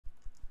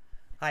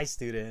Hi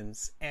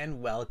students,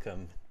 and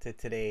welcome to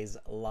today's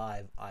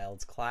live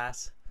IELTS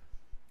class.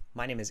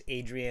 My name is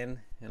Adrian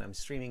and I'm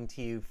streaming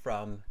to you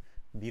from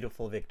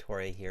beautiful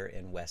Victoria here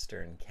in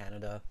Western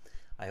Canada.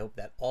 I hope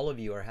that all of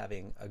you are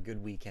having a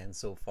good weekend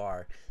so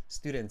far.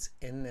 Students,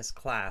 in this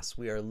class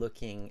we are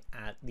looking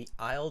at the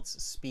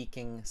IELTS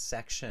speaking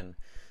section.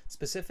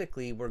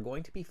 Specifically, we're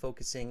going to be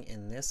focusing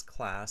in this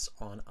class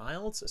on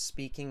IELTS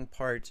speaking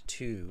part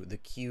 2, the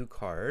cue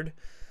card.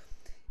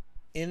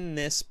 In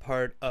this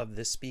part of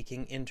the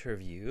speaking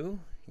interview,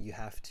 you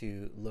have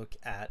to look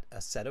at a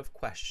set of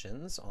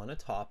questions on a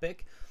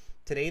topic.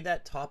 Today,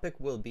 that topic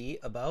will be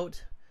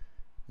about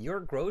your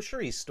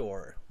grocery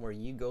store, where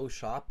you go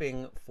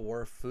shopping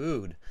for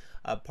food.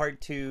 Part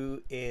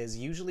 2 is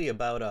usually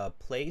about a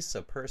place,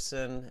 a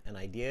person, an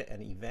idea,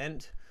 an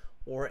event,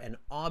 or an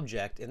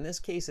object. In this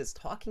case, it's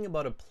talking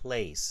about a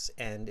place,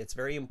 and it's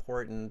very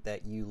important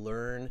that you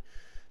learn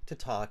to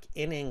talk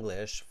in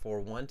English for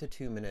 1 to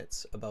 2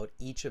 minutes about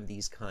each of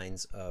these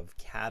kinds of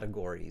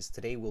categories.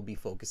 Today we'll be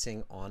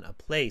focusing on a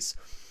place.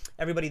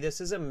 Everybody,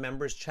 this is a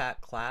members chat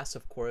class.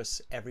 Of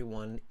course,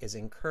 everyone is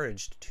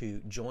encouraged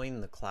to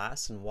join the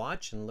class and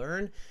watch and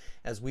learn,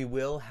 as we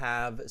will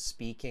have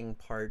speaking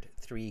part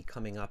 3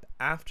 coming up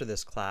after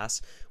this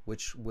class,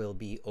 which will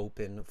be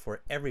open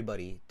for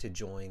everybody to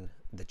join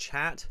the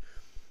chat.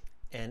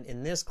 And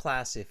in this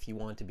class, if you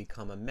want to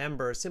become a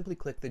member, simply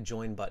click the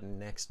join button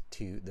next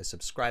to the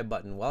subscribe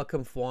button.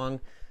 Welcome, Fuang.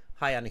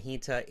 Hi,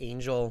 Anahita,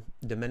 Angel,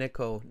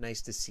 Domenico.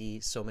 Nice to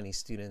see so many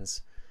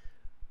students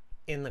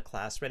in the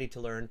class ready to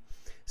learn.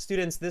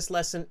 Students, this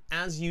lesson,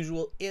 as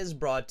usual, is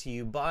brought to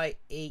you by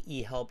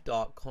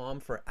aehelp.com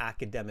for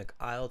academic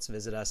IELTS.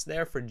 Visit us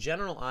there. For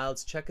general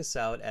IELTS, check us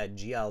out at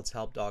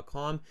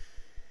gieltshelp.com.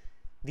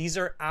 These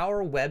are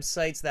our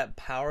websites that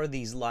power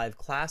these live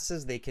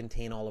classes. They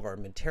contain all of our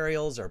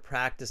materials, our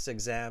practice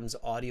exams,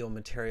 audio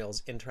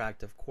materials,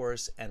 interactive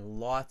course, and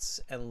lots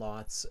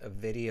of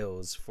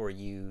videos for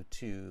you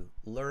to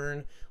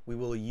learn. We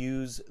will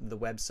use the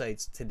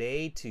websites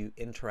today to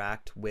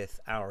interact with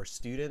our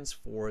students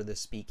for the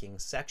speaking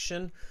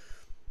section.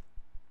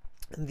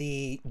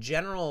 The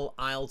general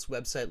IELTS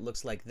website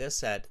looks like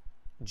this at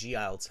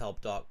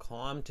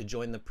gieltshelp.com. To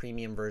join the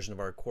premium version of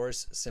our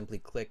course, simply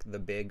click the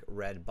big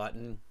red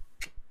button.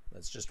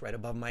 That's just right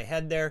above my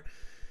head there.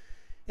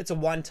 It's a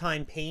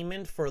one-time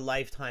payment for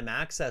lifetime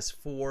access.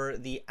 For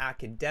the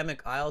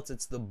academic IELTS,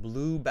 it's the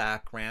blue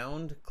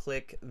background.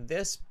 Click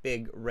this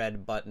big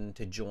red button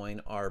to join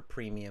our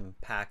premium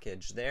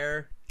package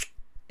there.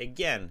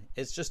 Again,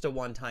 it's just a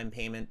one-time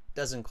payment,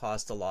 doesn't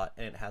cost a lot,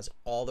 and it has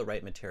all the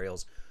right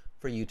materials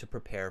for you to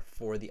prepare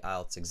for the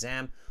IELTS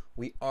exam.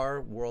 We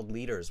are world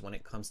leaders when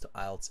it comes to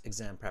IELTS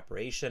exam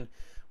preparation.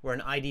 We're an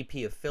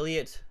IDP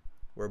affiliate.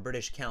 We're a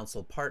British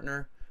Council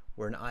partner.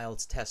 We're an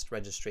IELTS test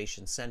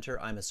registration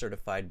center. I'm a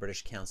certified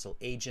British Council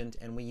agent,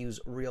 and we use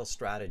real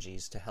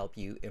strategies to help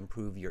you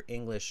improve your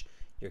English,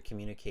 your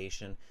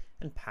communication,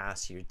 and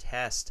pass your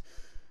test.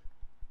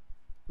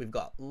 We've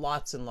got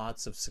lots and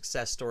lots of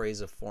success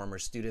stories of former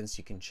students.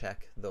 You can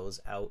check those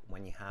out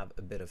when you have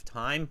a bit of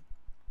time.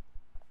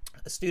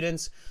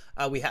 Students,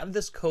 we have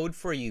this code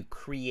for you,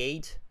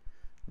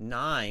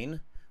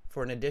 CREATE9,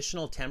 for an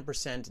additional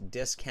 10%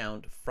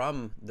 discount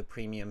from the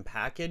premium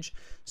package.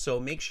 So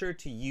make sure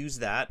to use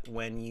that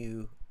when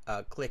you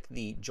click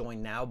the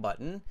Join Now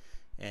button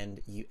and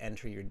you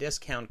enter your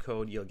discount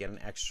code. You'll get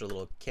an extra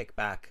little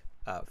kickback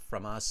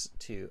from us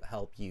to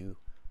help you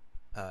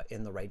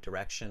in the right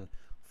direction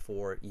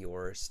for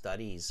your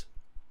studies.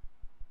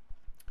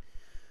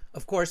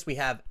 Of course, we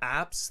have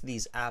apps.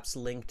 These apps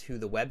link to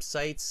the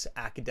websites.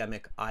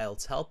 Academic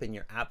IELTS Help in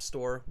your app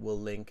store will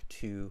link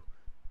to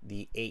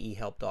the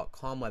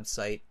aehelp.com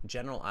website.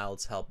 General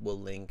IELTS Help will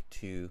link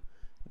to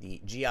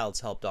the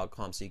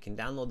gieltshelp.com. So you can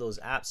download those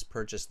apps,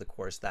 purchase the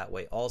course that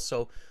way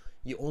also.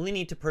 You only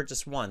need to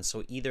purchase one,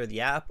 so either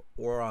the app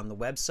or on the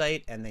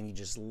website, and then you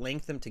just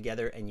link them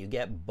together and you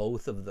get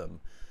both of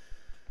them.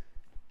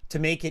 To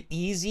make it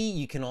easy,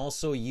 you can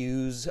also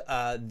use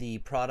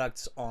the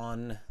products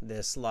on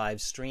this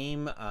live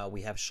stream.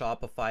 We have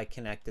Shopify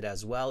connected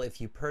as well. If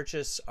you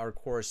purchase our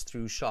course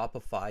through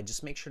Shopify,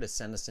 just make sure to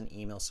send us an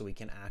email so we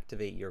can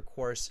activate your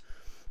course.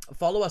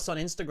 Follow us on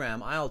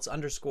Instagram,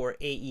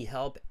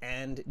 IELTS_AEHelp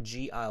and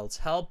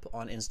GIELTSHelp.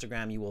 On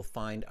Instagram, you will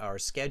find our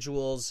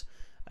schedules,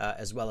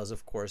 as well as,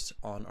 of course,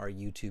 on our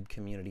YouTube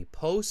community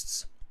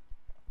posts.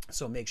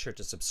 So make sure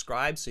to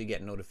subscribe so you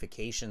get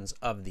notifications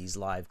of these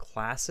live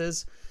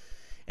classes.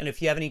 And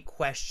if you have any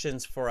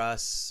questions for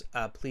us,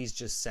 please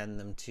just send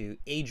them to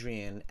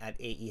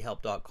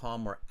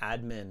adrian@aehelp.com or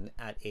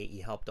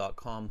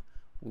admin@aehelp.com.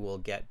 We will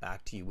get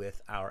back to you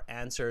with our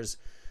answers.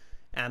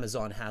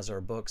 Amazon has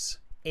our books,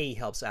 AE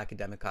Helps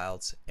Academic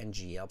IELTS and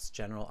G Helps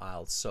General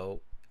IELTS.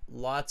 So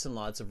lots and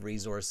lots of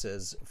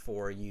resources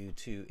for you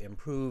to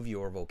improve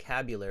your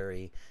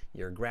vocabulary,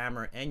 your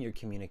grammar, and your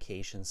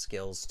communication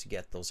skills to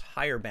get those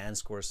higher band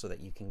scores so that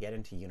you can get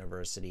into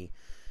university,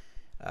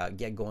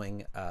 get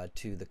going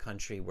to the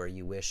country where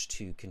you wish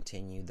to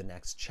continue the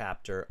next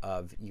chapter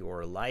of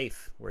your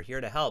life. We're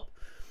here to help.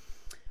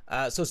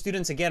 So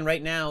students, again,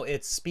 right now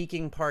it's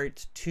speaking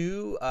part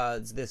 2.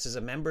 This is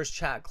a members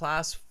chat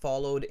class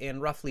followed in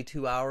roughly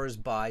 2 hours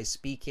by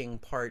speaking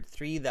part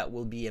 3. That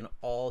will be an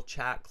all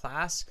chat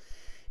class.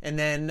 And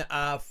then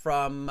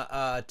from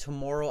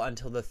tomorrow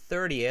until the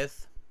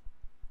 30th,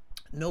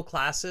 no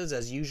classes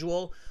as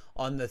usual.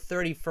 On the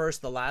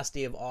 31st, the last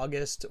day of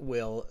August,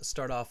 we'll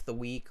start off the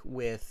week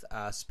with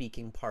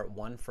speaking part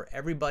 1 for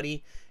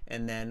everybody,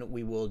 and then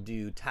we will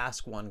do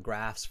task 1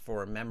 graphs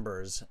for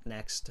members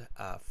next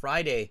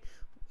Friday.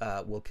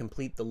 We'll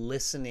complete the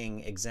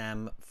listening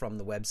exam from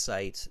the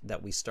website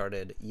that we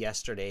started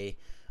yesterday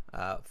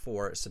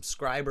for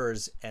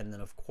subscribers, and then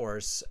of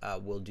course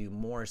we'll do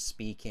more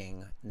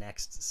speaking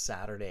next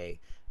Saturday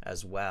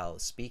as well.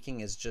 Speaking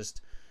is just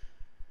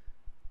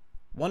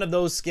one of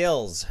those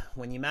skills.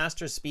 When you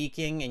master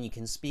speaking and you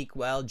can speak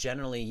well,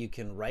 generally you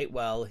can write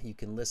well, you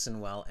can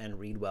listen well, and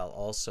read well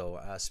also.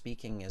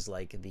 Speaking is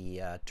like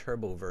the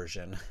turbo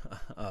version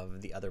of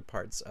the other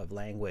parts of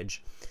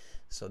language.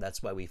 So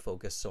that's why we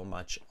focus so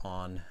much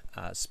on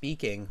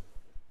speaking.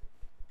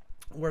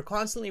 We're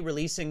constantly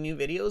releasing new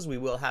videos. We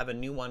will have a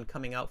new one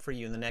coming out for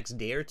you in the next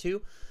day or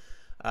two.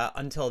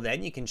 Until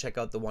then, you can check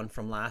out the one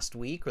from last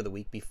week or the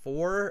week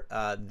before.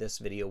 This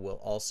video will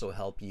also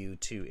help you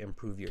to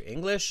improve your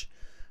English.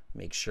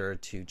 Make sure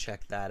to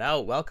check that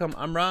out. Welcome,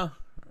 Amra,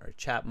 our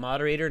chat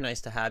moderator. Nice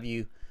to have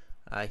you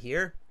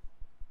here.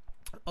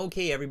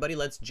 Okay, everybody,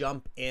 let's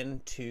jump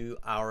into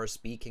our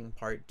speaking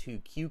part 2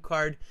 cue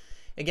card.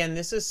 Again,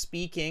 this is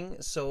speaking,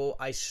 so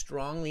I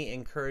strongly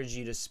encourage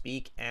you to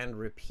speak and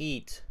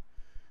repeat.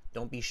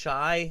 Don't be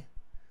shy.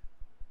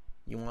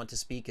 You want to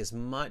speak as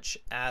much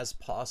as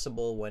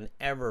possible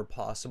whenever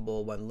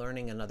possible. When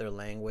learning another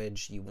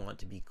language, you want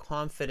to be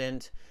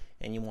confident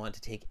and you want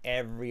to take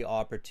every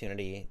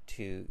opportunity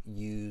to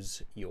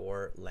use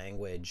your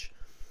language.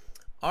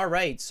 All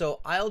right, so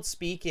IELTS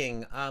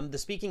speaking. The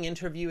speaking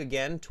interview,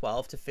 again,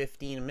 12 to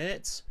 15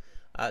 minutes.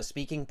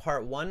 Speaking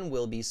part 1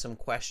 will be some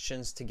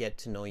questions to get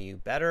to know you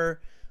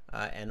better,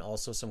 and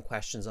also some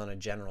questions on a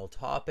general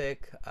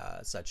topic,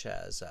 such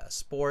as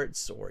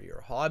sports or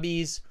your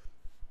hobbies.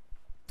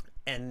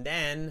 And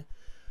then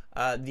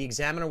the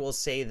examiner will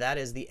say that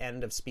is the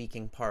end of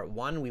speaking part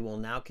 1. We will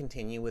now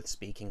continue with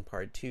speaking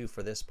part 2.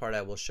 For this part,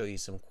 I will show you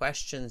some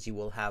questions. You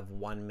will have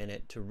 1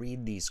 minute to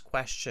read these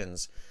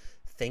questions.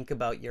 Think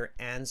about your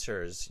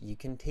answers. You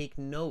can take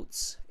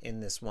notes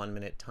in this 1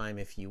 minute time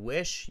if you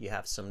wish. You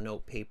have some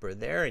note paper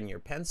there and your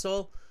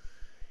pencil.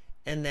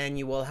 And then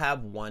you will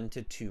have 1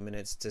 to 2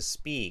 minutes to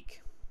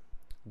speak.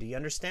 Do you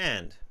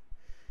understand?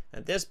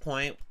 At this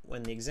point,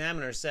 when the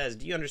examiner says,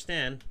 "Do you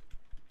understand?"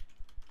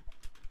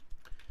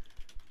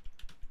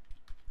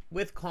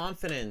 with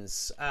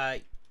confidence,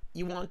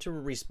 you want to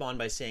respond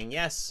by saying,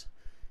 "Yes,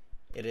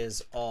 it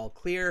is all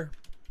clear.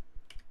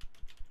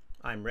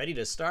 I'm ready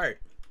to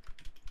start."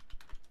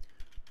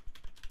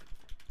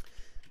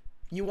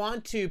 You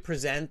want to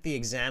present the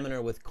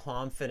examiner with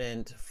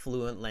confident,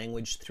 fluent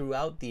language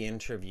throughout the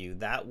interview.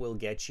 That will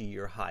get you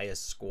your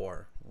highest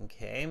score.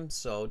 Okay,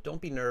 so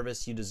don't be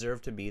nervous. You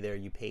deserve to be there.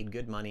 You paid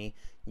good money.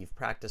 You've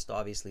practiced,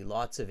 obviously,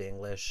 lots of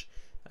English.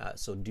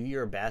 So do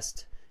your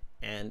best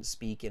and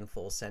speak in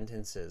full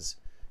sentences.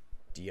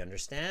 Do you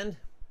understand?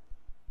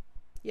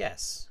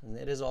 Yes, and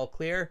it is all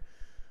clear.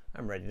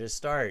 I'm ready to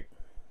start.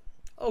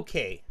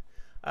 Okay,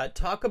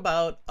 talk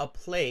about a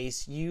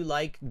place you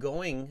like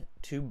going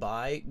to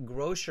buy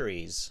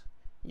groceries.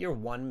 Your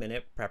 1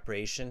 minute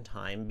preparation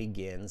time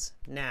begins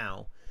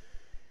now.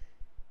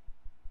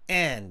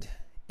 And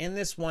in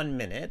this 1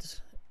 minute,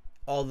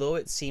 although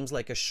it seems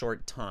like a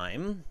short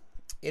time,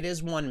 it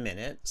is 1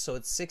 minute, so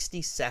it's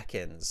 60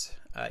 seconds.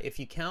 If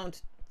you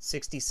count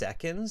 60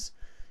 seconds,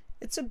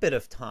 it's a bit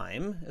of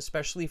time,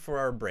 especially for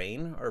our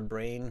brain. Our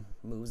brain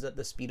moves at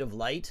the speed of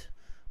light.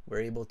 We're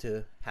able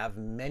to have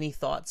many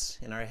thoughts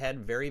in our head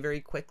very, very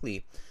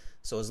quickly.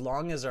 So as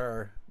long as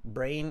our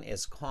brain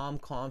is calm,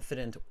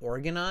 confident,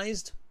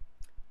 organized,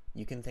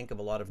 you can think of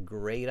a lot of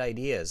great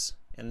ideas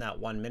in that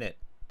 1 minute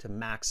to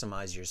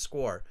maximize your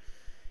score.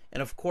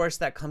 And of course,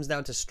 that comes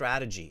down to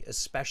strategy,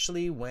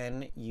 especially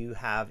when you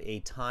have a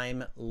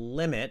time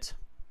limit.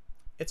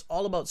 It's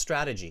all about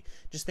strategy.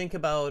 Just think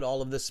about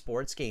all of the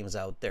sports games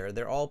out there.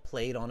 They're all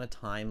played on a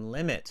time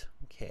limit,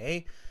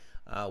 okay?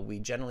 We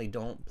generally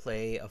don't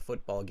play a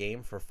football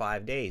game for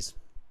 5 days.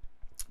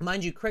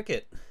 Mind you,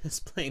 cricket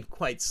is played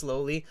quite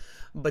slowly,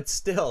 but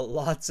still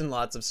lots and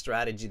lots of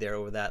strategy there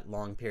over that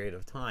long period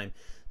of time.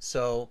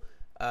 So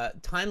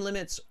time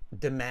limits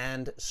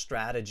demand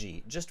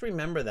strategy. Just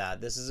remember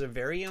that. This is a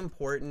very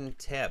important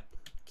tip,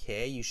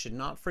 okay? You should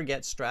not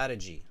forget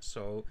strategy.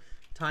 So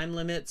time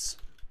limits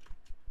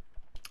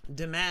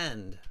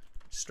demand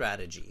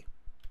strategy,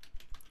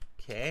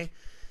 okay?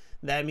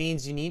 That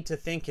means you need to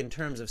think in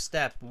terms of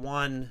step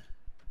 1,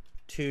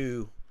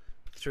 2,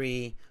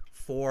 3,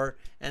 4,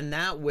 and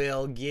that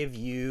will give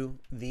you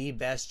the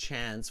best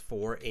chance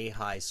for a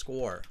high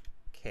score,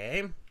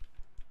 okay?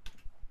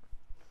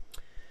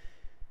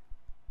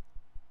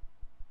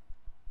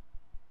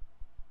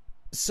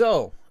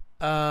 So,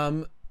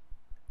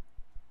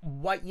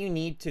 what you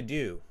need to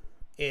do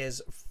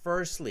is,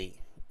 firstly,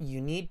 you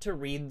need to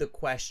read the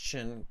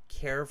question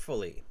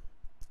carefully.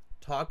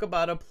 Talk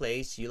about a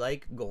place you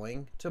like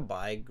going to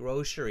buy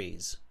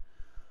groceries.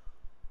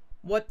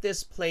 What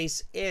this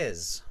place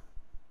is.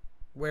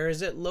 Where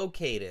is it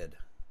located?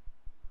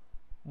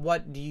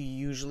 What do you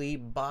usually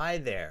buy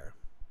there?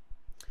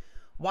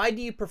 Why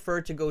do you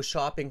prefer to go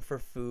shopping for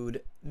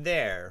food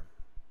there?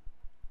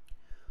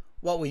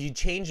 What would you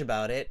change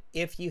about it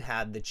if you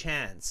had the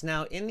chance?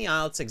 Now, in the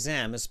IELTS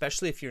exam,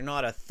 especially if you're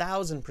not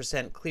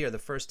 1,000% clear the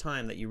first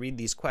time that you read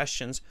these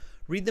questions,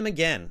 read them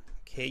again.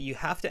 Okay, you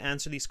have to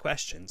answer these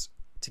questions.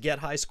 To get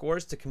high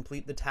scores, to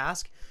complete the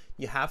task,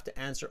 you have to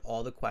answer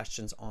all the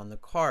questions on the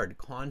card.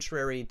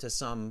 Contrary to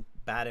some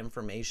bad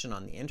information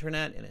on the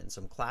internet and in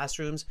some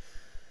classrooms,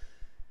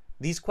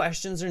 these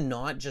questions are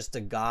not just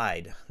a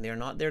guide. They're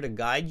not there to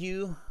guide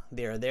you.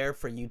 They're there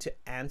for you to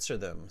answer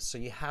them. So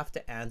you have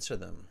to answer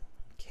them.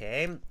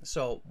 Okay,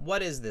 so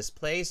what is this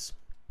place?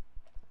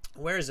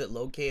 Where is it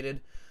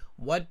located?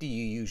 What do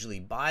you usually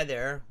buy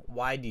there?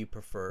 Why do you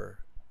prefer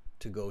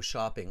to go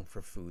shopping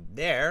for food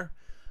there?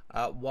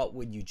 What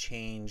would you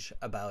change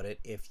about it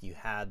if you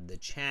had the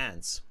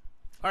chance?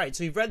 All right,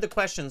 so you've read the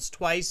questions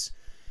twice.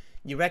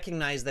 You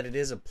recognize that it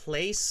is a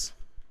place.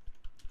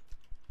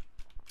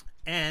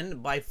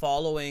 And by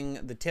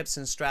following the tips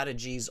and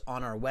strategies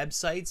on our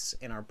websites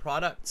and our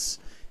products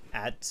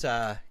at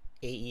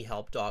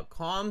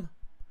aehelp.com,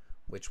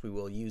 which we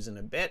will use in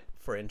a bit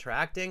for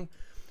interacting,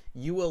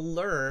 you will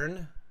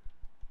learn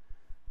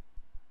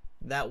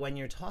that when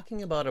you're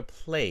talking about a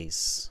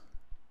place,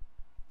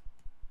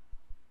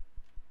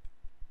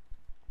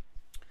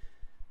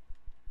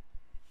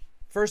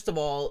 first of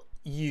all,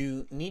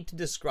 you need to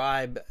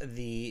describe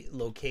the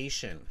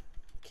location.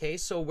 Okay,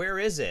 so where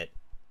is it?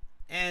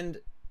 And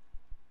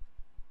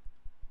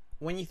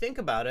when you think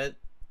about it,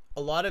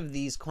 a lot of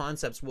these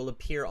concepts will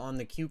appear on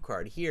the cue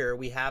card. Here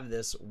we have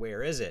this,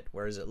 where is it?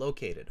 Where is it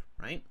located,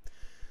 right?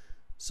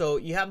 So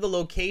you have the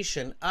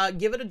location.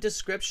 Give it a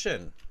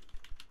description.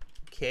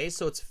 Okay,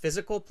 so it's a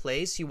physical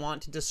place. You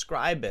want to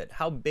describe it.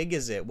 How big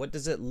is it? What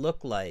does it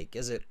look like?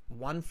 Is it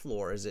 1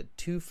 floor? Is it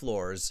 2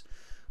 floors?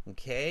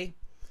 Okay.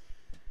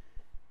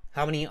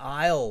 How many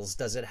aisles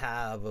does it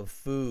have of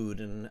food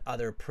and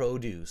other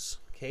produce?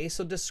 Okay,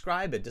 so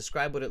describe it.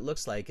 Describe what it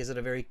looks like. Is it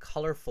a very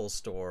colorful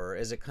store?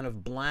 Is it kind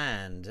of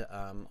bland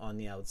on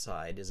the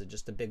outside? Is it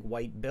just a big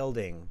white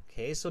building?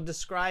 Okay, so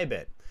describe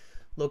it.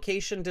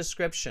 Location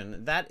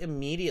description. That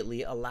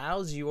immediately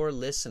allows your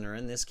listener,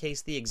 in this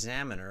case the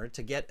examiner,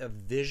 to get a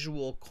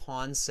visual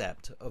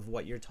concept of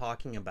what you're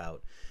talking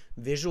about.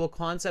 Visual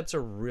concepts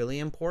are really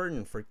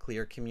important for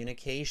clear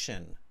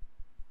communication.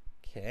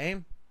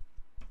 Okay.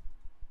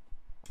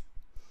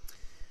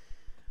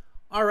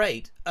 All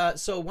right,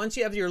 so once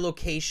you have your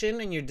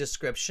location and your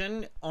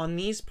description, on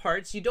these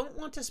parts, you don't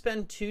want to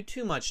spend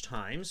too much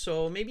time,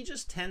 so maybe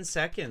just 10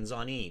 seconds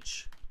on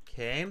each,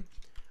 okay?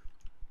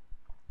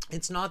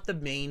 It's not the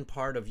main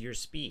part of your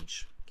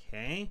speech,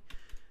 okay?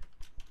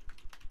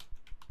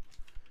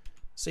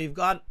 So you've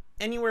got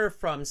anywhere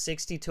from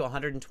 60 to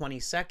 120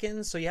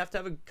 seconds, so you have to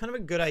have a kind of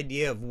a good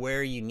idea of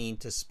where you need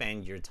to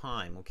spend your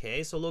time,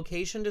 okay? So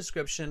location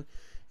description,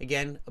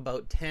 again,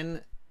 about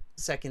 10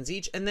 seconds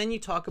each, and then you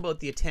talk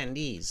about the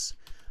attendees.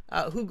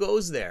 Who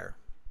goes there,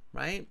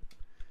 right?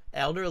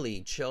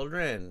 Elderly,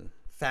 children,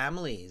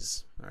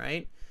 families, all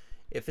right?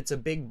 If it's a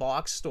big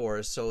box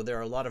store, so there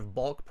are a lot of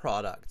bulk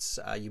products,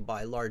 you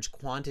buy large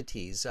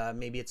quantities,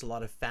 maybe it's a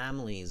lot of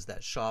families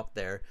that shop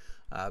there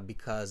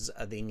because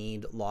they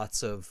need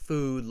lots of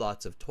food,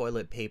 lots of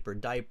toilet paper,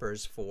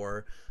 diapers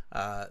for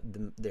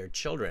their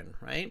children,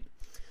 right?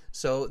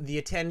 So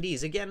the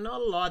attendees, again, not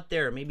a lot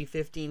there, maybe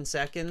 15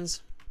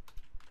 seconds.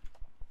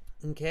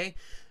 Okay,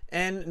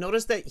 and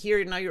notice that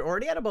here now you're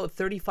already at about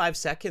 35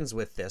 seconds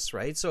with this,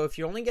 right? So if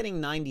you're only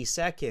getting 90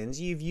 seconds,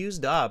 you've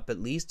used up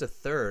at least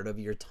 1/3 of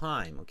your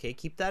time. Okay,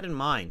 keep that in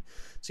mind.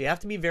 So you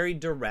have to be very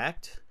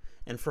direct,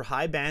 and for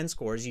high band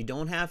scores, you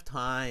don't have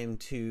time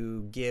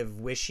to give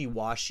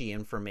wishy-washy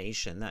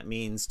information. That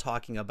means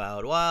talking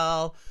about,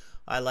 well,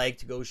 I like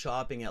to go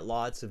shopping at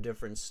lots of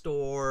different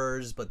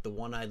stores, but the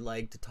one I'd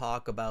like to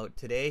talk about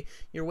today,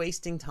 you're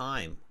wasting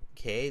time.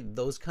 Okay,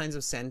 those kinds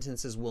of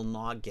sentences will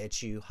not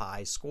get you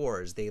high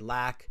scores. They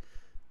lack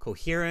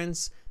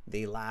coherence,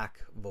 they lack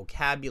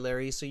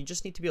vocabulary, so you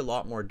just need to be a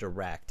lot more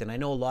direct. And I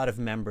know a lot of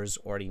members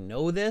already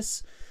know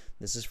this.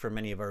 This is for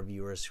many of our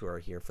viewers who are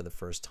here for the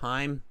first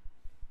time.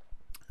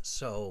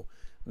 So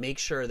make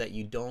sure that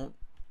you don't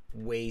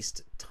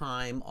waste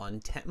time on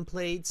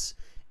templates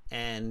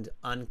and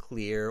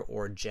unclear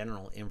or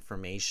general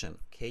information.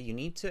 Okay, you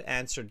need to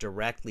answer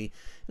directly,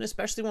 and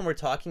especially when we're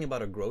talking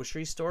about a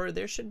grocery store,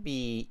 there should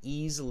be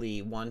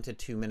easily 1 to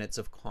 2 minutes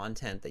of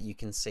content that you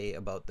can say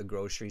about the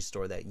grocery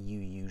store that you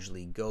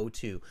usually go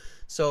to.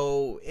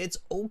 So it's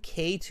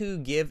okay to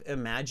give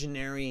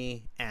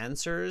imaginary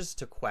answers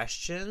to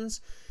questions.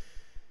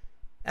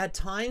 At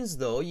times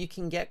though, you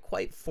can get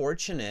quite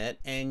fortunate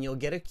and you'll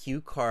get a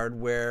cue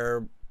card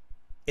where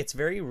it's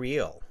very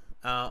real.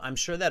 I'm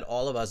sure that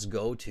all of us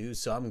go to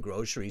some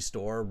grocery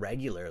store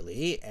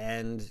regularly,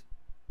 and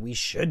we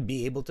should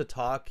be able to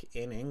talk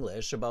in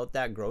English about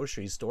that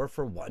grocery store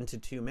for 1 to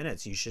 2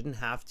 minutes. You shouldn't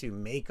have to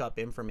make up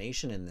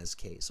information in this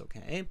case,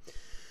 okay?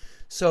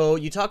 So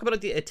you talk about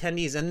the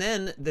attendees, and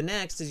then the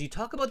next is you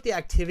talk about the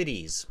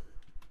activities.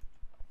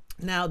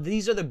 Now,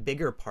 these are the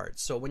bigger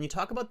parts. So when you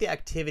talk about the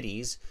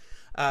activities,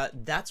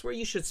 that's where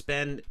you should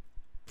spend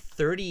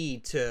 30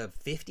 to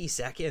 50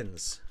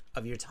 seconds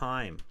of your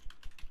time.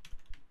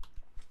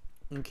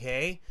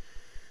 Okay?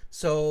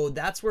 So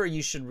that's where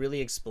you should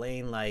really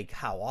explain like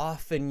how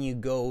often you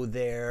go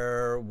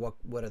there,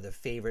 what are the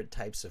favorite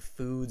types of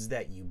foods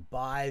that you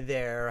buy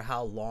there,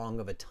 how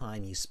long of a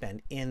time you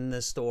spend in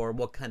the store,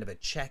 what kind of a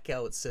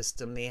checkout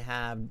system they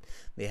have.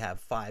 They have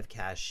 5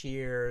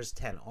 cashiers,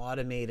 10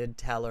 automated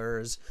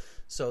tellers.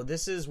 So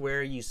this is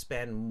where you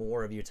spend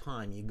more of your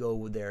time. You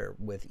go there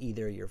with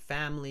either your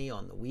family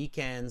on the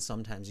weekends,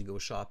 sometimes you go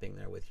shopping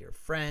there with your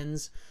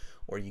friends,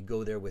 or you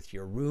go there with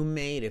your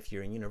roommate if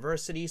you're in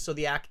university. So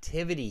the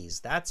activities,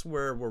 that's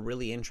where we're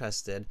really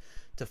interested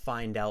to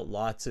find out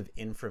lots of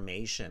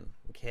information,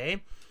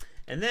 okay?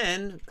 And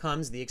then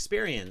comes the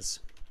experience.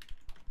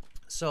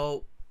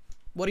 So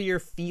what are your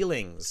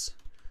feelings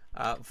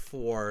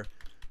for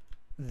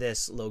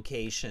this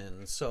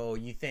location? So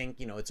you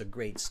think, you know, it's a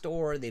great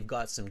store, they've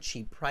got some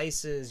cheap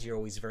prices, you're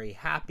always very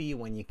happy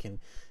when you can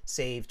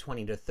save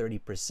 20 to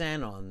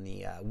 30% on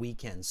the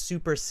weekend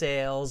super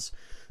sales.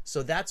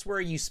 So that's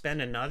where you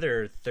spend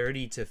another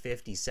 30 to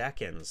 50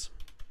 seconds.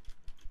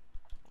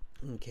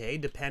 Okay,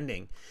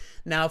 depending.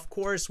 Now, of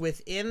course,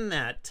 within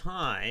that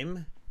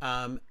time,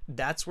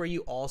 that's where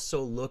you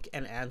also look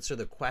and answer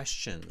the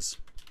questions.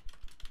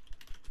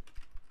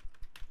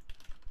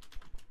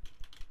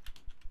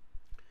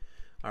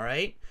 All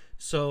right,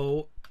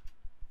 so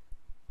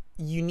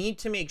you need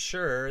to make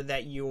sure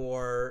that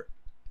you're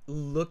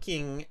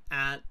looking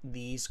at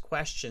these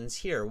questions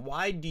here.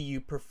 Why do you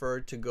prefer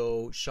to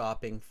go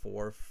shopping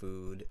for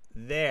food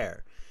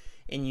there?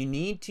 And you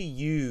need to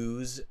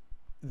use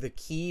the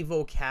key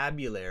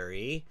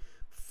vocabulary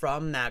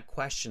from that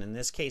question. In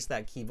this case,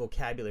 that key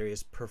vocabulary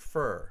is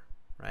prefer,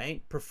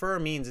 right? Prefer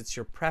means it's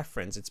your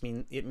preference. It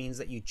means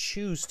that you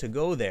choose to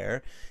go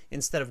there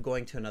instead of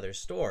going to another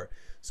store.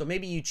 So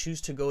maybe you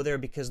choose to go there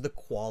because the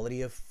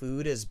quality of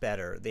food is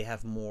better. They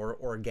have more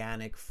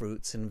organic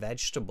fruits and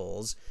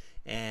vegetables,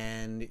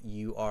 and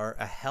you are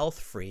a health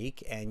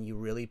freak and you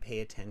really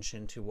pay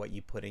attention to what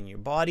you put in your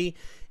body,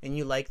 and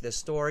you like the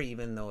store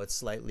even though it's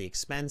slightly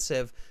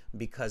expensive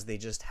because they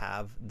just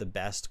have the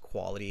best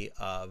quality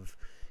of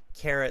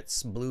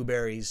carrots,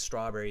 blueberries,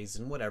 strawberries,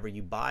 and whatever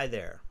you buy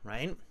there,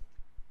 right?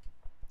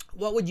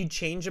 What would you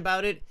change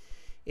about it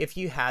if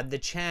you had the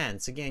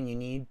chance? Again, you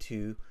need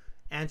to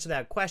answer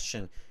that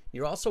question.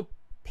 You're also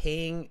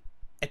paying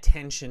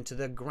attention to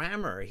the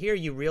grammar. Here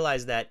you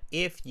realize that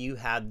if you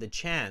had the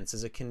chance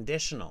is a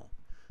conditional.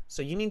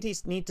 So you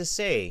need to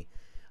say,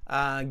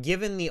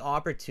 given the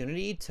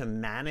opportunity to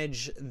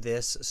manage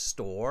this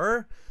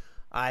store,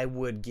 I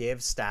would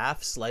give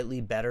staff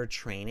slightly better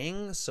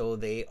training so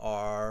they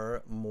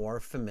are more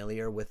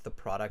familiar with the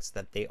products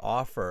that they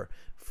offer.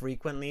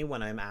 Frequently,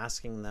 when I'm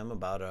asking them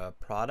about a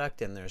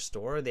product in their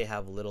store, they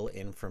have little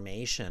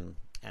information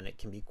and it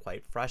can be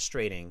quite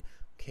frustrating.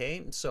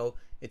 Okay, so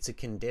it's a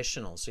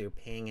conditional, so you're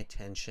paying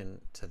attention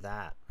to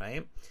that,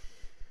 right?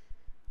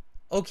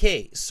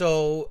 Okay,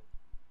 so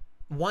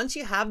once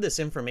you have this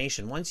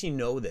information, once you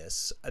know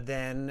this,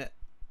 then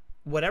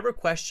whatever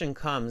question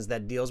comes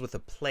that deals with a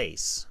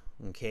place,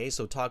 okay,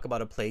 so talk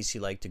about a place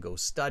you like to go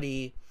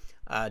study,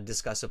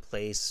 discuss a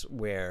place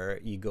where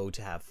you go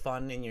to have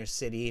fun in your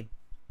city,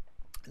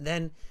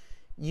 then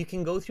you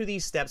can go through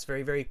these steps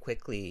very, very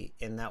quickly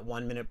in that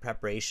 1-minute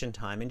preparation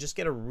time and just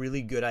get a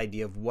really good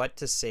idea of what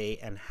to say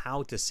and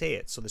how to say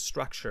it. So the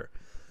structure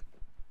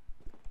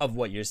of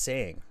what you're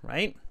saying,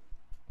 right?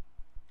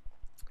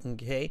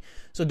 Okay,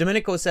 so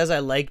Domenico says, I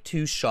like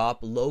to shop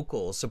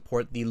local,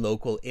 support the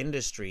local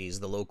industries,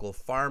 the local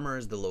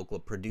farmers, the local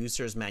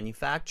producers,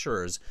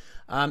 manufacturers.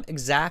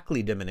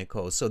 Exactly,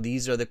 Domenico. So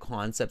these are the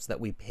concepts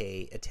that we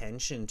pay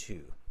attention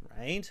to,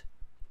 right?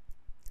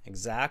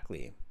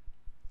 Exactly.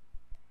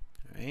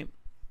 All right.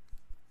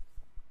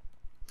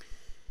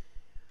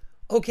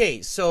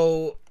 Okay,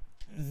 so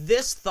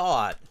this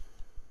thought,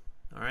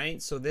 all right,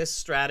 so this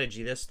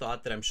strategy, this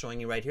thought that I'm showing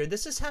you right here,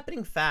 this is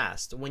happening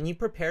fast. When you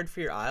prepared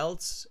for your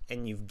IELTS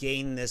and you've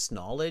gained this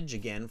knowledge,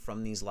 again,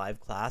 from these live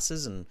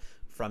classes and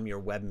from your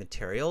web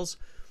materials,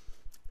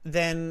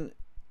 then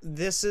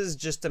this is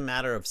just a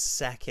matter of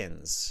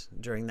seconds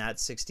during that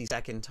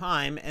 60-second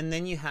time, and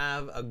then you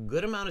have a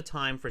good amount of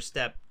time for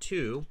step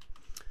 2.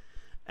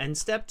 And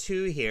step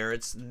 2 here,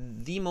 it's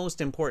the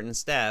most important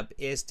step,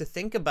 is to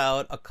think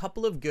about a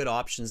couple of good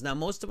options. Now,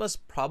 most of us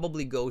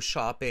probably go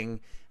shopping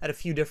at a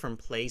few different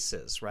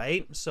places,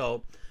 right?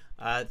 So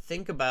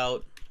think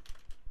about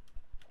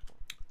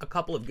a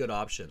couple of good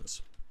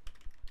options.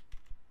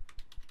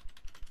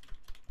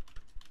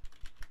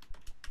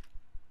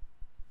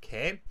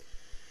 Okay.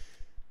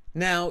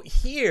 Now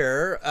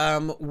here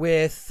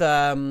with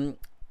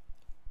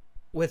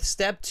with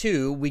step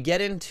 2, we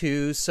get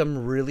into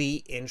some really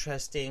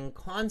interesting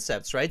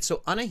concepts, right?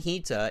 So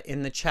Anahita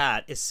in the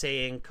chat is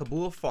saying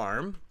Kabul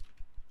Farm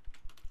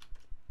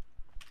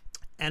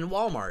and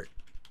Walmart.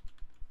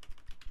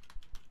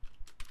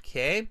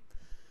 Okay.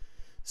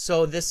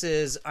 So this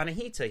is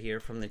Anahita here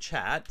from the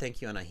chat.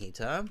 Thank you,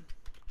 Anahita.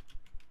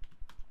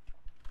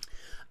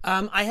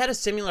 I had a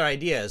similar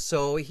idea.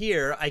 So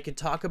here I could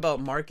talk about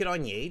Market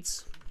on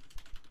Yates,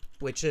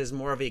 which is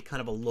more of a kind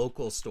of a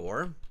local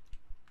store.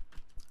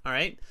 All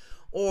right.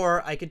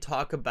 Or I could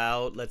talk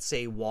about, let's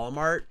say,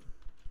 Walmart,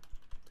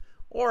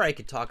 or I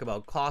could talk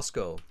about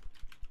Costco,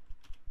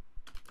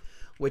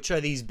 which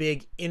are these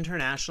big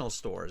international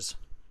stores.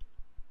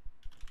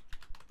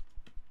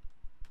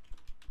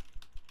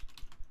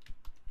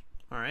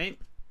 All right.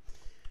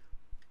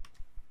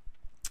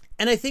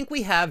 And I think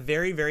we have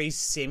very, very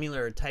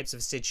similar types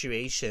of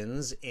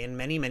situations in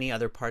many, many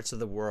other parts of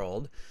the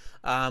world.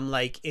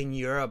 Like in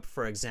Europe,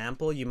 for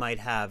example, you might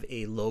have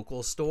a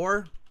local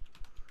store,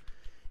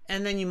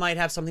 and then you might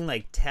have something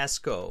like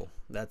Tesco.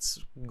 That's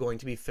going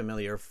to be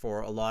familiar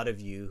for a lot of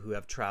you who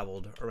have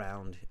traveled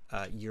around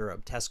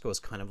Europe. Tesco is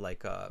kind of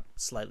like a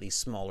slightly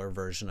smaller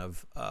version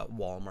of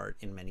Walmart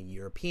in many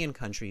European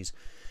countries.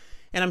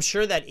 And I'm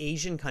sure that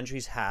Asian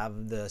countries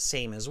have the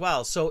same as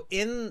well. So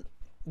in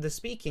the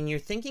speaking, you're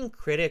thinking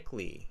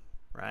critically,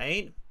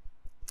 right?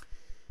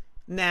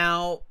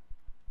 Now,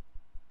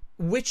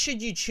 which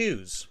should you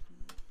choose?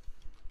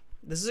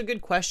 This is a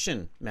good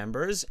question,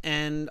 members,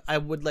 and I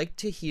would like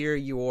to hear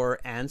your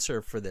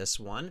answer for this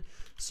one.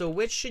 So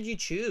which should you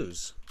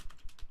choose?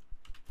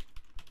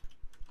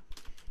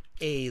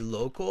 A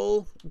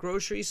local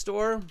grocery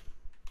store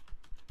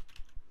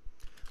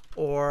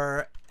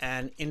or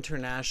an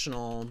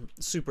international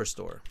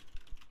superstore?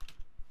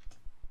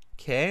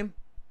 Okay.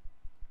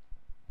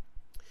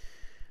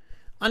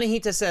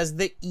 Anahita says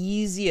the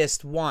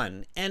easiest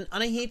one. And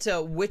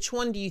Anahita, which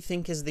one do you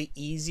think is the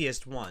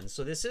easiest one?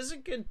 So this is a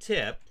good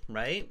tip,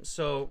 right?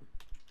 So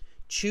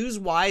choose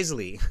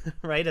wisely,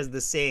 right? As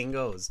the saying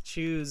goes,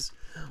 choose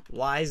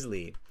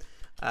wisely.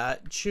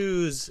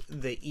 Choose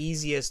the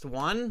easiest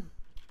one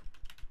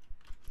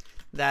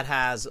that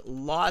has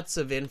lots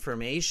of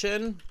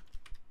information.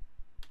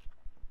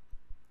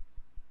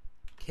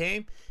 Okay,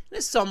 and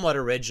it's somewhat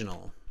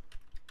original.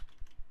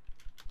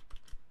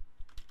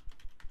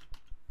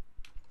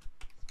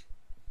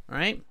 All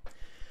right.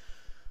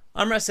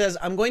 Amra says,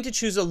 I'm going to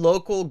choose a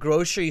local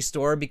grocery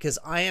store because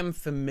I am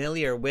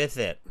familiar with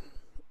it.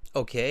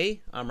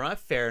 Okay, Amra,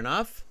 fair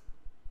enough.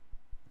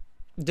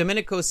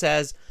 Domenico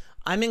says,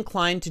 I'm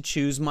inclined to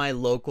choose my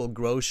local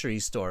grocery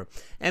store.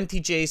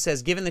 MTJ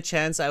says, given the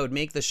chance, I would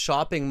make the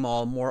shopping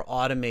mall more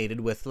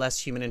automated with less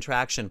human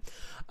interaction.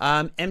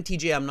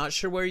 MTJ, I'm not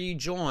sure where you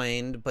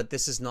joined, but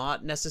this is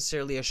not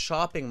necessarily a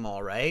shopping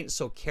mall, right?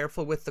 So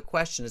careful with the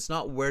question. It's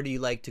not where do you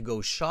like to go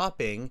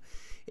shopping.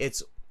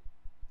 It's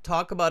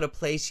talk about a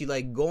place you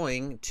like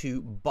going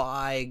to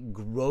buy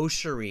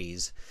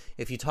groceries.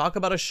 If you talk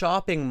about a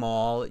shopping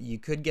mall, you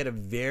could get a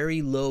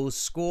very low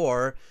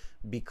score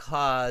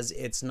because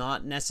it's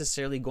not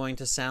necessarily going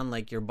to sound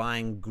like you're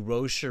buying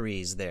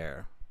groceries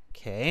there.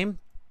 Okay.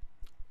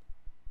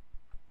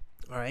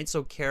 All right.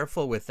 So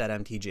careful with that,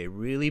 MTJ.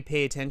 Really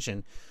pay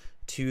attention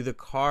to the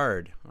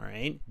card. All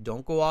right.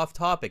 Don't go off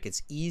topic.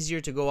 It's easier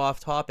to go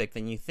off topic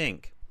than you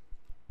think.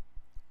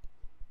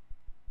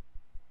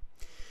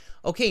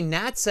 Okay,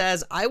 Nat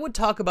says, I would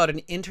talk about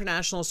an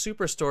international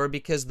superstore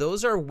because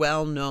those are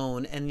well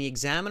known and the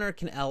examiner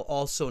can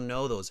also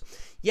know those.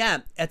 Yeah,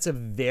 that's a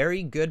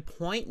very good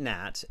point,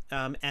 Nat,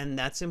 and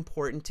that's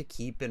important to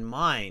keep in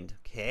mind,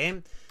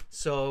 okay?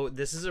 So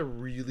this is a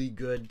really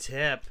good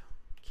tip,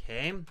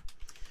 okay?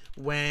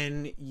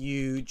 When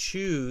you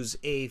choose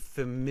a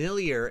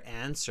familiar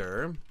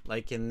answer,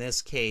 like in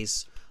this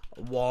case,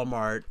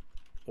 Walmart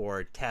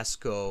or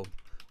Tesco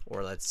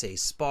or let's say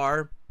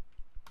Spar,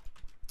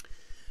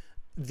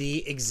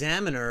 the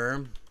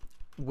examiner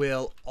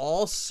will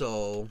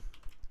also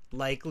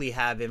likely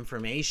have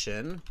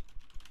information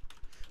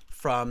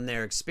from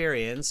their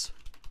experience,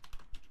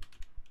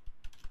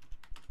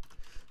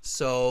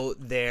 so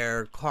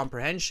their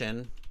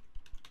comprehension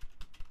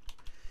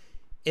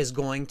is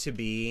going to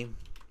be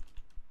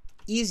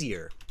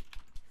easier,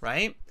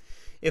 right?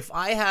 If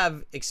I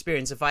have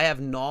experience, if I have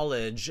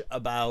knowledge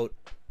about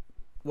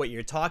what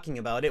you're talking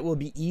about, it will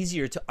be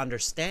easier to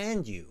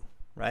understand you,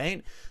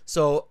 right?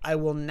 So I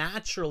will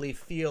naturally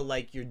feel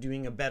like you're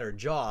doing a better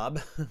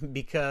job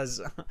because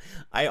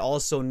I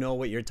also know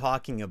what you're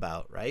talking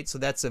about, right? So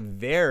that's a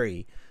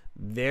very,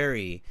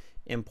 very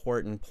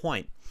important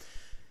point.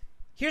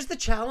 Here's the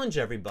challenge,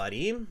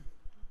 everybody.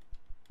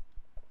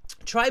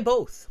 Try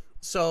both.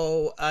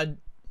 So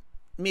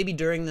maybe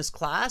during this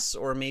class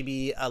or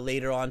maybe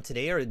later on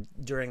today or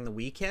during the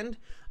weekend,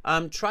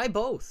 try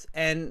both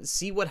and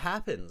see what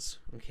happens,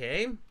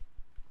 okay?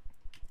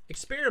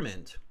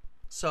 Experiment.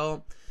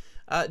 So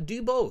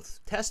do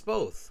both, test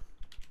both.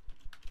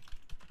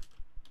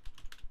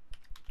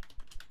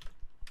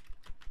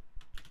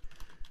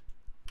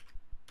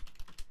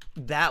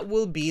 that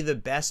will be the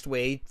best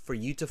way for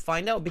you to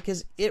find out,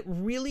 because it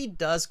really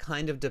does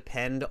kind of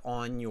depend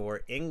on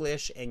your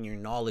English and your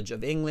knowledge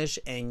of English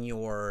and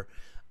your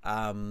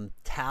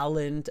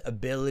talent,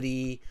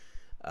 ability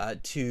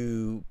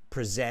to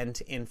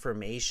present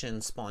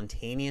information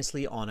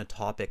spontaneously on a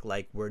topic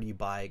like where do you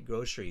buy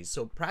groceries.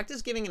 So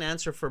practice giving an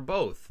answer for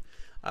both.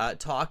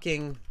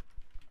 Talking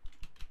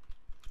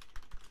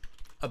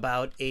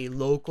about a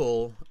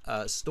local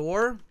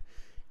store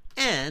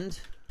and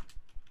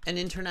an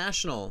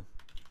international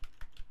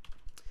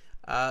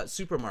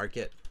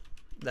supermarket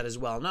that is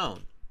well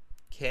known.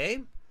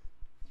 Okay?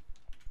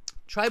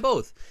 Try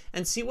both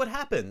and see what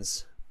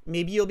happens.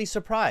 Maybe you'll be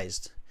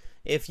surprised.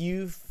 If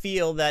you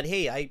feel that,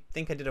 hey, I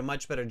think I did a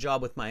much better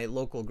job with my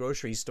local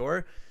grocery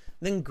store,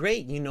 then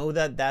great. You know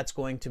that that's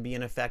going to be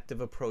an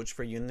effective approach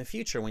for you in the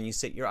future when you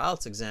sit your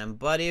IELTS exam.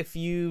 But if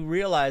you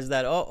realize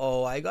that,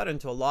 uh-oh, I got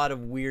into a lot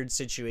of weird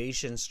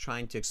situations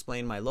trying to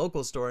explain my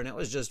local store, and it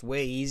was just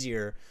way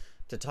easier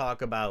to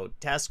talk about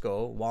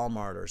Tesco,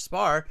 Walmart, or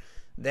Spar,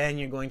 then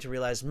you're going to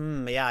realize,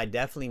 yeah, I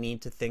definitely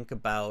need to think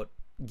about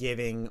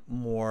giving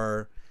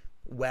more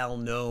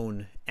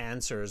well-known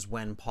answers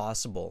when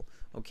possible.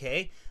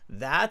 Okay,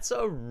 that's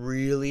a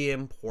really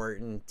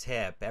important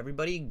tip.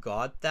 Everybody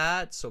got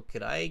that? So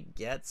could I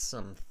get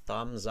some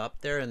thumbs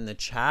up there in the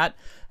chat?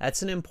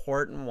 That's an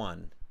important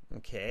one.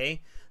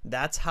 Okay,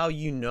 that's how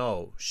you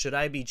know, should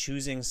I be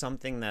choosing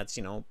something that's,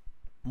 you know,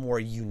 more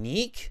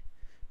unique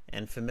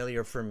and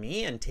familiar for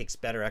me and takes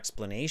better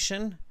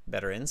explanation,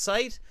 better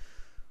insight,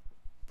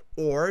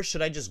 or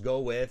should I just go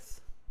with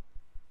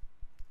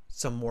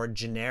some more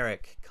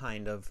generic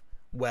kind of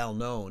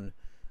well-known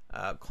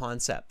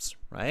concepts,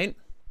 right?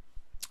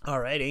 All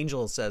right,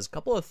 Angel says,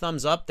 couple of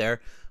thumbs up there.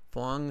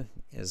 Fong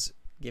is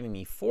giving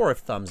me 4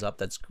 thumbs up.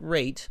 That's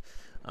great.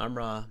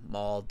 Amra,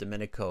 Mal,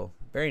 Domenico.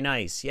 Very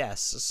nice,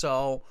 yes.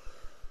 So,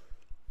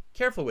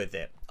 careful with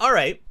it. All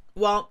right,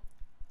 well,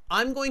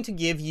 I'm going to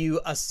give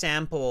you a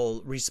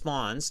sample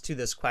response to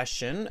this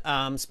question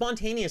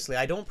spontaneously.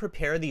 I don't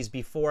prepare these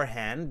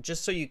beforehand,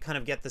 just so you kind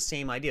of get the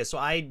same idea. So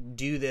I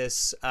do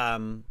this,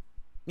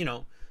 you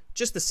know,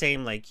 just the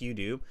same like you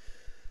do.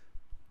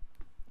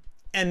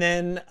 And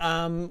then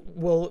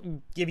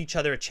we'll give each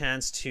other a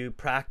chance to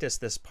practice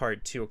this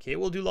part too. Okay,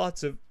 we'll do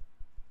lots of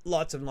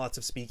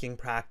speaking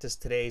practice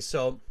today.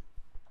 So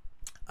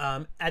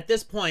at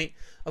this point,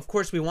 of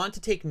course, we want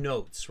to take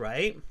notes,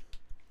 right?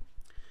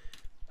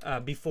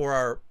 Before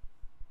our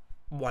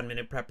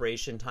 1-minute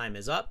preparation time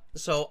is up.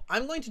 So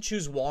I'm going to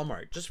choose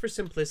Walmart just for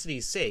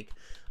simplicity's sake.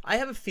 I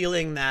have a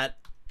feeling that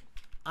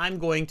I'm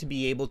going to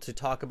be able to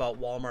talk about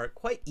Walmart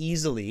quite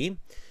easily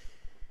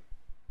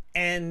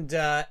and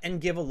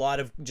give a lot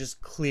of just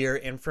clear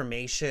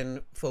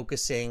information,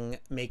 focusing,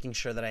 making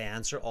sure that I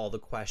answer all the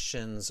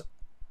questions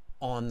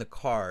on the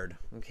card.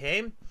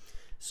 Okay,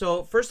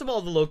 so first of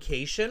all, the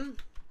location.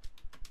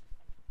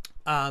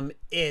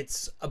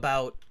 It's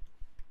about,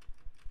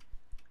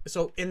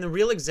 so in the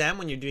real exam,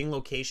 when you're doing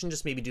location,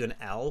 just maybe do an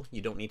L.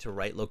 You don't need to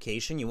write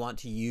location. You want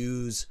to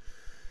use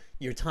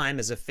your time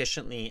as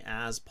efficiently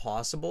as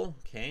possible.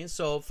 Okay,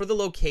 so for the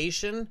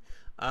location,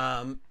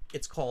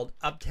 it's called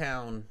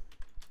Uptown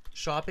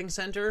Shopping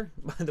Center.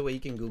 By the way, you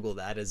can Google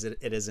that, as it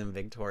is in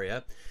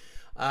Victoria.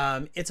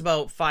 It's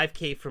about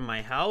 5K from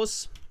my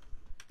house.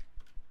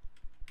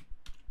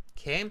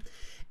 Okay,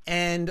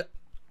 and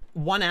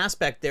one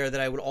aspect there that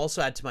I would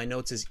also add to my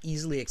notes is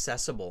easily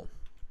accessible.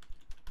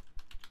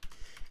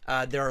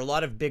 There are a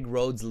lot of big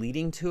roads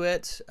leading to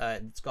it.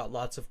 It's got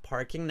lots of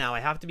parking. Now I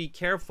have to be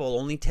careful,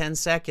 only 10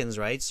 seconds,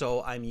 right?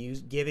 So I'm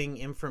giving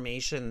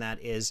information that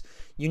is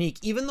unique.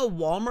 Even though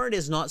Walmart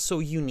is not so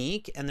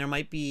unique, and there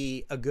might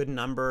be a good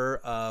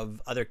number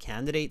of other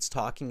candidates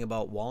talking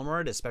about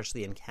Walmart,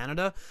 especially in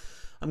Canada,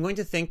 I'm going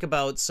to think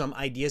about some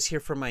ideas here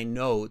for my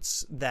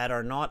notes that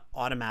are not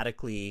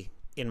automatically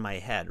in my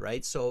head,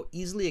 right? So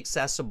easily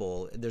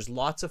accessible. There's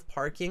lots of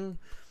parking,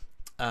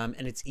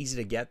 and it's easy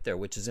to get there,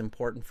 which is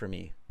important for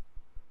me.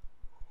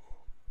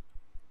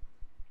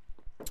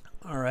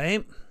 All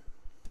right,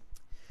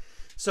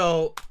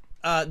 so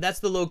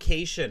that's the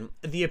location.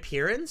 The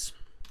appearance,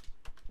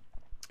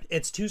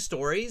 it's 2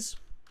 stories,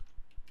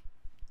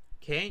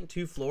 okay,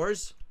 2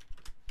 floors.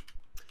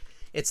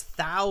 It's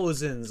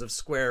thousands of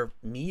square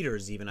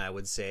meters even, I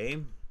would say.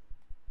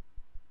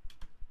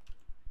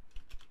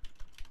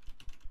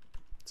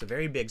 It's a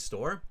very big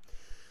store.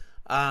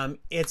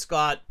 It's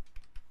got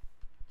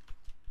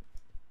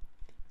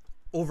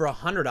over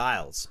 100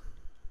 aisles.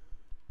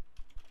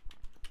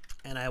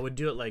 And I would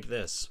do it like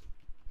this.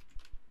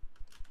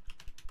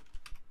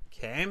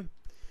 Okay.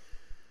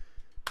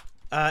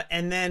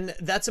 And then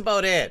that's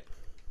about it.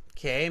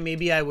 Okay.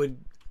 Maybe I would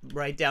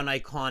write down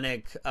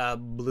iconic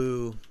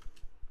blue,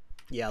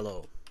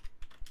 yellow,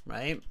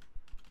 right?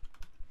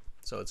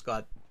 So it's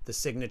got the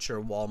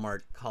signature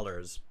Walmart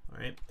colors, all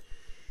right?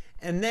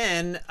 And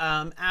then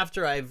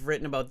after I've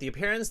written about the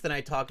appearance, then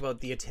I talk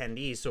about the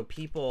attendees. So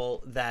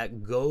people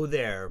that go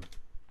there,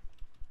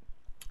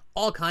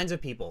 all kinds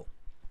of people.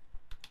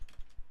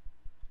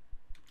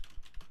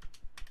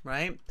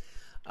 Right?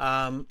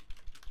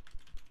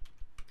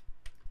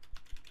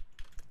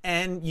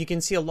 And you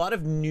can see a lot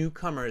of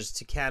newcomers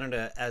to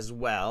Canada as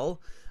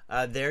well.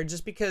 There,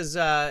 just because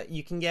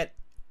you can get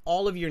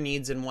all of your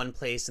needs in one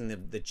place and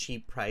the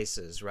cheap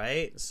prices,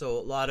 right? So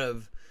a lot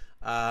of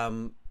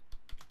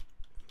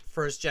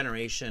first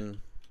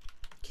generation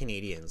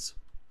Canadians.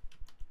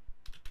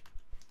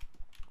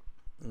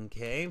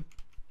 Okay.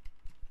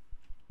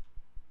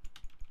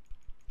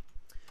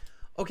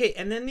 Okay,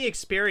 and then the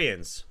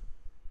experience.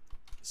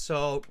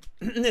 So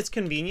it's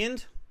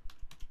convenient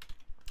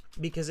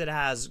because it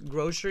has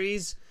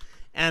groceries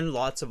and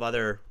lots of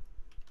other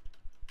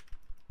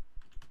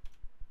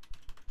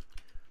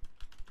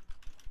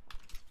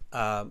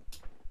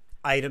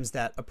items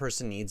that a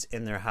person needs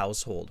in their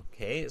household.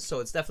 Okay, so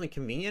it's definitely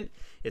convenient.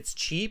 It's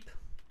cheap.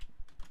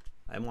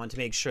 I want to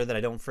make sure that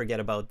I don't forget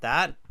about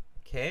that.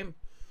 Okay.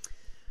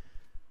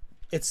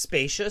 It's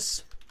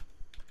spacious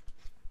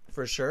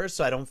for sure,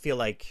 so I don't feel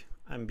like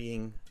I'm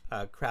being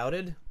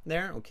crowded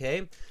there.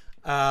 Okay.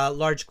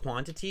 Large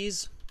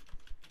quantities.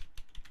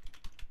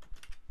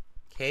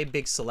 Okay,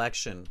 big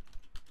selection.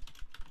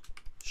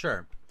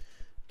 Sure.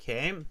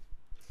 Okay.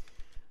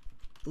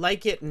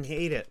 Like it and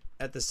hate it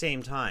at the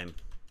same time.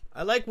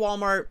 I like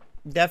Walmart,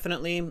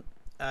 definitely.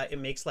 It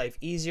makes life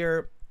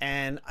easier.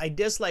 And I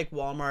dislike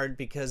Walmart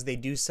because they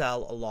do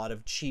sell a lot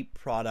of cheap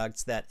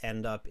products that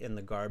end up in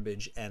the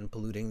garbage and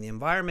polluting the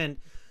environment.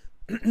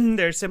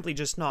 They're simply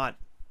just not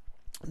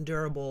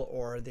durable,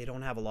 or they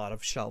don't have a lot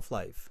of shelf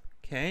life.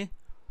 Okay.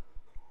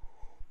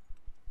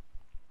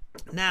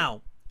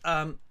 Now,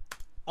 on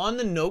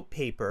the note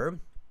paper,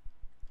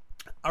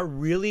 a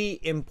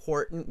really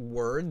important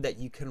word that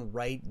you can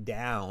write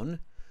down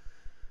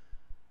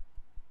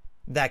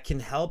that can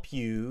help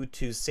you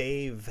to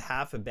save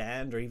half a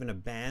band or even a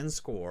band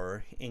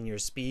score in your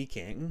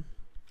speaking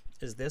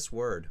is this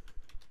word.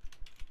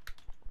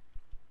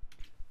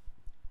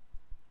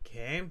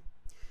 Okay.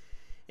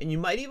 And you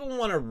might even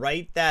want to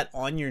write that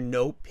on your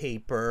note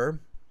paper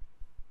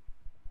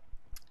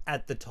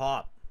at the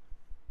top.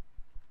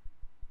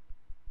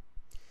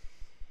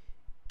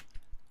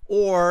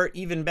 Or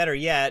even better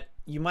yet,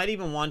 you might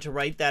even want to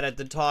write that at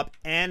the top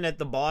and at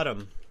the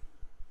bottom.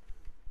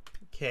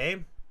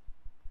 Okay.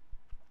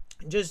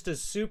 Just to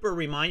super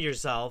remind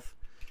yourself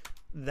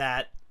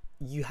that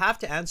you have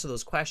to answer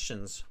those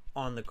questions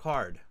on the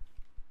card.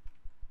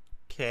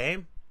 Okay.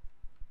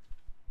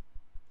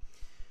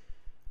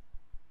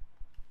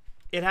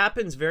 It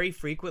happens very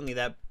frequently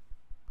that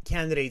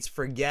candidates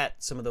forget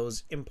some of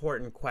those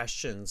important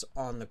questions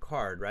on the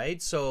card,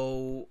 right?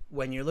 So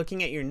when you're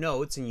looking at your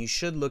notes, and you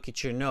should look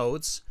at your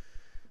notes,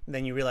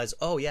 then you realize,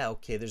 oh yeah,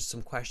 okay, there's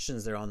some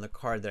questions there on the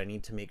card that I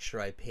need to make sure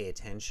I pay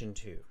attention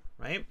to,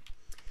 right?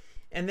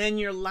 And then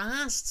your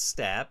last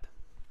step,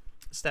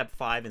 step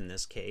 5 in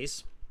this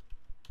case,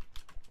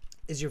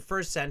 is your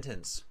first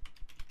sentence.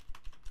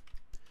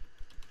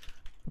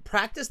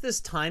 Practice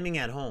this timing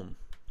at home.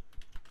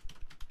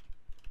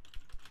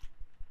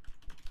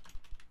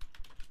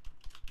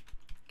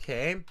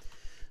 Okay,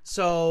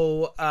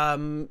 so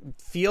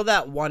feel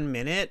that 1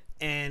 minute.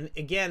 And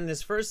again,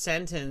 this first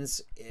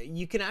sentence,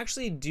 you can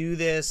actually do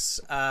this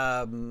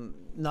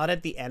not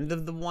at the end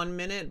of the 1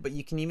 minute, but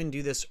you can even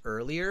do this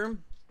earlier.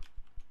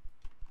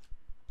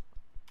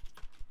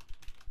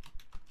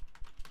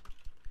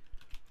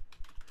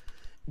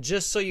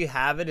 Just so you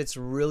have it, it's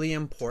really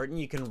important.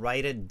 You can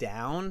write it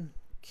down,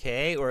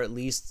 okay, or at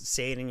least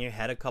say it in your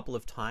head a couple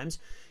of times.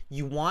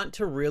 You want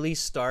to really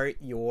start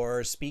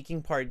your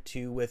speaking part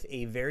 2 with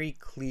a very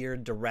clear,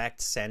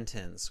 direct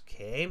sentence,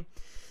 okay?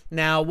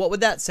 Now, what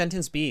would that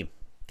sentence be?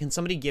 Can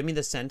somebody give me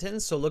the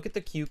sentence? So look at the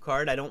cue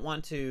card. I don't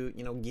want to,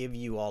 give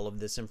you all of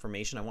this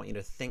information. I want you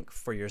to think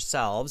for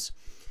yourselves.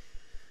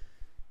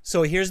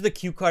 So here's the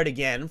cue card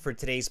again for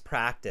today's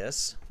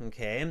practice,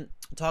 okay?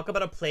 Talk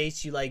about a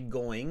place you like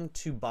going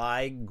to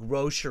buy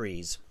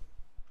groceries.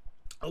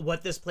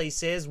 What this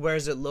place is, where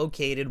is it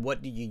located,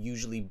 what do you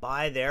usually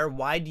buy there,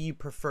 why do you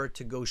prefer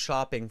to go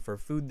shopping for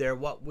food there,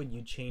 what would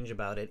you change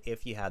about it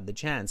if you had the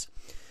chance?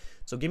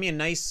 So give me a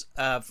nice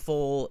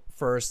full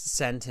first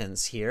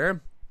sentence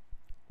here.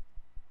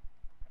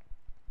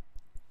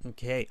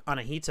 Okay,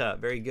 Anahita,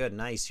 very good,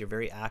 nice, you're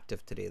very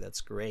active today,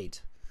 that's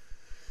great.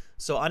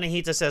 So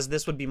Anahita says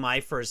this would be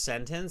my first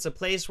sentence. A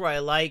place where I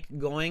like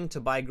going to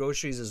buy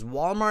groceries is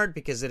Walmart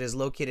because it is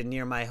located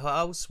near my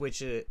house,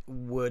 which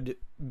would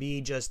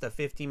be just a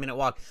 15-minute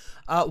walk.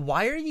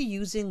 Why are you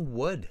using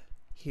would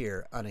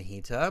here,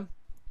 Anahita?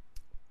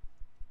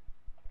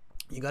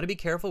 You got to be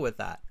careful with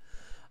that.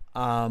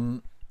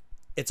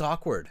 It's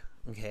awkward,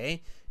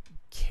 okay?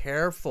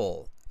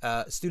 Careful.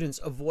 Students,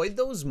 avoid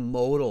those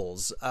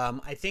modals.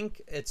 I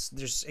think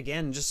there's,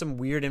 again, just some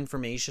weird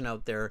information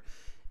out there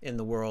in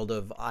the world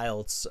of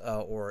IELTS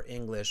or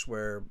English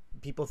where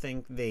people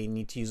think they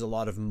need to use a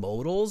lot of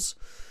modals.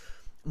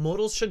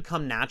 Modals should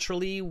come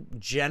naturally.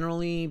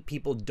 Generally,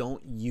 people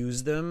don't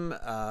use them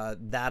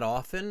that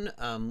often.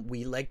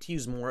 We like to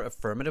use more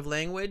affirmative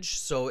language.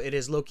 So it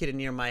is located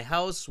near my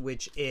house,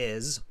 which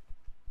is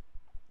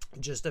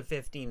just a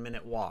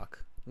 15-minute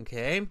walk.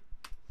 Okay?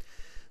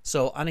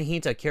 So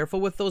Anahita,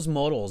 careful with those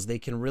modals. They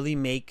can really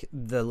make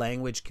the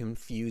language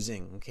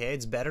confusing, okay?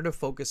 It's better to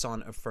focus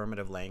on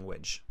affirmative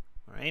language,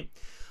 all right?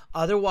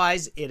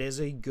 Otherwise, it is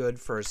a good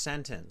first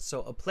sentence.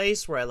 So a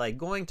place where I like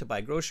going to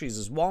buy groceries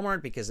is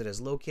Walmart because it is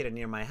located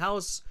near my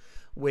house,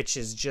 which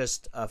is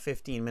just a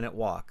 15-minute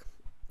walk,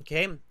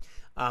 okay?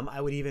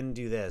 I would even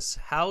do this.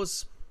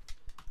 House,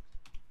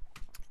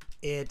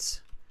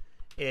 it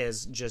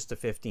is just a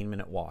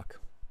 15-minute walk,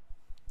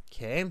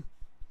 okay?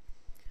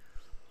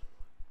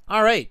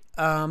 All right,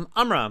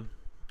 Amra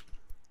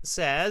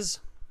says,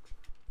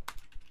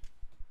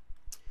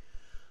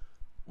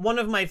 one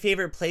of my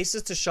favorite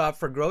places to shop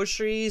for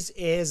groceries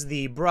is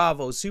the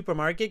Bravo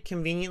supermarket,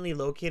 conveniently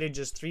located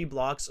just 3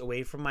 blocks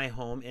away from my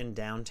home in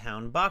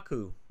downtown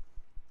Baku.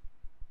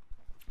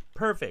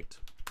 Perfect.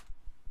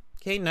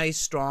 Okay, nice,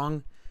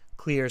 strong,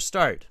 clear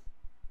start.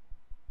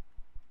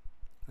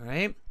 All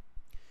right.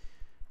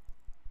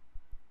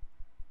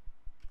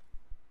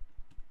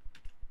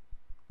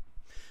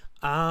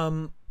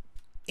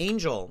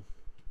 Angel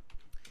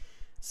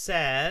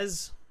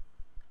says,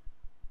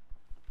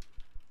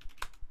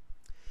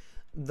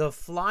 the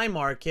fly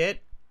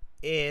market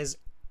is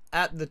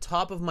at the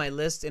top of my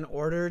list in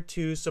order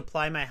to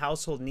supply my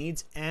household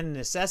needs and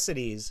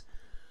necessities.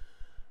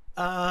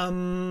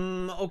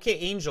 Okay,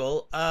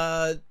 Angel,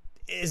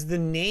 is the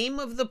name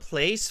of the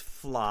place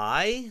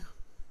Fly?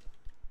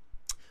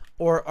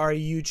 Or are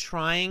you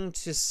trying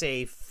to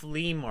say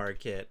flea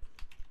market?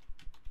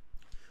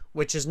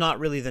 Which is not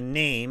really the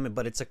name,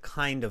 but it's a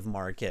kind of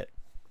market.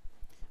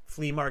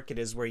 Flea market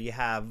is where you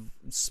have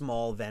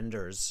small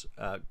vendors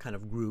kind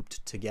of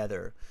grouped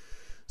together.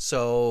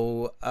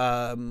 So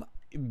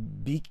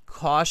be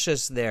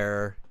cautious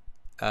there,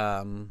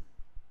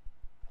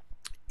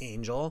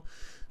 Angel.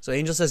 So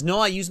Angel says, no,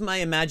 I use my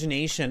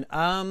imagination.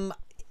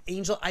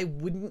 Angel, I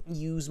wouldn't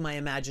use my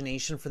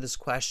imagination for this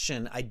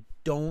question. I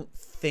don't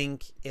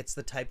think it's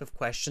the type of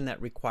question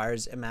that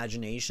requires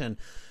imagination.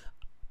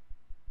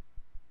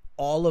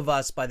 All of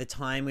us, by the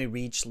time we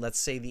reach, let's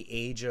say, the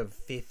age of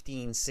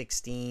 15,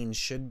 16,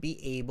 should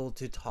be able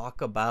to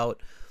talk about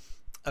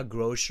a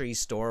grocery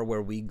store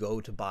where we go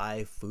to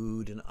buy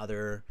food and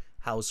other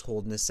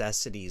household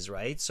necessities,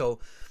 right? So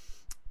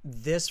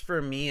this,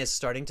 for me, is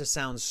starting to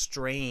sound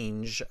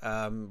strange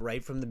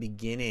right from the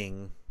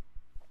beginning,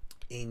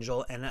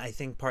 Angel, and I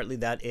think partly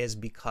that is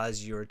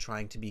because you're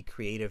trying to be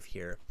creative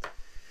here.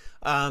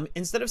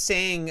 Instead of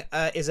saying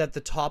is at the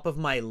top of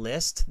my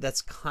list,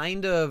 that's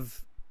kind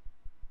of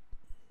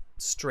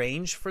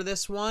strange for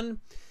this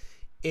one,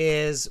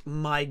 is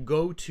my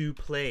go-to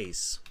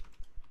place.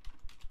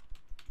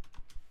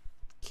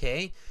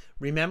 Okay,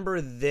 remember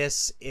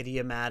this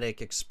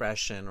idiomatic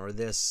expression, or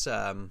this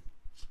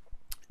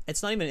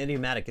it's not even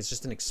idiomatic, it's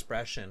just an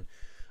expression.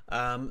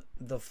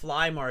 The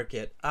fly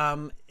market,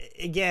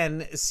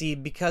 again, see,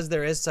 because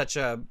there is such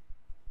a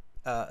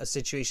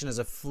situation as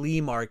a flea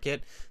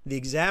market, the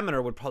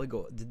examiner would probably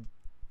go, did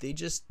they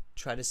just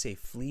try to say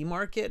flea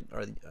market?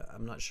 Or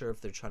I'm not sure if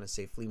they're trying to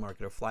say flea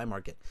market or fly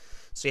market.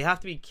 So you have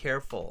to be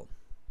careful.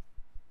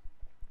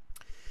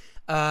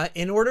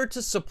 In order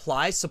to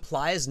supply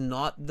is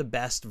not the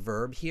best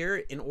verb here.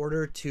 In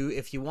order to,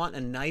 if you want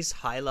a nice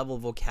high level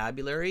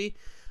vocabulary,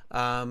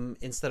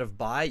 instead of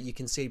buy, you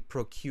can say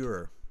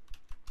procure.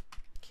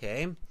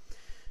 Okay.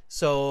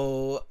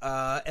 So,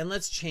 and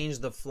let's change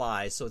the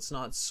fly so it's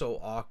not so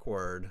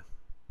awkward.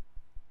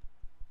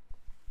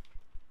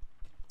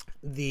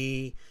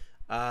 The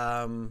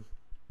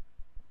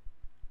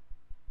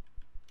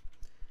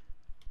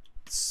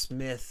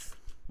Smith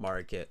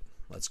market,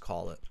 let's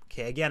call it.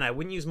 Okay, again, I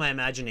wouldn't use my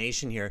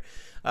imagination here.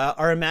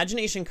 Our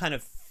imagination kind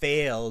of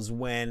fails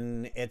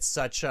when it's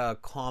such a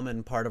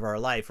common part of our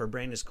life. Our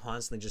brain is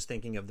constantly just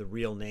thinking of the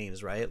real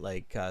names, right?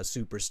 Like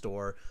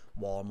Superstore,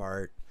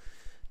 Walmart,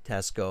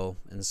 Tesco,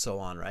 and so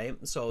on, right?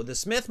 So the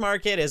Smith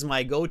market is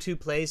my go-to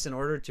place in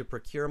order to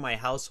procure my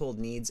household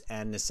needs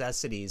and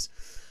necessities.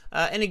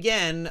 And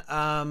again,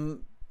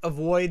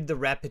 avoid the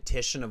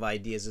repetition of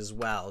ideas as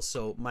well.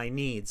 So my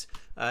needs,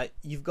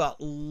 you've got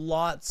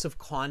lots of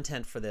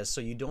content for this,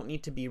 so you don't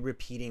need to be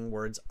repeating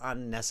words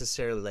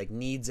unnecessarily, like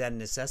needs and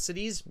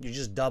necessities. You're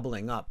just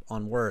doubling up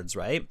on words,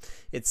 right?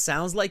 It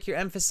sounds like you're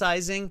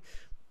emphasizing,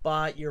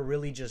 but you're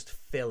really just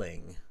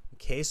filling.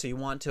 Okay, so you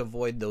want to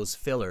avoid those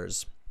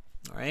fillers.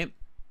 All right.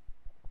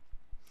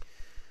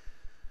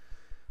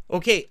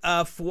 Okay,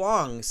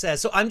 Fuang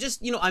says, so I'm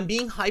just, I'm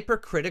being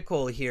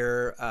hypercritical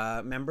here,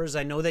 members.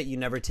 I know that you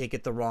never take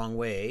it the wrong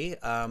way.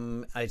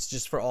 It's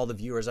just for all the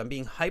viewers. I'm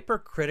being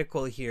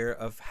hypercritical here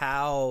of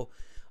how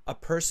a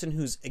person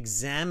who's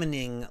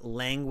examining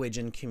language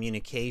and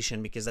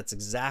communication, because that's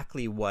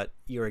exactly what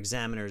your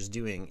examiner is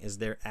doing, is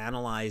they're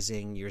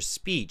analyzing your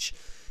speech.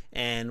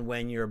 And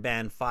when you're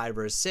band 5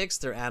 or 6,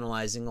 they're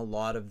analyzing a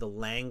lot of the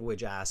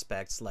language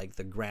aspects like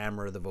the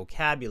grammar, the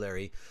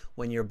vocabulary.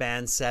 When you're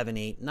band 7,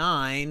 8,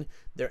 9,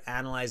 they're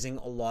analyzing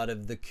a lot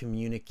of the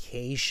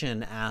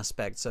communication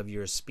aspects of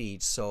your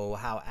speech. So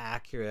how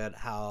accurate,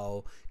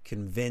 how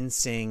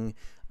convincing,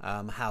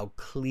 how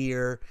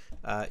clear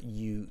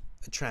you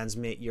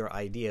transmit your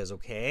ideas,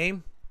 okay?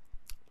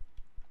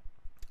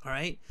 All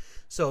right.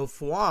 So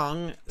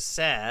Fuang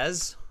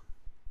says,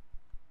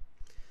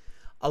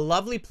 a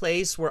lovely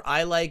place where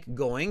I like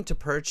going to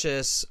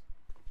purchase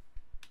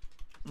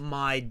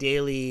my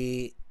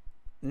daily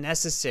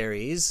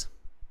necessaries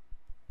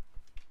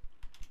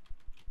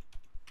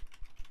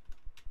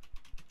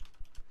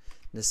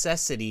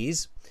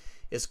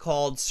is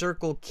called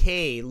Circle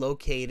K,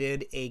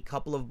 located a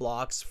couple of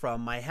blocks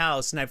from my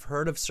house. And I've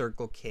heard of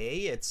Circle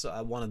K. It's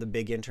one of the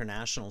big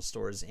international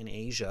stores in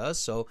Asia.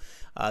 So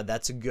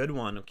that's a good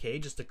one, okay?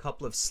 Just a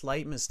couple of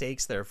slight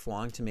mistakes there,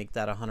 Fuang, to make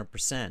that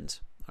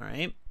 100%. All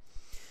right?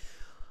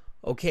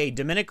 Okay,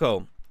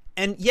 Domenico.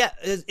 And yeah,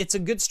 it's a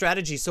good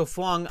strategy. So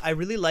Fuang, I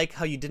really like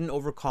how you didn't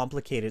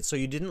overcomplicate it. So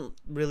you didn't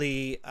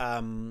really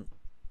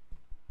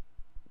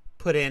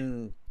put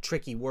in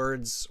tricky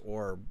words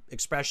or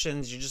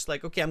expressions. You're just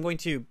like, okay, I'm going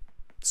to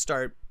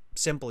start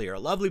simple here. A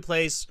lovely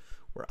place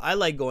where I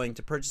like going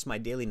to purchase my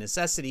daily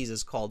necessities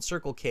is called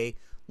Circle K,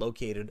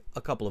 located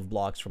a couple of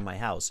blocks from my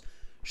house.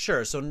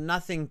 Sure, so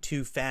nothing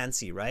too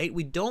fancy, right?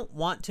 We don't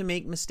want to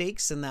make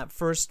mistakes in that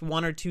first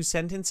one or two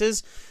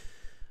sentences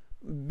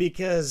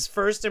because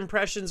first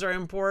impressions are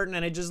important,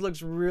 and it just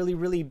looks really,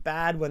 really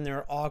bad when there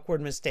are awkward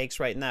mistakes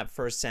right in that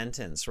first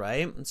sentence,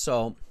 right?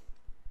 So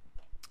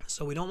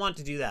we don't want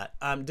to do that.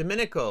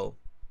 Domenico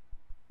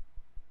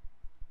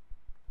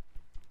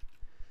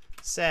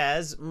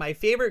says, my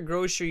favorite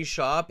grocery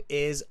shop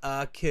is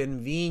a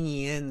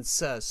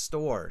convenience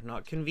store.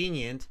 Not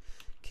convenient,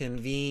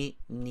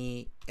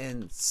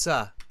 convenience.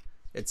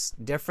 It's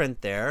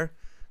different there.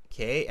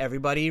 Okay,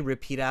 everybody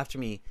repeat after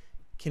me.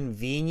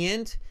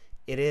 Convenient.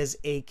 It is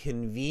a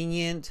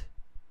convenient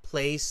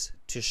place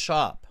to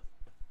shop.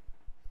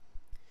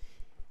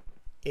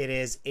 It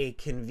is a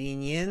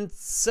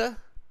convenience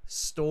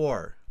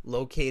store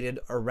located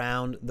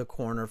around the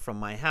corner from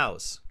my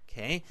house.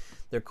 Okay,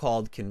 they're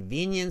called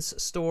convenience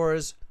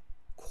stores,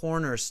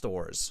 corner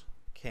stores.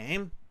 Okay,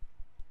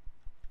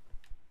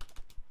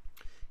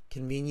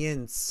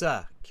 convenience.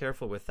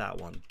 Careful with that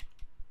one.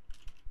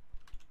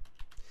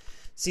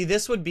 See,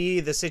 this would be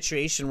the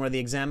situation where the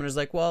examiner's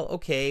like, well,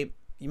 okay,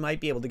 you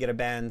might be able to get a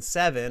band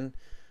 7,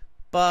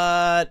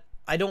 but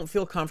I don't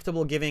feel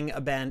comfortable giving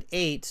a band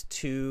 8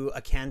 to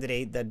a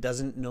candidate that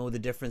doesn't know the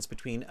difference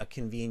between a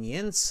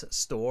convenience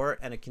store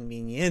and a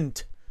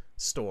convenient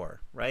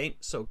store, right?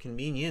 So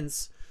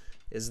convenience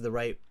is the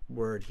right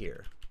word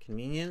here.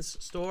 Convenience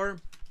store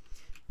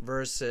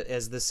versus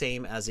is the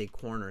same as a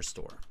corner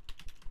store.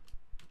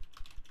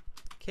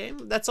 Okay,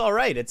 that's all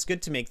right. It's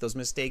good to make those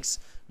mistakes,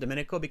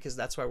 Domenico, because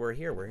that's why we're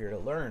here. We're here to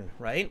learn,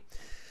 right?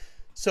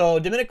 So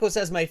Domenico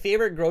says, my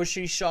favorite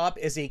grocery shop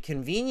is a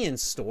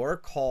convenience store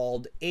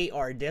called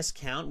AR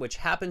Discount, which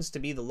happens to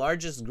be the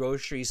largest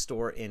grocery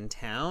store in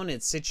town.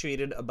 It's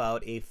situated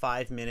about a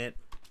 5-minute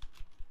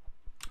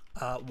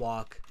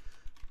walk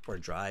or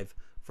drive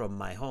from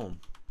my home,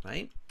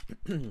 right?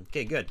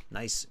 Okay, good.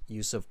 Nice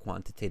use of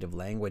quantitative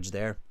language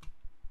there.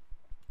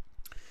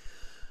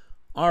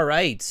 All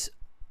right.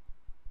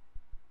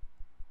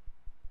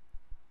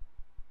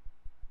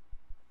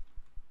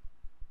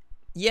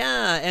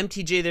 Yeah,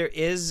 MTJ, there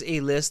is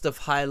a list of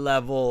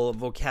high-level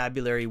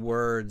vocabulary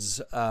words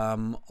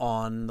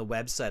on the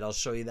website. I'll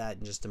show you that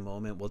in just a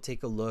moment. We'll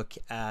take a look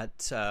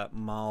at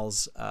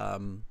Mal's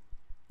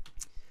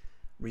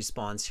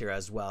response here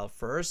as well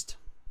first.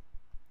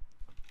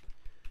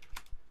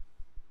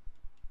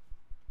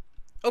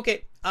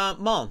 Okay,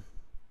 Mal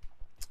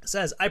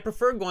says, I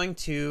prefer going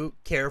to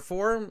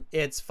Carrefour.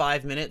 It's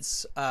 5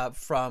 minutes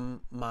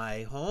from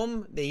my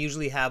home. They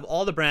usually have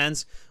all the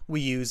brands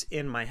we use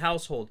in my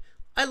household.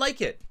 I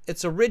like it.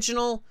 It's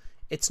original.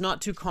 It's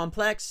not too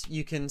complex.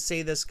 You can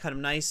say this kind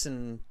of nice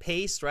and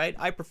paced, right?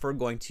 I prefer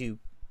going to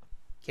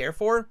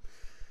Carrefour.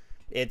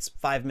 It's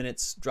 5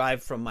 minutes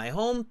drive from my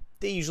home.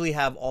 They usually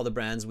have all the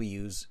brands we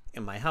use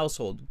in my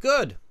household.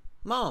 Good.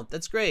 Mal,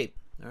 that's great.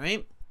 All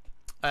right.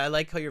 I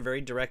like how you're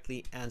very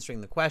directly answering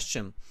the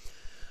question.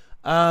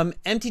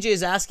 MTJ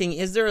is asking,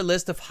 is there a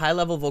list of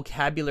high-level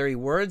vocabulary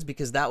words?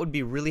 Because that would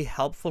be really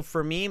helpful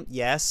for me.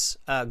 Yes.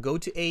 Go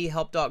to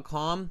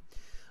aehelp.com.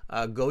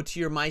 Go to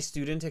your My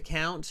Student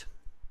account.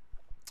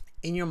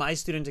 In your My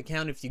Student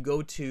account, if you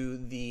go to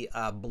the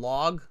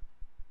blog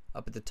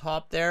up at the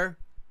top there,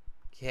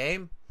 okay,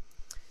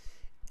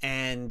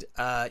 and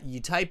you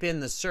type in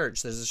the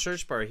search, there's a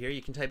search bar here.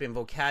 You can type in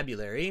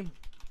vocabulary,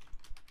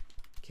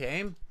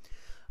 okay.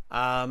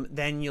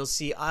 Then you'll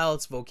see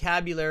IELTS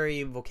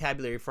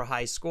vocabulary for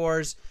high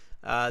scores.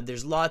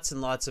 There's lots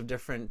and lots of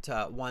different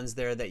ones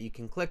there that you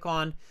can click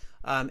on.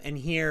 And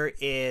here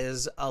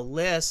is a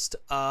list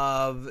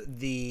of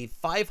the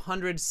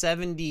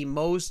 570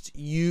 most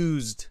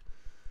used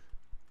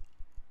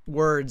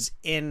words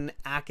in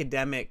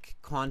academic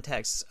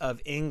contexts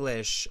of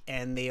English,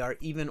 and they are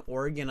even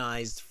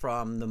organized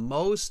from the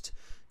most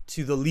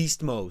to the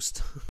least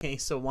most. Okay,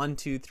 so 1,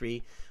 2,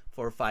 3,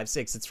 4, 5,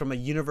 6. It's from a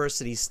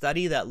university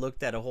study that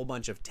looked at a whole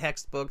bunch of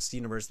textbooks,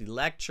 university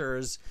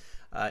lectures,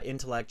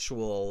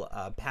 intellectual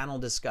panel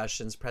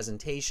discussions,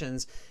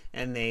 presentations,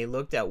 and they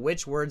looked at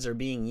which words are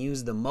being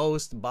used the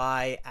most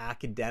by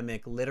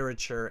academic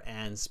literature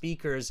and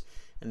speakers,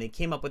 and they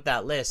came up with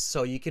that list.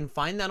 So you can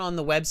find that on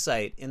the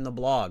website in the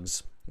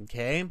blogs.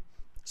 Okay,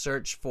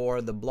 search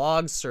for the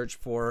blogs, search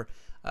for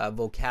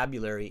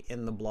vocabulary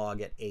in the blog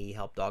at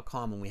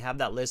aehelp.com, and we have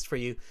that list for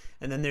you.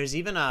 And then there's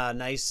even a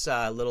nice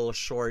little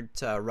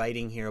short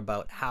writing here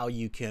about how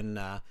you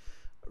can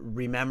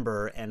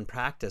remember and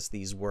practice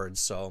these words.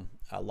 So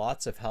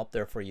lots of help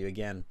there for you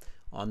again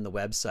on the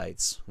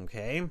websites.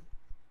 Okay,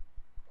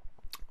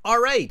 all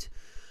right,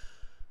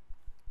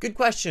 good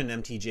question,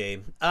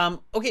 MTJ.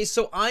 Okay,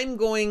 so I'm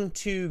going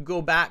to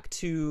go back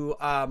to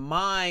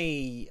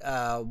my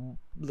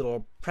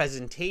little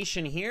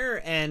presentation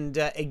here, and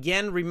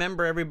again,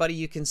 remember everybody,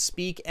 you can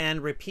speak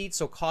and repeat,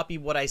 so copy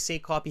what I say,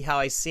 copy how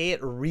I say it,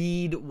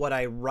 read what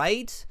I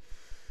write,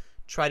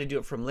 try to do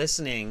it from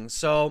listening.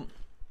 So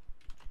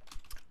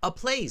a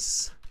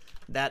place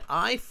that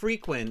I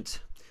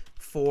frequent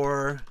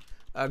for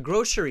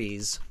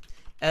groceries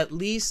at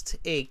least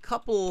a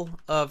couple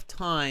of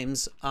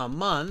times a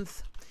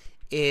month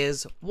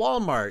is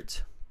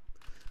Walmart,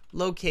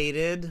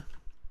 located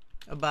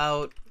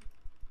about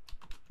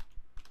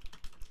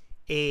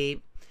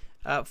a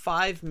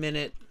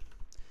 5-minute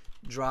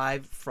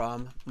drive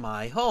from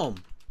my home.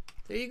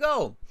 There you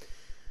go.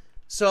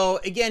 So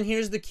again,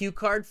 here's the cue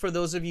card for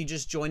those of you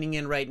just joining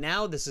in right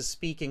now. This is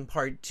speaking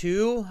part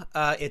 2.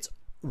 It's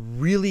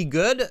really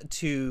good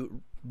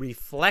to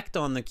reflect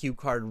on the cue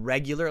card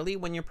regularly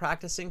when you're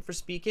practicing for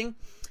speaking.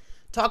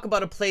 Talk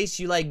about a place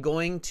you like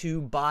going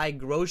to buy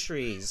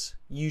groceries.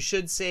 You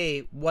should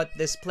say what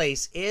this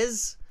place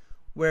is,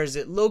 where is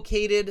it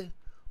located,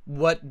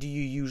 what do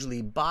you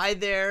usually buy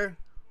there,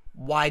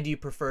 why do you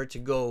prefer to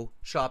go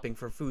shopping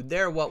for food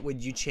there, what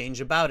would you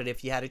change about it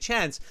if you had a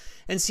chance.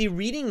 And see,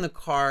 reading the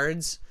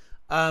cards,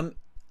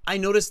 I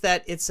noticed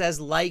that it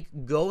says like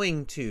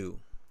going to.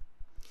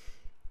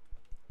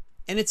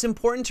 And it's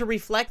important to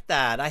reflect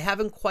that. I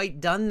haven't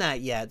quite done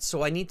that yet,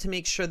 so I need to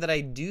make sure that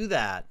I do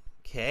that,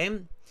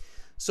 okay?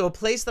 So a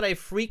place that I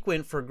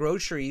frequent for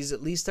groceries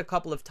at least a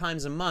couple of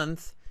times a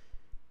month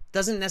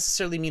doesn't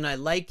necessarily mean I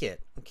like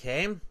it,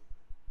 okay?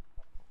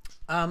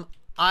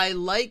 I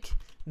like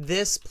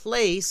this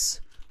place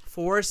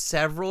for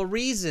several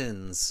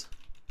reasons,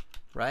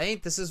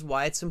 right? This is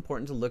why it's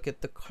important to look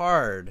at the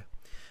card.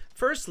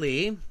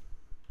 Firstly,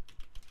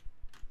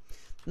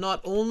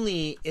 not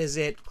only is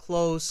it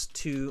close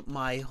to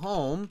my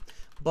home,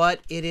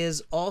 but it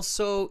is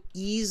also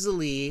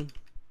easily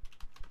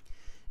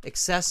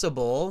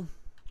accessible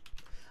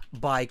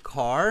by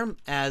car,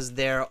 as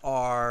there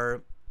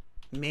are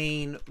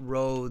main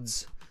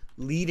roads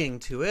leading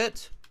to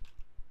it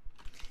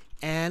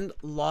and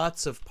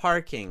lots of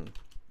parking.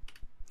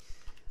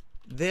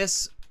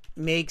 This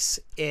makes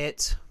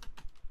it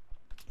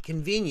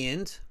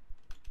convenient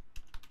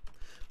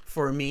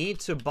for me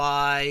to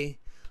buy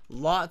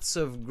lots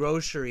of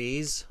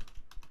groceries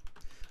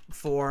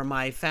for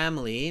my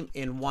family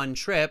in one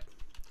trip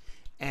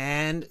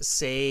and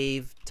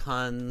save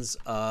tons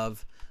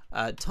of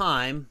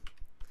time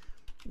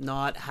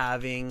not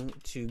having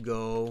to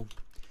go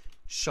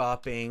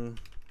shopping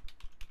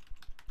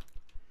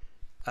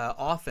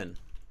often.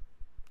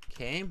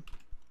 Okay.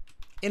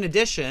 In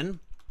addition,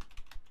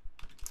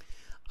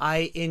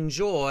 I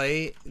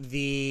enjoy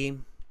the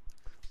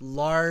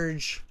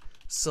large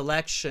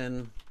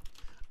selection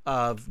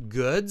of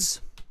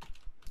goods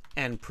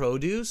and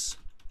produce,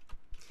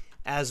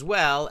 as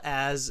well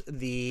as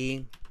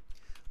the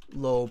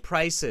low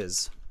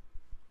prices.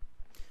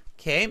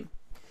 Okay,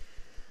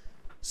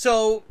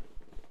 so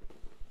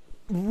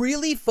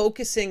really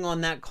focusing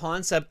on that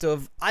concept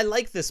of I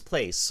like this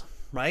place,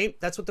 right?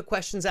 That's what the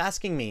question's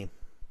asking me.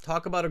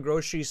 Talk about a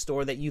grocery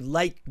store that you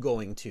like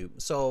going to.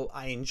 So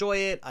I enjoy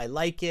it, I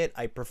like it,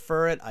 I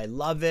prefer it, I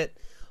love it.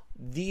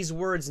 These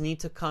words need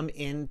to come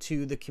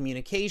into the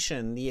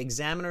communication. The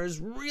examiner is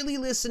really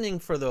listening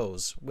for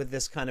those with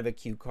this kind of a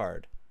cue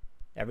card.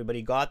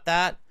 Everybody got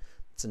that?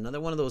 It's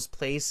another one of those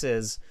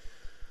places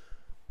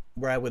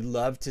where I would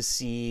love to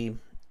see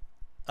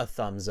a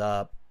thumbs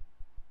up.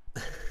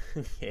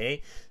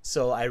 Okay,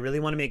 so I really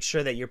want to make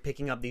sure that you're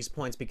picking up these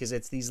points, because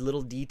it's these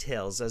little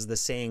details, as the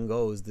saying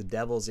goes, the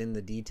devil's in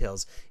the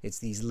details. It's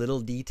these little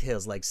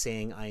details like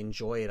saying I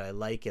enjoy it, I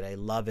like it, I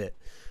love it,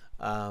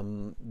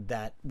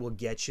 that will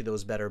get you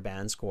those better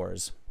band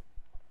scores.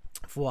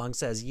 Fuang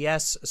says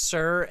yes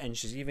sir, and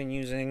she's even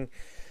using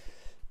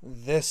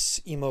this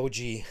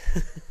emoji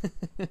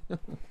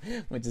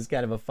which is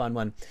kind of a fun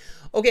one.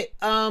 Okay,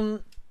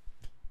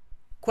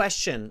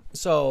 question.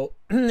 So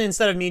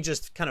instead of me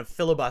just kind of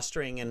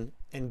filibustering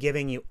and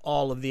giving you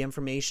all of the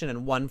information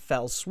in one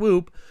fell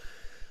swoop,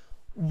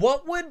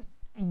 what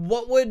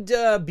would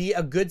be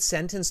a good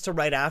sentence to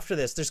write after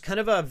this? There's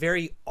kind of a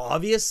very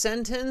obvious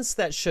sentence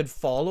that should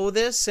follow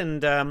this,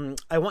 and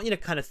I want you to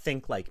kind of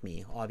think like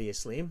me,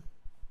 obviously.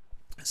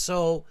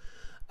 So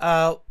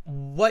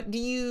what do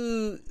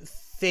you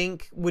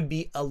think would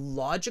be a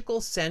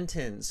logical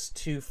sentence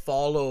to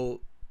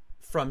follow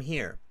from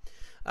here?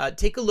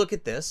 take a look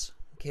at this.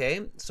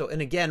 Okay, so,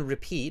 and again,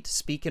 repeat,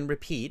 speak and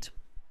repeat.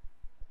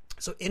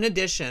 So in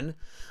addition,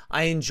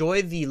 I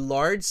enjoy the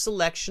large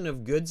selection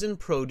of goods and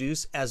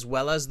produce as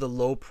well as the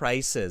low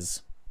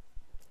prices.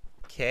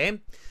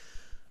 Okay.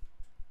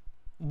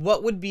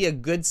 What would be a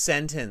good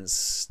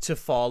sentence to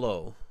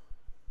follow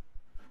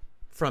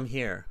from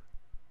here?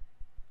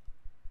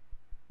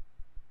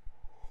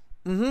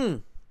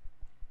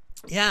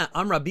 Yeah,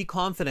 Amra, be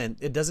confident.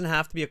 It doesn't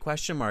have to be a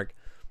question mark.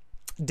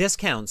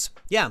 Discounts.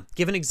 Yeah,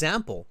 give an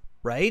example,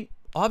 right?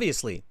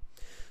 Obviously.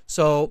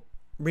 So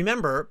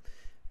remember,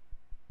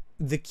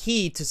 the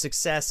key to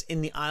success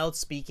in the IELTS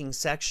speaking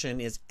section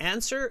is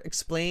answer,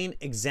 explain,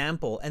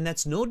 example. And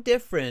that's no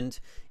different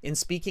in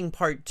speaking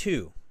part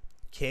 2.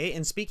 Okay,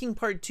 in speaking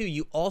part 2,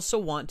 you also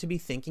want to be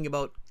thinking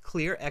about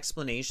clear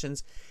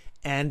explanations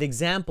and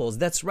examples.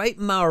 That's right,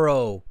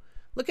 Mauro.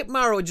 Look at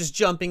Mauro just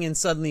jumping in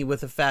suddenly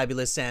with a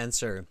fabulous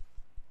answer.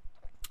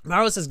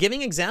 Mauro says,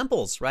 giving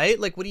examples, right?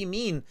 Like, what do you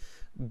mean,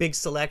 big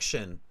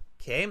selection?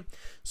 Okay,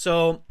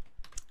 so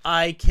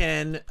I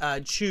can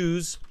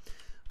choose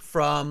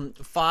from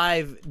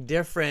 5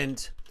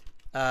 different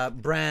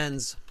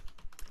brands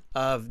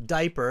of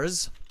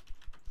diapers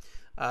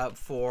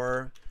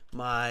for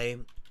my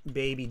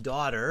baby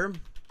daughter,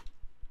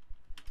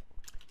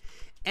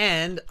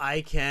 and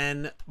I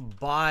can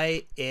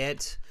buy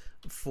it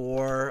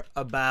for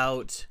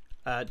about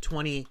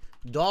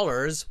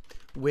 $20,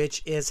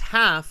 which is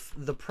half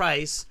the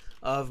price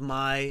of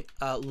my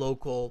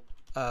local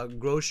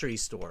grocery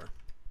store.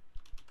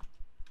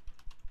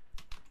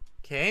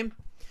 Okay.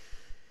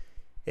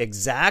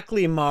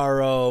 Exactly,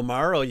 Mauro.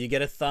 Mauro, you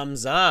get a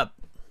thumbs up.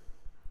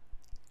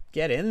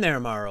 Get in there,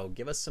 Mauro.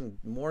 Give us some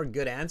more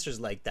good answers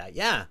like that.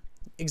 Yeah,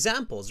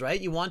 examples, right?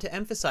 You want to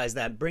emphasize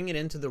that, bring it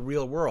into the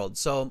real world.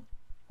 So,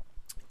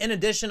 in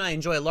addition, I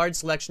enjoy a large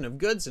selection of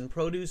goods and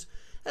produce,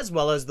 as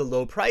well as the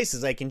low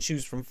prices. I can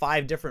choose from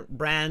 5 different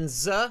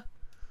brands of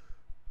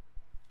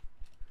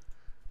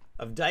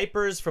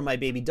diapers for my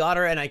baby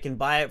daughter, and I can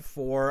buy it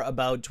for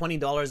about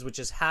 $20, which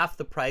is half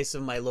the price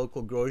of my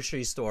local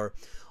grocery store.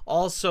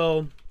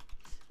 Also,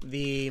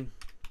 the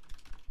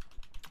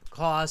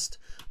cost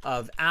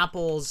of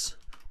apples,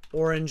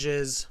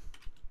 oranges,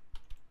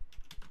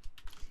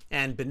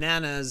 and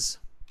bananas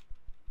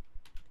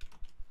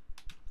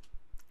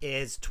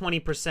is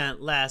 20%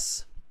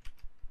 less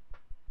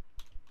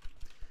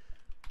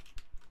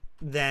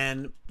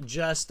than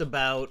just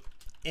about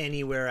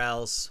anywhere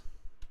else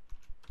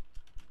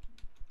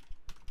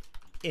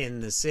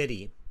in the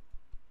city.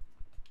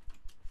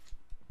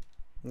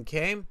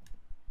 Okay.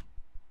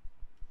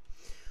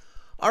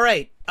 All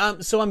right.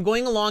 So I'm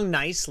going along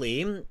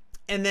nicely,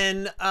 and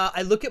then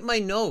I look at my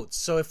notes.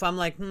 So if I'm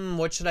like,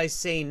 what should I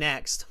say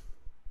next?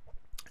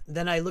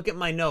 Then I look at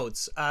my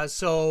notes.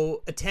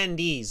 So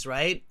attendees,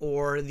 right?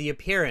 Or the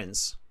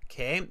appearance.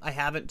 Okay. I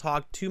haven't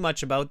talked too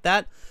much about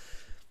that.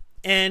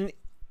 And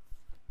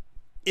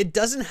it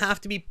doesn't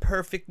have to be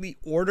perfectly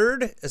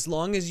ordered as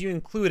long as you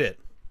include it.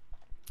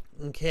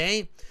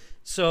 Okay.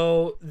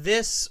 So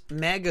this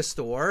mega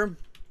store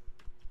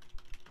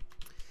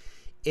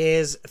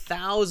is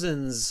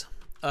thousands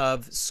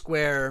of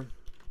square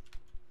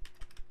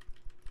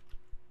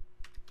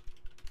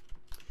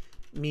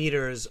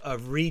meters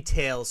of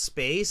retail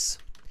space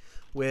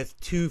with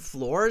 2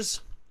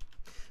 floors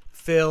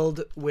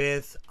filled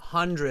with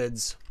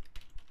hundreds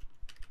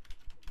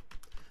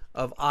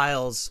of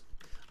aisles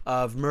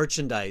of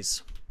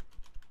merchandise.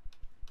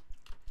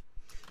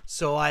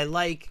 So I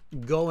like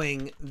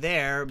going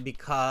there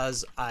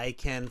because I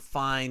can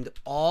find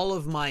all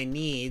of my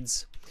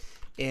needs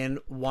in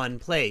one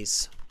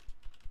place.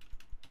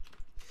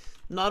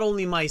 Not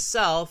only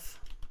myself,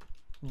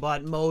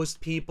 but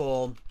most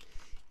people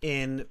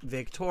in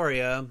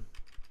Victoria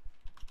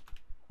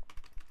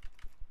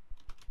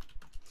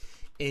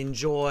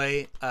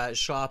enjoy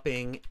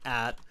shopping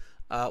at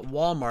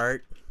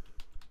Walmart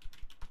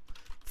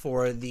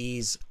for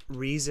these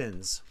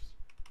reasons.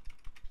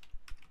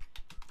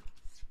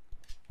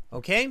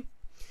 Okay?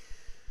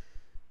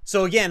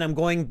 So again, I'm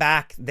going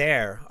back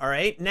there. All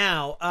right?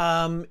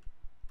 Now,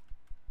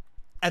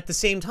 at the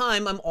same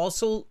time, I'm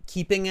also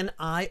keeping an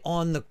eye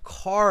on the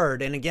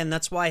card. And again,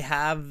 that's why I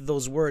have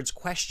those words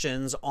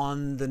questions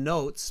on the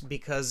notes,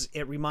 because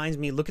it reminds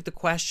me, look at the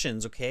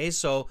questions, okay?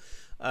 So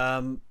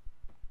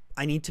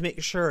I need to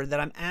make sure that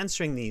I'm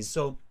answering these.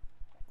 So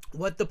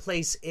what the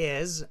place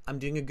is, I'm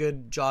doing a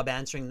good job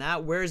answering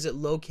that. Where is it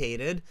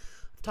located?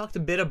 I've talked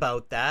a bit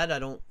about that. I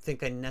don't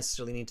think I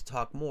necessarily need to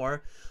talk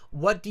more.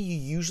 What do you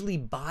usually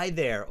buy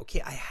there?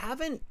 Okay, I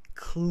haven't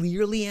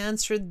clearly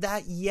answered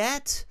that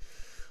yet.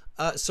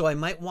 So I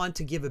might want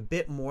to give a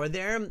bit more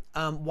there.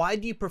 Why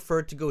do you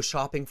prefer to go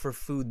shopping for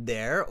food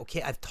there?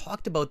 Okay, I've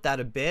talked about that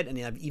a bit, and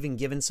I've even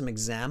given some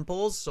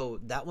examples, so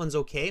that one's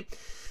okay.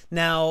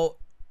 Now,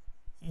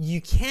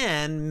 you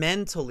can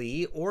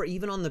mentally or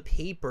even on the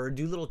paper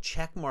do little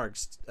check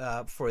marks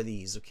for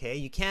these, okay?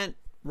 You can't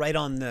write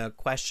on the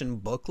question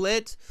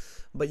booklet,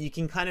 but you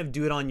can kind of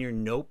do it on your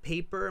note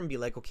paper and be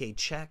like, okay,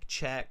 check,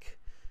 check,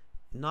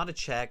 not a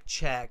check,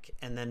 check,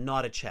 and then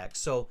not a check.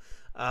 So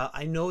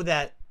I know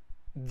that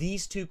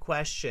these two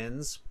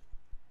questions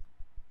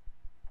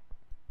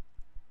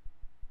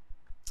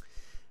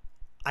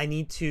I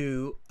need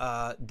to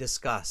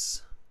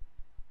discuss.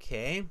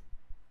 Okay,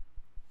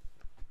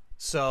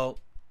 so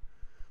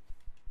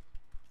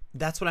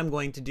that's what I'm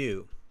going to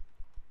do.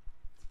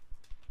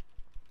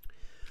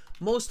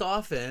 Most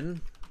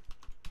often,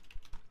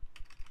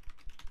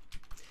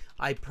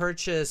 I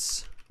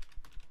purchase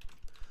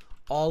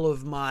all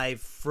of my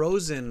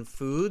frozen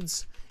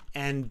foods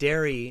and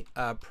dairy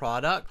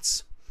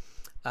products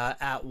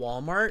at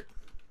Walmart,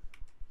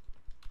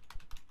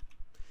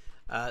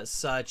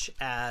 such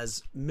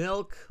as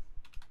milk,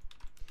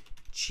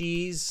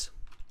 cheese,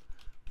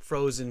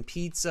 frozen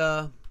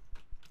pizza,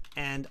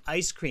 and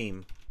ice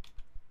cream.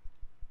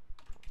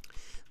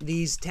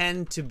 These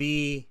tend to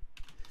be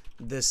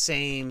the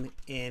same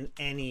in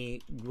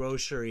any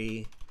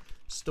grocery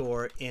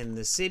store in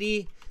the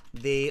city.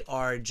 They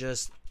are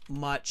just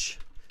much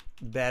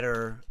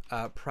better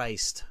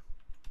priced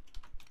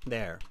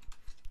there.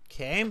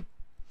 Okay.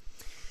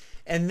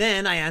 And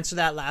then I answer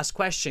that last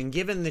question.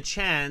 Given the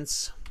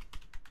chance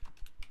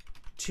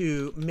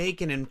to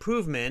make an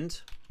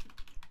improvement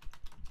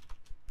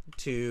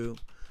to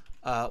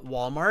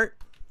Walmart,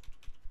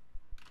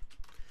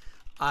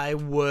 I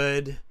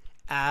would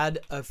add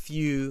a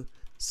few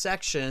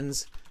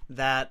sections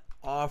that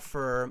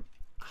offer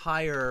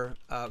higher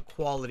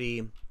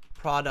quality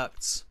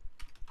products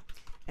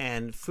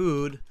and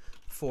food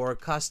for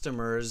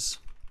customers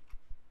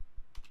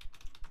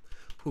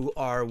who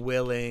are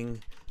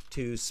willing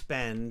to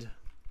spend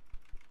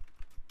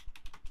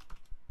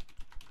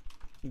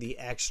the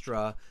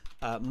extra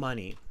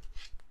money.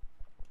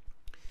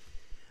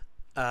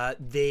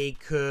 They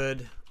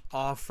could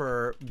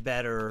offer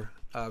better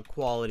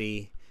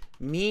quality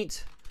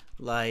meat,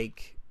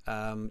 like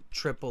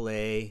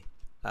AAA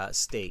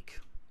steak.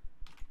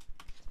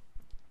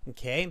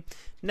 Okay.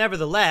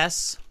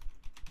 Nevertheless,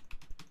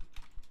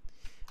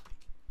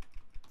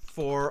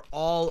 for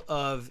all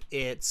of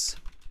its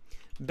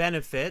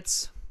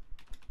benefits,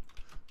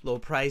 low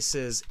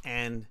prices,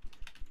 and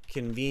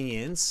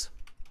convenience,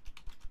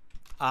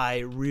 I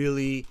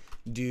really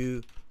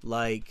do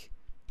like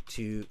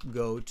to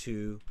go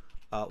to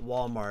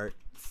Walmart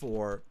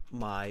for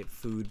my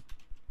food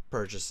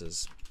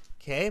purchases.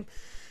 Okay,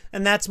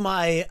 and that's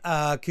my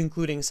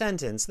concluding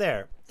sentence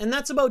there. And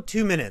that's about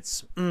 2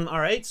 minutes. All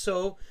right,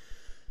 so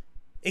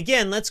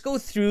again, let's go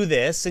through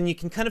this, and you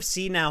can kind of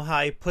see now how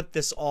I put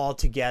this all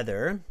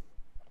together.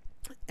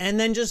 And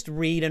then just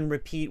read and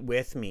repeat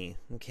with me,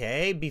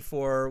 okay,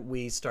 before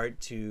we start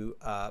to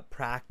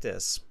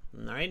practice.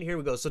 All right, here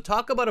we go. So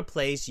talk about a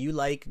place you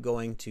like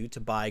going to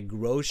buy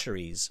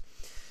groceries.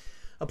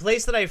 A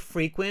place that I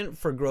frequent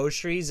for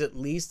groceries at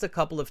least a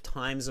couple of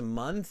times a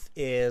month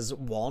is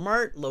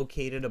Walmart,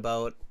 located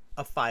about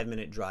a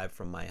 5-minute drive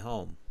from my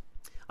home.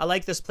 I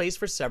like this place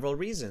for several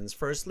reasons.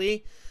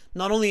 Firstly,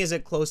 not only is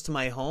it close to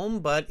my home,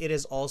 but it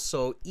is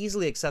also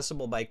easily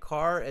accessible by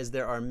car, as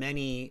there are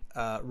many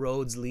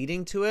roads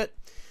leading to it.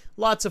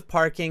 Lots of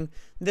parking.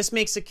 This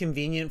makes it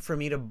convenient for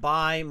me to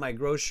buy my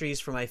groceries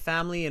for my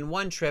family in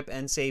one trip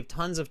and save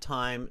tons of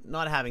time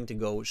not having to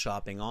go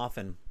shopping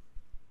often.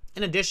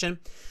 In addition,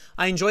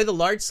 I enjoy the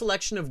large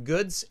selection of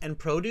goods and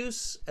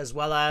produce, as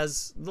well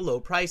as the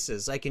low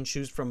prices. I can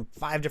choose from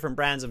 5 different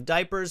brands of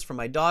diapers for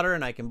my daughter,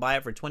 and I can buy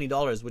it for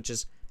 $20, which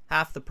is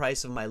half the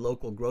price of my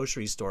local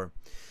grocery store.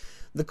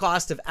 The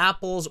cost of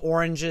apples,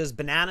 oranges,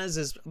 bananas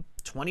is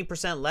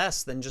 20%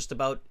 less than just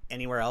about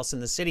anywhere else in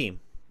the city.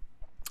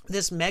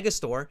 This mega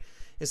store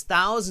is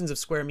thousands of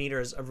square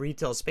meters of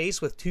retail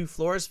space with 2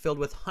 floors filled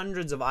with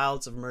hundreds of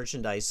aisles of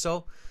merchandise.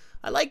 So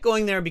I like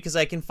going there because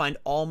I can find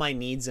all my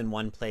needs in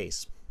one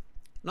place.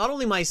 Not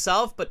only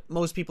myself, but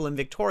most people in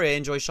Victoria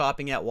enjoy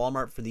shopping at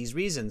Walmart for these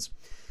reasons.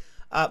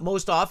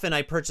 Most often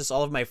I purchase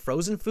all of my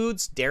frozen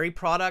foods, dairy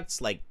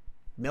products like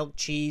milk,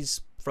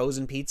 cheese,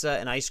 frozen pizza,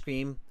 and ice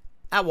cream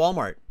at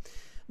Walmart.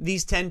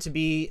 These tend to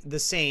be the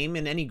same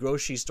in any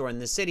grocery store in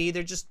the city.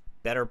 They're just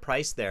better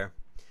priced there.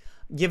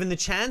 Given the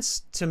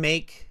chance to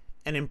make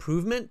an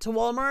improvement to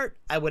Walmart,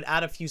 I would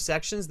add a few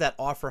sections that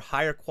offer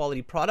higher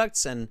quality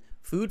products and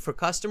food for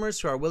customers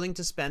who are willing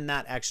to spend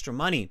that extra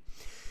money.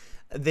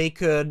 They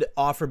could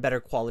offer better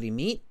quality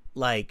meat,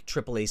 like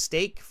AAA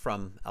steak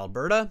from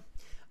Alberta.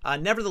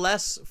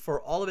 Nevertheless,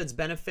 for all of its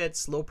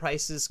benefits, low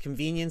prices,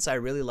 convenience, I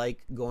really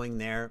like going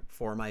there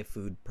for my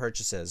food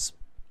purchases.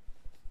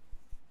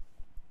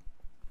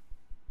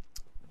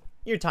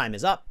 Your time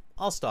is up.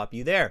 I'll stop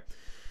you there.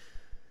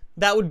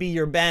 That would be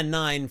your Band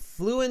 9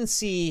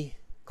 fluency,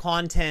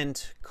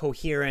 content,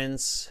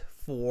 coherence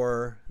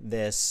for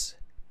this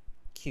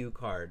cue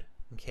card.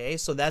 Okay,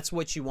 so that's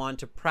what you want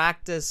to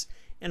practice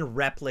and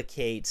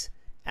replicate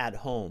at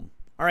home.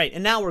 All right,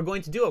 and now we're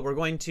going to do it. We're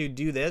going to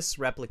do this,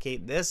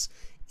 replicate this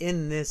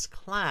in this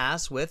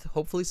class with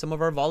hopefully some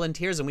of our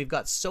volunteers. And we've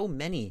got so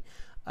many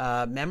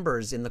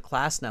members in the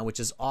class now, which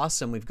is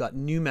awesome. We've got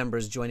new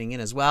members joining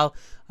in as well.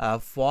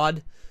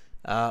 Fuad,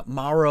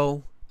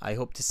 Mauro, I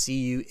hope to see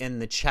you in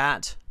the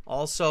chat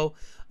also.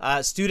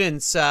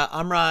 Students,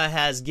 Amra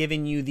has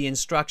given you the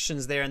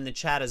instructions there in the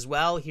chat as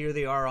well. Here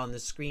they are on the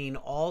screen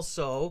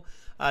also.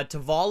 To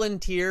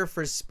volunteer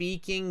for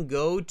speaking,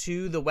 go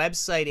to the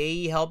website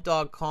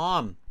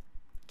aehelp.com.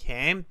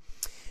 Okay.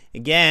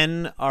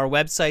 Again, our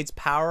websites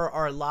power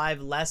our live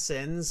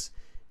lessons,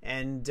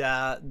 and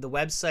the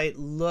website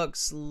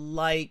looks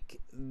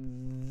like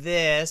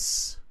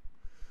this.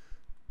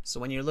 So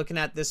when you're looking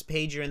at this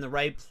page, you're in the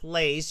right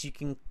place. You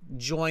can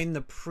join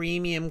the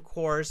premium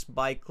course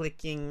by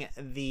clicking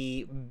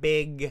the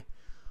big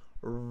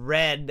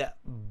red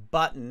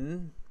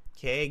button.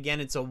 Okay,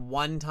 again, it's a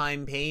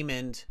one-time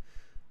payment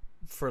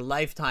for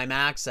lifetime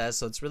access,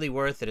 so it's really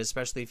worth it,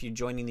 especially if you're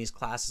joining these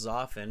classes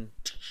often.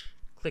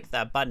 Click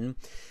that button,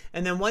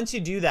 and then once you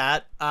do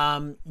that,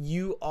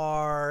 you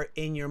are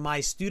in your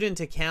My Student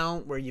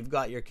account where you've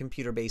got your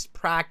computer-based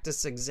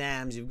practice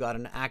exams, you've got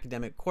an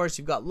academic course,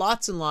 you've got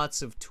lots and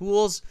lots of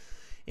tools,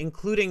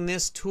 including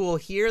this tool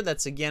here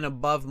that's again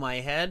above my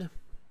head,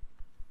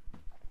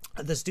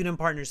 the Student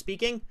Partner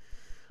Speaking.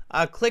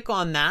 Click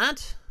on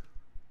that,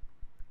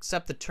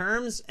 accept the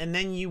terms, and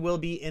then you will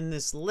be in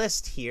this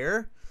list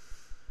here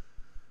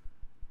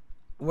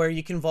where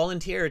you can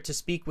volunteer to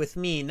speak with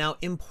me. Now,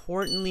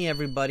 importantly,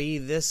 everybody,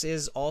 this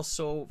is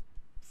also,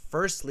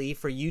 firstly,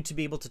 for you to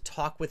be able to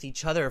talk with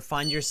each other.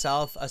 Find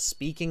yourself a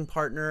speaking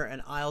partner,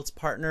 an IELTS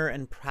partner,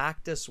 and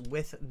practice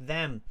with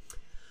them.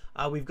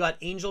 We've got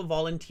Angel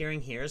volunteering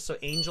here. So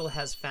Angel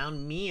has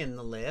found me in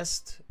the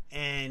list,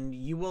 and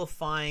you will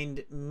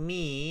find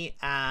me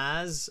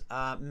as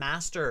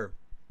Master.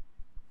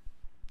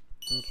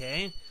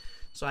 Okay,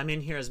 so I'm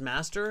in here as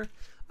Master.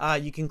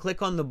 You can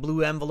click on the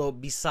blue envelope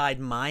beside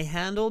my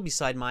handle,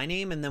 beside my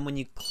name, and then when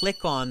you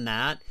click on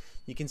that,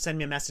 you can send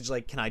me a message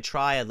like, can I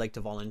try? I'd like to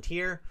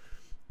volunteer.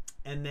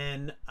 And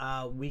then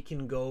we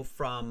can go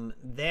from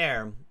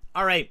there.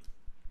 All right.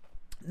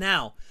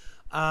 Now,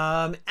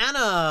 Anna,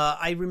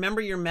 I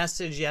remember your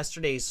message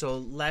yesterday, so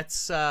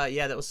let's,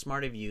 yeah, that was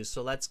smart of you.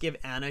 So let's give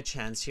Anna a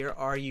chance here.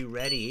 Are you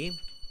ready?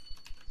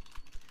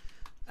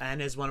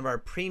 Anna is one of our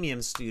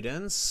premium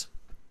students.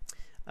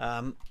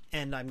 And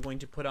I'm going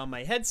to put on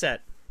my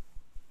headset.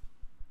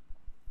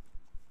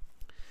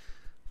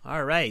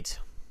 All right.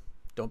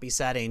 Don't be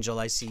sad, Angel.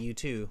 I see you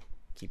too.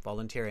 Keep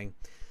volunteering.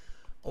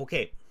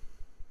 Okay.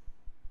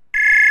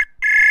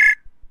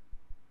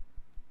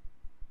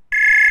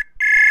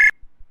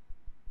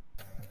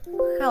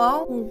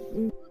 Hello.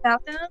 Good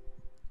afternoon.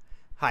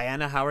 Hi,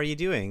 Anna. How are you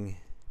doing?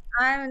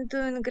 I'm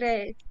doing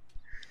great.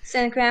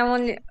 Thank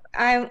you.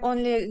 I'm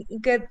only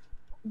get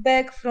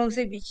back from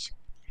the beach.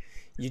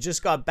 You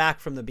just got back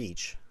from the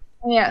beach.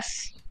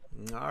 Yes.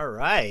 All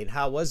right.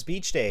 How was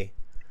beach day?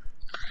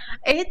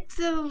 It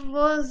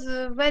was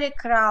very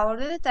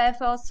crowded. I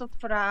felt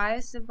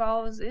surprised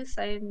about this.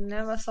 I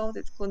never thought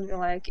it could be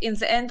like in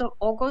the end of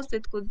August.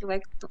 It could be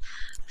like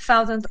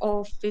thousands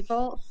of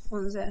people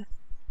on the.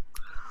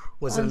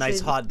 Was it a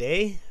nice hot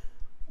day?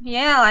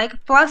 Yeah,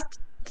 like plus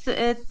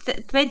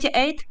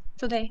 28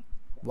 today.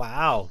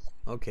 Wow.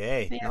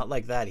 Okay. Yeah. Not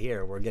like that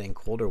here. We're getting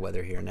colder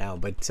weather here now.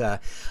 But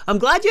I'm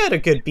glad you had a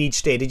good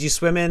beach day. Did you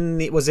swim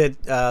in, was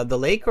it the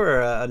lake or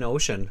an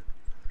ocean?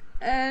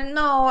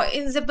 No,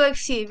 in the Black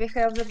Sea. We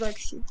have the Black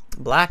Sea.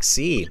 Black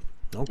Sea.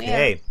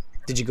 Okay. Yeah.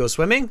 Did you go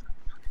swimming?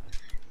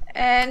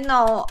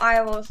 No,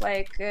 I was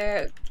like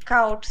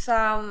caught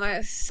some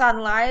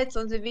sunlight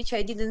on the beach.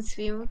 I didn't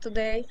swim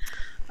today,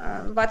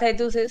 but I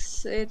do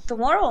this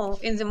tomorrow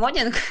in the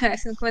morning. I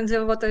think when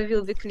the water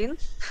will be clean.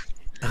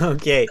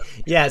 Okay.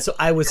 Yeah, so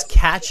I was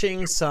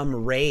catching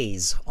some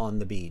rays on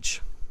the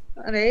beach.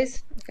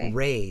 Rays? Okay.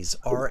 Rays.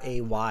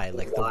 R-A-Y,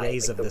 like the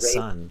rays of the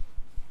sun.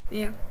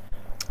 Yeah.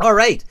 All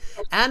right.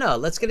 Anna,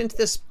 let's get into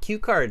this cue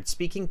card.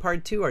 Speaking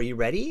part 2. Are you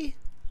ready?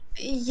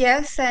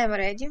 Yes, I'm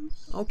ready.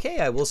 Okay,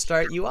 I will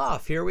start you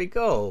off. Here we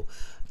go.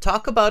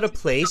 Talk about a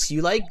place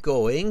you like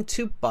going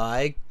to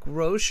buy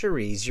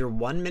groceries. Your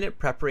 1-minute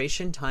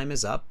preparation time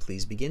is up.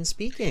 Please begin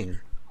speaking.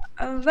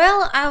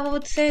 Well, I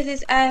would say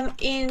that I'm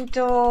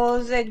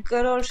into the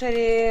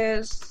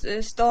grocery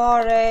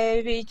store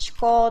which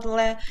called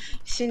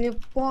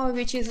Silipo,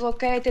 which is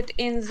located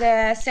in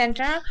the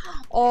center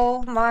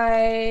of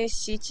my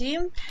city,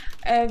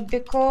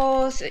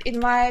 because in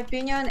my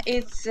opinion,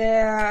 it's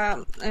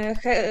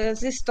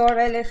this store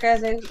really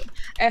has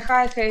a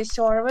high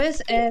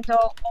service, and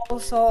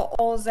also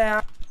all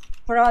the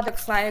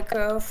products like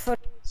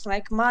fruits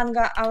like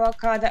mango,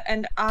 avocado,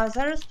 and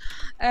others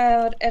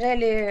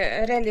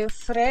really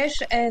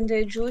fresh and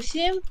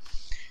juicy.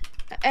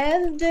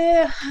 And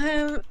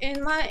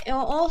in my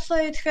also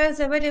it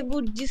has a very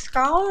good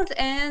discount,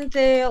 and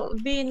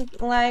being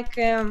like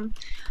a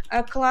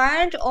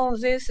client of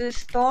this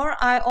store,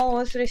 I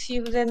always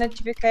receive the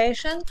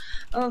notification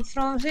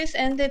from this,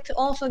 and it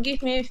also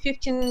gives me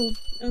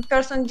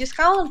 15%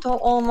 discount on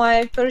all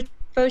my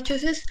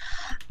purchases.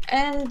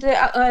 and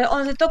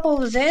on the top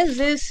of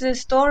this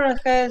store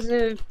has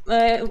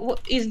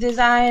is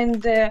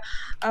designed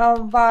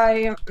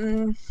by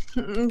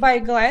by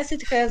glass.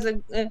 It has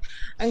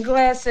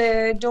glass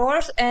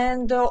doors,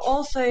 and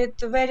also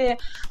it's very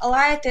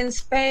light and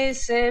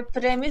space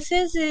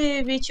premises,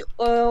 which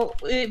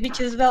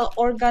is well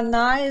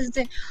organized.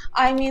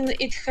 I mean,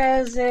 it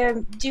has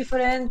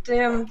different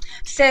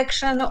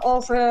section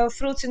of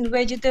fruits and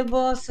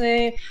vegetables.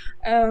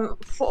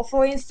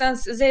 For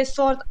instance, they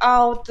sort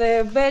out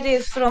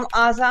berries from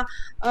other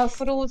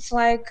fruits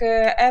like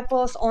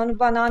apples or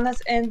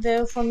bananas, and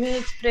for me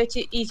it's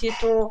pretty easy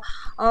to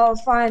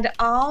find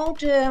out.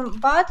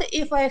 But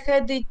if I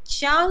had the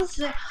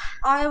chance,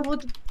 I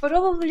would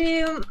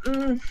probably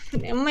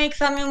make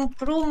some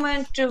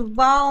improvement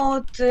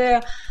about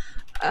their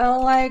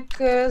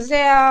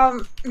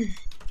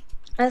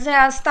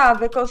staff,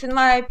 because in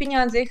my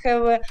opinion they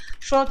have a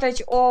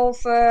shortage of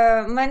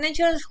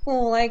managers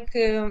who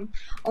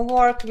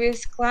work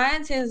with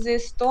clients in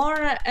this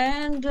store,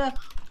 and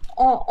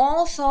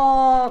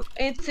also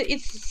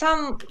it's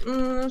some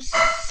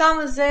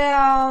of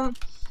their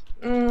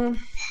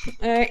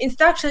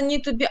instruction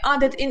need to be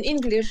added in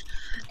English.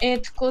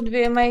 It could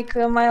be make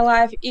my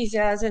life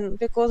easier, than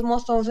because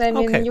most of them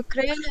in Okay.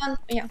 Ukrainian.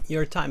 Yeah.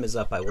 Your time is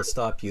up. I will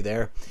stop you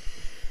there.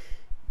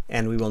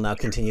 And we will now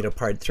continue to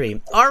part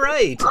 3. All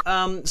right.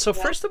 So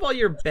first of all,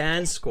 your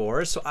band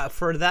score. So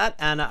for that,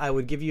 Anna, I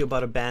would give you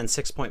about a band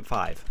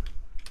 6.5.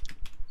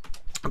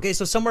 Okay,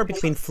 so somewhere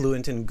between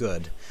fluent and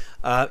good.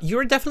 You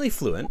were definitely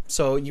fluent.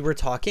 So you were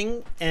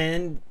talking,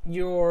 and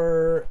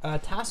your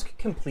task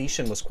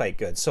completion was quite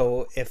good.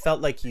 So it felt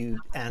like you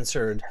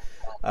answered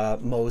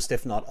most,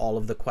 if not all,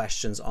 of the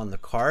questions on the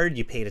card.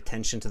 You paid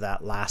attention to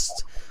that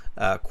last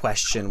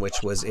question,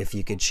 which was if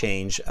you could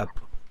change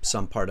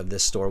some part of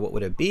this store, what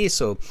would it be?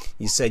 So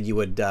you said you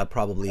would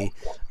probably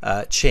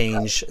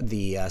change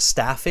the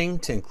staffing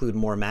to include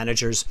more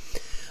managers.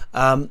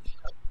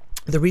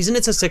 The reason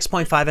it's a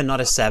 6.5 and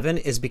not a 7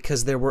 is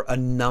because there were a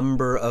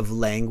number of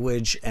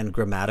language and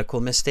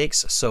grammatical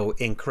mistakes. So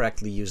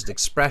incorrectly used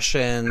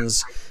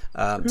expressions,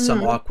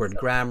 some awkward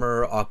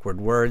grammar, awkward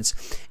words.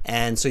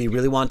 And so you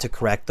really want to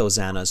correct those,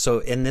 Anna. So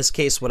in this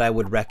case, what I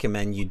would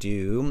recommend you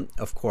do,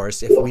 of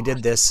course, if we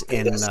did this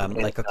in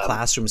like a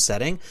classroom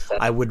setting,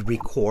 I would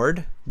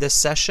record this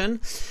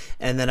session,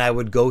 and then I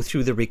would go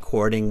through the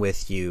recording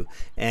with you.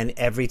 And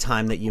every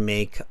time that you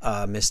make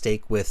a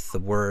mistake with the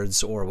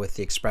words or with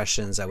the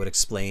expressions, I would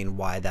explain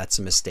why that's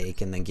a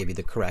mistake and then give you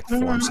the correct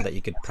form so that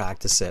you could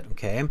practice it.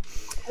 Okay.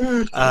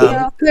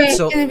 Yeah, okay.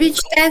 So In which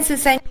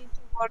tenses I need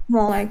to work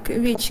more, like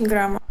which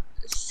grammar?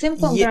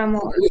 Simple yeah, grammar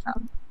or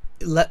something.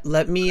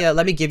 let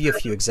me give you a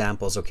few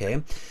examples.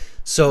 Okay.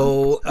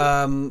 So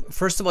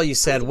first of all, you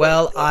said,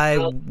 well, I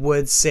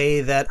would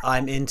say that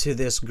I'm into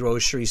this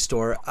grocery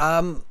store.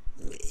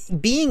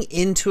 Being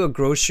into a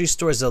grocery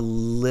store is a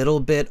little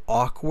bit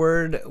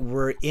awkward.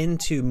 We're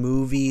into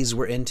movies,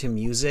 we're into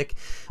music,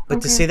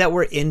 but to say that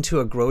we're into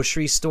a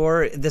grocery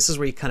store, this is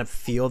where you kind of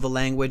feel the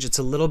language. It's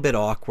a little bit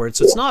awkward.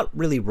 So it's not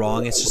really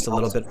wrong, it's just a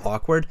little bit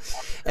awkward.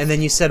 And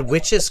then you said,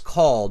 which is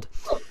called,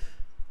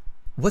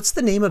 what's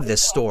the name of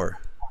this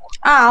store?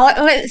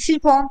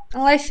 Simple.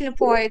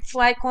 Simple. It's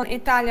like on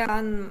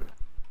Italian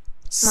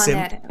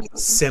manner.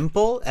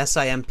 Simple,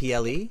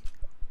 S-I-M-P-L-E?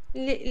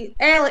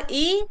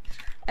 L-E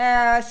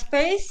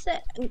space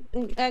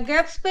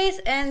gap space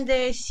and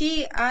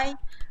C-I,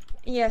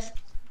 yes,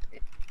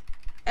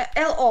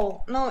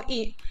 L-O, no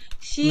E.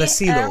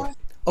 Lasilo.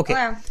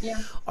 Okay. Yeah.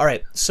 All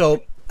right.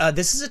 So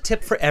this is a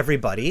tip for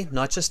everybody,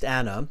 not just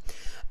Anna.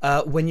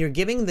 When you're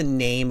giving the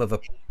name of a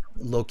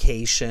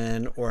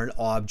location or an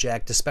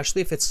object,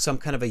 especially if it's some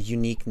kind of a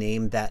unique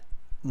name that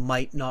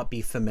might not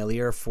be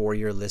familiar for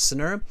your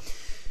listener,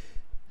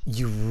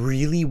 you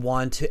really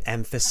want to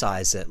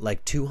emphasize it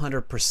like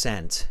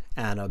 200%,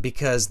 Anna,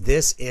 because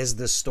this is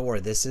the store.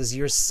 This is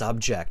your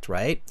subject,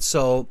 right?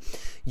 So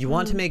you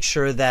want to make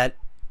sure that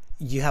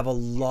you have a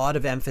lot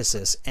of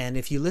emphasis. And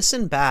if you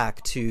listen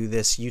back to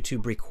this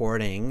YouTube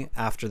recording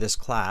after this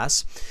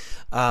class,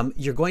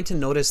 you're going to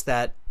notice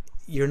that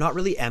you're not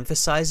really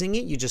emphasizing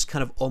it. You just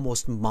kind of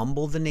almost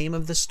mumble the name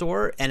of the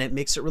store, and it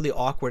makes it really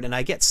awkward. And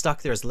I get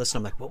stuck there as a listener.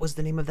 I'm like, what was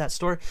the name of that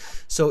store?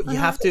 So you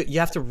have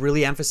to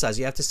really emphasize.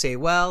 You have to say,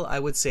 well, I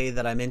would say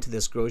that I'm into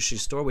this grocery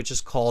store, which is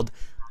called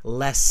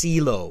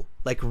L'Asilo.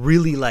 Like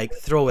really like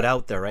throw it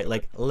out there, right?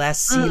 Like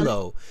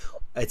L'Asilo.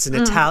 It's an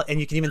Italian, and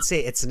you can even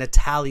say it's an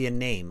Italian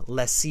name,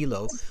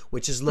 L'Asilo,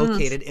 which is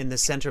located in the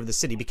center of the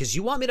city, because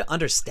you want me to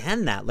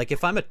understand that. Like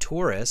if I'm a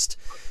tourist,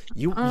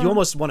 you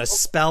almost want to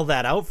spell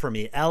that out for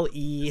me,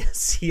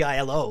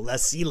 L-E-C-I-L-O,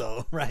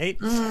 L'Asilo, right?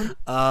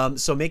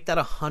 So make that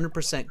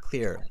 100%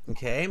 clear,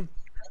 okay?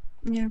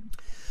 Yeah.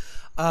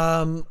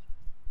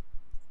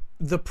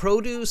 The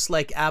produce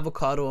like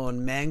avocado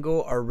and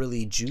mango are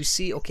really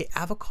juicy. Okay,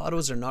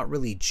 avocados are not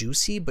really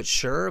juicy, but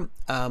sure.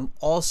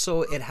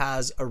 Also, it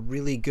has a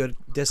really good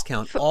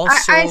discount.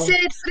 Also, I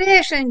said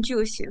fresh and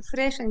juicy,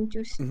 fresh and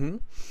juicy.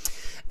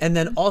 And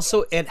then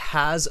also it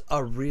has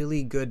a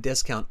really good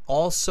discount.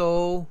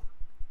 Also,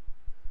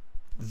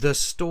 the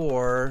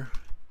store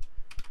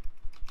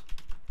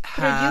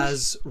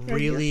has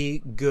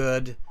really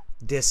good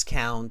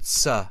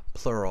discounts,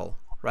 plural,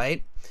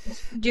 right?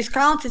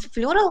 Discount is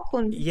plural?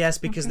 Yes,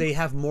 because they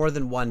have more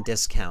than one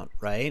discount,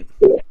 right?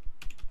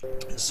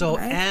 So,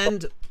 Right.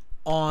 and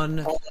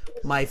on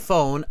my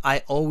phone,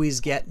 I always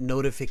get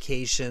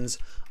notifications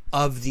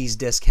of these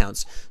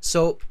discounts.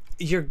 So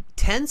your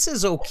tense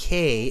is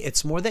okay.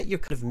 It's more that you're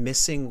kind of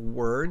missing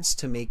words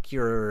to make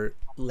your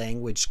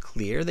language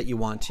clear that you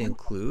want to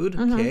include,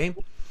 okay?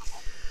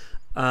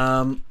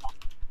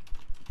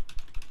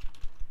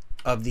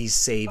 Of these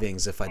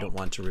savings, if I don't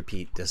want to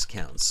repeat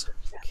discounts.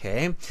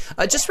 Okay,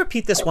 just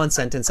repeat this one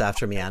sentence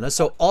after me, Anna.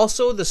 So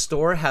also the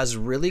store has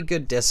really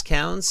good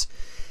discounts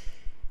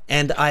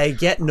and I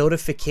get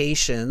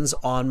notifications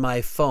on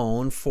my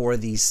phone for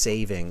these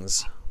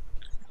savings.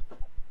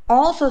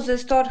 Also, the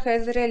store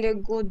has really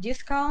good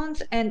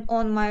discounts, and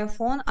on my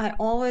phone, I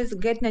always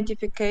get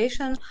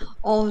notification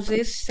of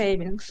these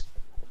savings.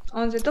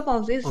 On the top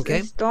of this, the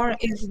Okay. store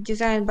is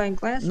designed by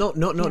glass. No.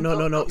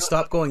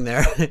 Stop going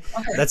there. Okay.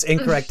 That's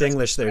incorrect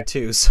English there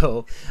too.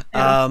 So,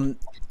 Yeah.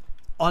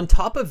 on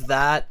top of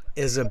that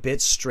is a bit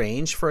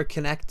strange for a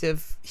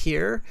connective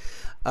here,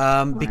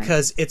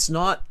 because it's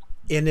not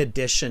in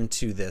addition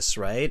to this,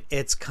 right?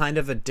 It's kind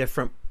of a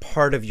different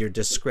part of your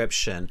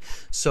description.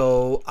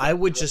 So I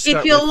would just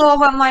start If you with,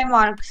 lower my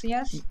marks,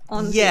 yes?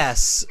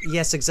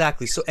 yes,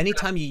 exactly. So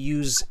anytime you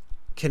use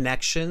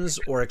connections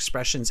or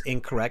expressions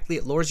incorrectly,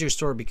 it lowers your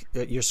score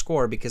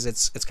because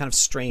it's kind of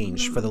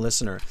strange for the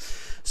listener.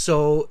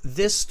 So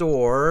this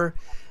store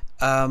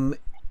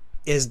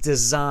is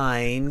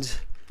designed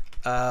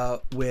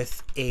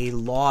with a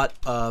lot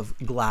of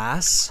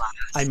glass.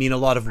 I mean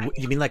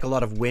you mean like a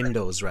lot of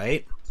windows,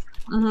 right?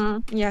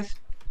 Yes.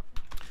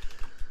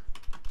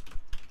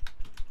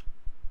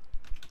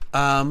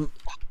 And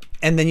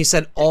then you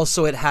said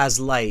also it has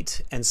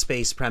light and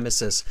space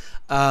premises.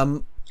 I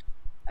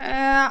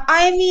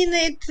mean,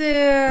 it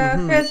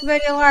has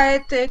very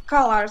light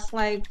colors,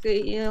 like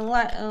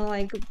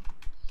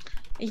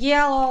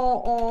yellow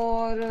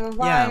or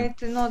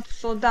white, not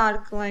so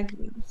dark, like.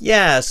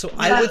 Yeah, so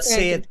I would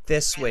say Shaded. it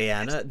this way,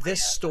 Anna.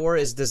 This store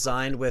is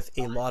designed with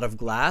a lot of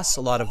glass,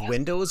 a lot of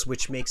windows,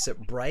 which makes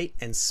it bright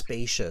and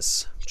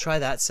spacious. Try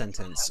that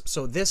sentence.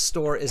 So this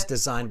store is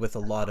designed with a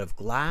lot of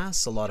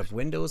glass, a lot of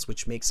windows,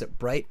 which makes it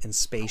bright and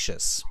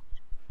spacious.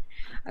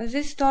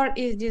 This store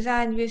is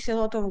designed with a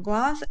lot of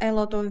glass, a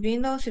lot of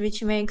windows,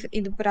 which makes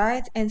it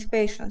bright and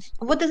spacious.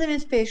 What does it mean,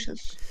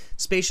 spacious?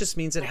 Spacious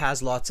means it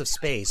has lots of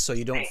space, so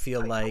you don't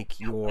feel like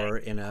you're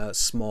in a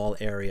small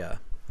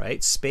area,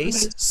 right?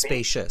 Space,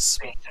 spacious.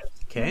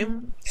 Okay?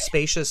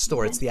 Spacious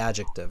store, it's the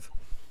adjective.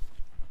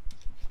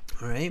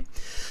 All right.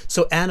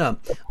 So Anna,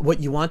 what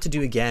you want to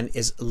do again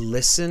is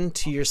listen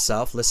to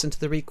yourself, listen to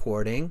the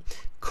recording,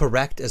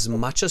 correct as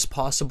much as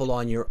possible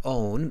on your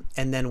own,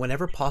 and then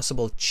whenever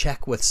possible,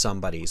 check with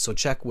somebody. So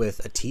check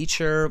with a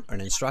teacher, an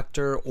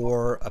instructor,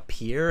 or a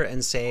peer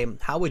and say,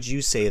 how would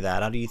you say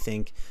that? How do you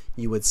think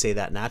you would say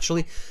that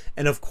naturally?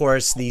 And of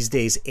course, these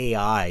days,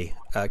 AI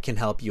can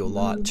help you a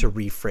lot to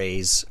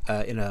rephrase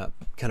in a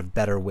kind of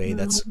better way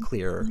that's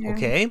clearer.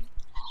 Okay?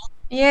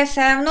 Yes,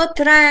 I'm not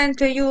trying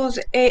to use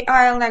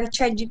AI like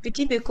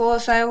ChatGPT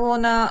because I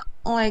wanna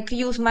like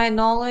use my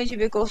knowledge,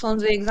 because on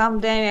the exam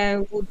day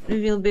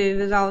will be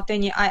without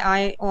any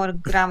AI or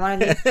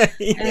Grammarly,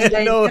 and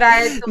I no,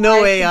 try to no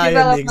like AI in the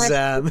develop my.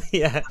 exam.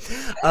 Yeah,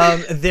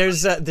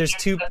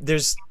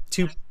 there's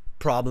two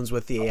problems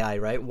with the AI,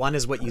 right? One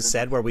is what you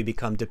said, where we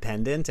become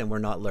dependent and we're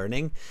not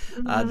learning.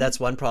 That's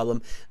one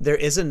problem. There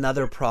is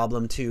another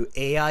problem too.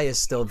 AI is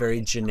still very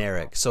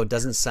generic, so it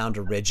doesn't sound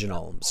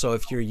original. So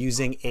if you're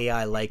using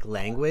AI like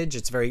language,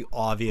 it's very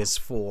obvious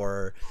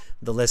for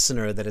the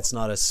listener that it's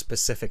not a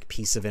specific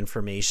piece of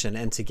information.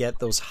 And to get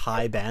those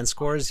high band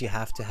scores, you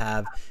have to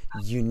have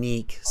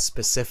unique,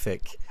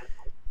 specific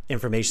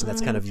information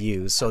that's kind of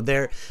used. So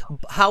there,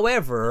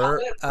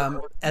 however,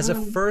 as a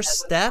first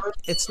step,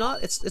 it's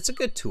a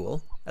good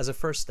tool as a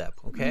first step.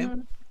 Okay.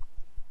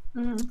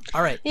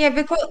 All right. Yeah,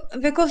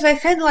 because I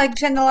had like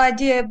general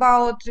idea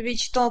about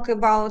which talk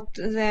about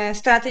the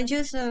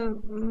strategies,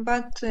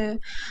 but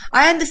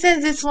I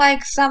understand this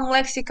like some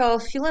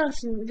lexical fillers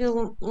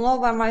will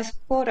lower my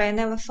score. I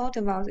never thought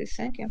about this.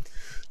 Thank you.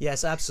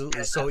 Yes,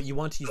 absolutely. So you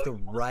want to use the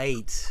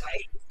right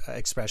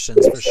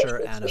expressions for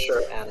sure, Anna.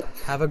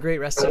 Have a great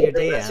rest of your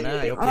day, Anna.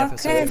 I hope you have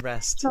some Okay. good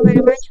rest. So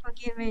very much for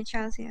giving me a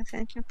chance. Yeah,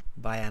 thank you.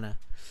 Bye, Anna.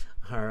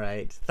 All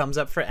right. Thumbs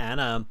up for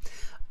Anna.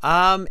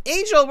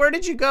 Angel, where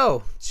did you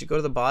go? Did you go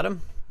to the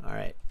bottom? All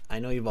right. I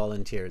know you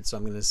volunteered, so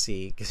I'm going to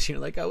see, because you're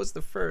like, I was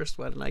the first.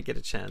 Why didn't I get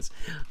a chance?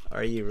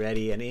 Are you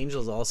ready? And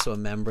Angel's also a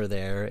member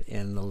there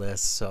in the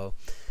list. So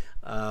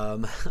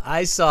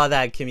I saw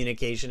that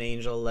communication,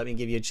 Angel. Let me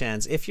give you a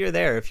chance. If you're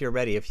there, if you're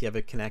ready, if you have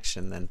a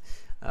connection, then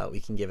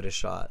we can give it a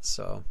shot.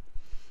 So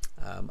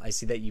I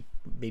see that you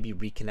maybe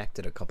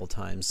reconnected a couple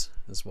times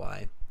is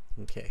why.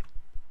 Okay.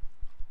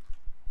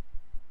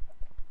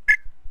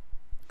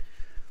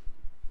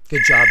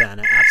 Good job,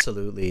 Anna.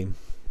 Absolutely.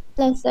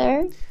 Hello,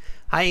 sir.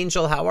 Hi,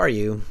 Angel. How are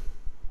you?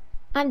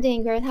 I'm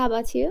doing great. How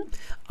about you?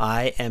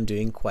 I am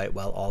doing quite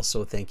well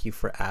also. Thank you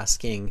for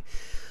asking.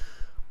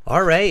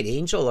 All right,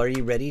 Angel, are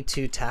you ready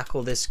to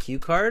tackle this cue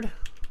card?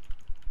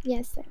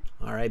 Yes, sir.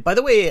 All right. By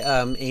the way,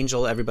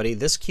 Angel, everybody,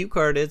 this cue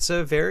card, it's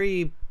a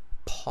very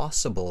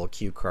possible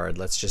cue card.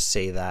 Let's just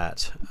say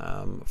that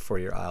for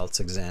your IELTS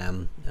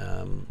exam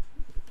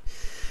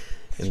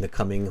in the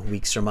coming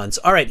weeks or months.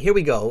 All right, here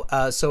we go.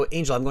 So,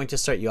 Angel, I'm going to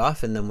start you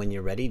off, and then when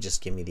you're ready,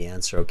 just give me the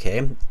answer,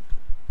 okay?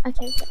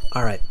 Okay, sir.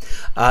 All right.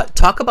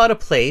 Talk about a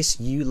place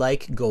you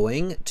like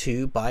going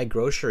to buy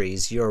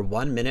groceries. Your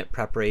 1 minute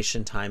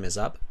preparation time is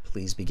up.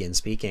 Please begin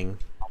speaking.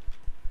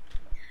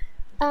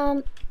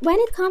 When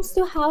it comes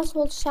to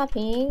household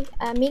shopping,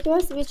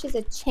 Migros, which is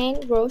a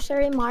chain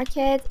grocery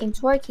market in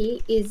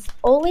Turkey, is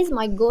always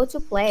my go-to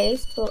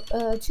place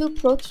to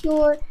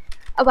procure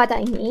what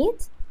I need.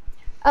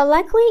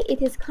 Luckily,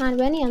 it is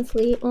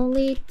conveniently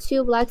only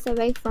 2 blocks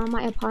away from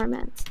my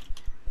apartment.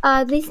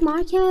 This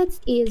market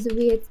is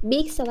with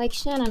big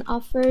selection and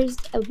offers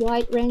a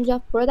wide range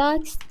of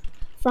products,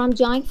 from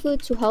junk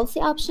food to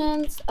healthy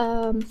options,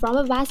 from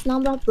a vast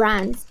number of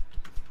brands.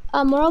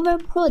 Moreover,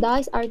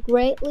 products are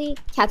greatly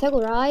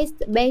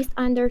categorized based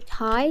on their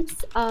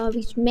types,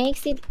 which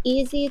makes it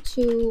easy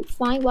to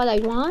find what I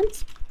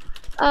want.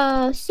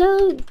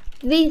 So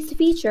this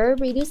feature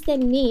reduces the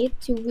need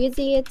to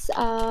visit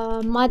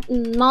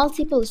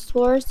multiple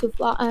stores to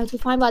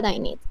find what I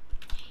need.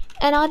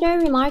 Another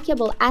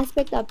remarkable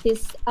aspect of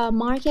this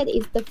market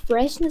is the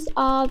freshness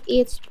of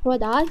its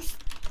products.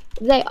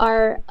 They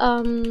are,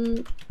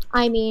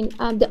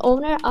 the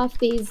owner of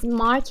these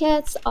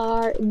markets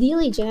are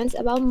diligent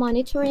about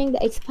monitoring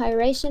the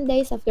expiration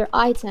dates of their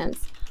items,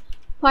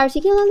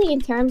 particularly in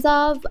terms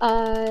of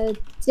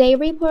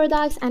dairy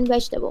products and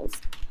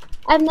vegetables.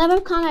 I've never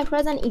come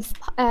across an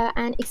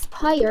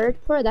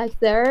expired product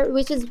there,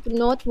 which is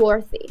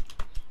noteworthy.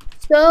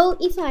 So,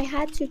 if I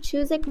had to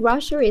choose a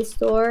grocery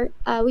store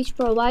which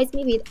provides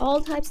me with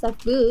all types of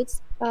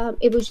goods,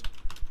 it would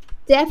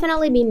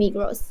definitely be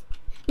Migros.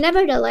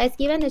 Nevertheless,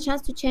 given the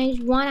chance to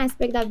change one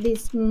aspect of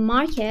this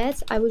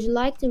market, I would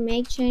like to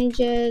make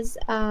changes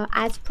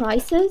at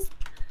prices,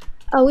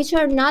 which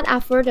are not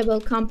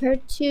affordable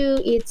compared to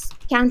its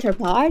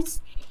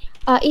counterparts.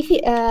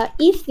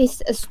 If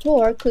this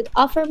store could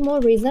offer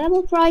more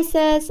reasonable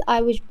prices,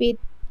 I would be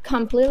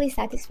completely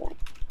satisfied.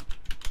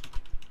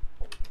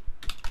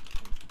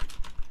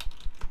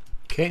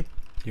 Okay,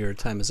 your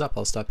time is up.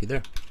 I'll stop you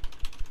there.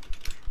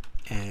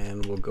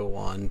 And we'll go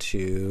on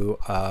to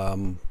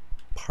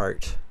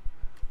part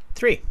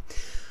 3.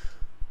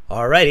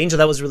 All right, Angel,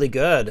 that was really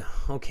good.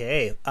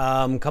 Okay,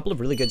 a couple of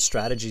really good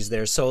strategies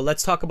there. So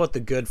let's talk about the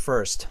good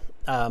first.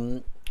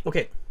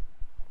 Okay.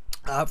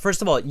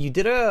 First of all, you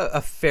did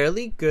a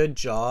fairly good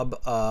job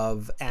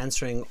of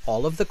answering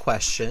all of the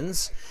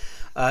questions.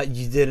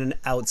 You did an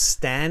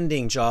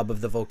outstanding job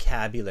of the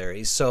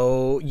vocabulary.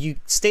 So you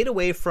stayed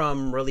away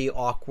from really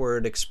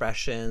awkward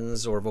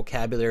expressions or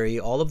vocabulary.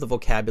 All of the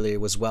vocabulary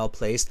was well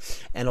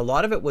placed, and a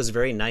lot of it was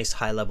very nice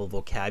high-level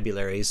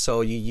vocabulary.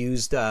 So you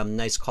used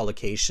nice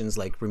collocations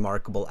like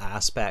remarkable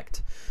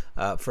aspect.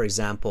 For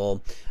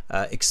example,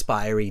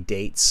 expiry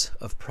dates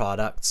of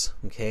products.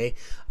 Okay,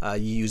 you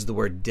use the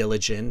word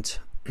diligent,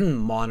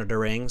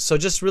 monitoring. So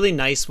just really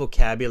nice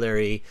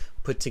vocabulary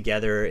put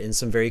together in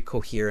some very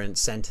coherent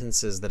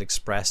sentences that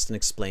expressed and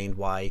explained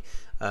why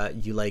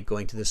you like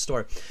going to the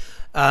store.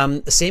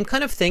 Same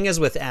kind of thing as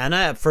with Anna.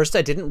 At first,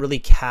 I didn't really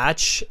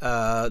catch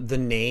the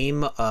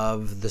name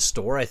of the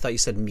store. I thought you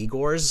said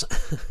Migors.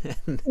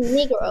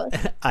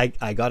 Migros.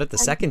 I got it the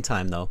second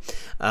time though.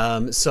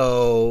 Yeah,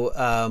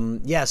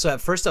 so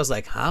at first I was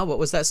like, huh, what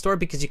was that store?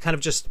 Because you kind of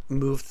just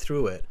moved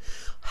through it.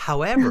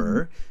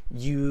 However,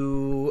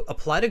 you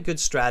applied a good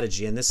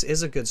strategy, and this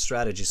is a good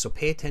strategy. So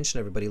pay attention,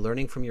 everybody.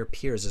 Learning from your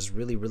peers is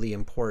really, really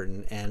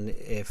important. And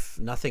if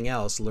nothing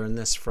else, learn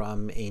this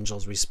from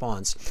Angel's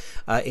response.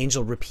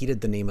 Angel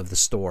repeated the name of the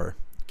store.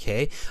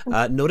 Okay.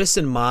 Notice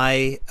in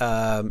my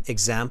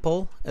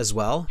example as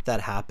well,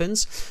 that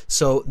happens.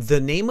 So the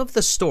name of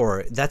the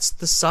store, that's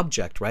the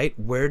subject, right?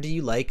 Where do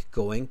you like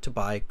going to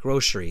buy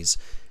groceries?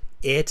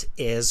 It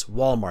is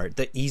Walmart.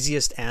 The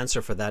easiest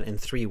answer for that in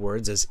 3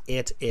 words is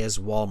it is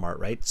Walmart,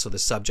 right? So the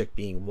subject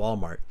being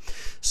Walmart.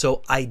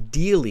 So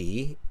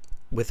ideally,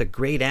 with a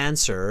great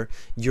answer,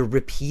 you're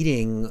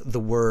repeating the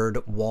word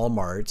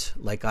Walmart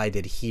like I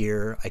did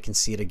here. I can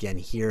see it again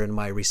here in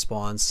my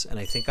response, and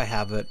I think I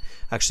have it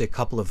actually a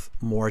couple of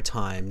more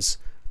times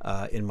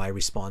in my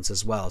response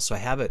as well. So I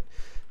have it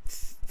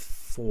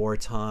 4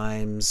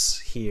 times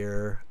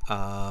here.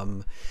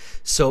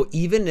 So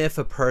even if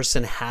a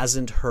person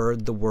hasn't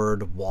heard the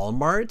word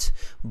Walmart,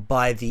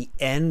 by the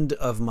end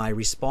of my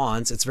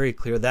response, it's very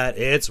clear that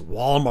it's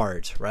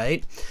Walmart,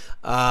 right?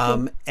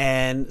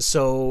 And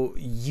so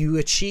you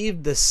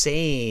achieved the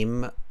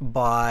same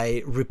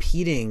by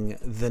repeating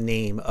the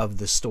name of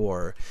the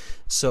store.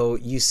 So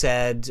you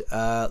said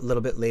a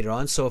little bit later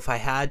on, so if I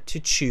had to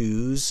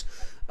choose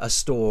a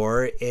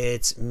store,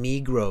 it's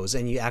Migros,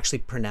 and you actually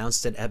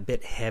pronounced it a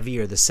bit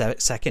heavier the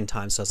second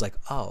time. So I was like,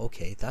 oh,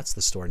 okay, that's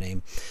the store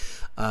name.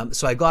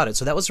 So I got it.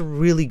 So that was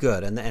really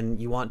good.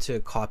 And you want to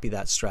copy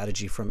that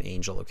strategy from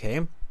Angel,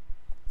 okay?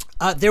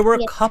 There were a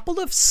Yeah. couple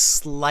of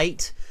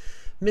slight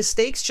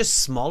mistakes, just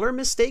smaller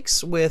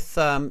mistakes with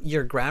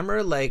your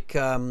grammar. Like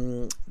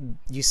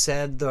you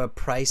said the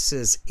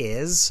prices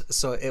is,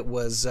 so it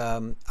was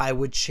I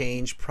would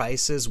change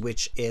prices,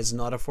 which is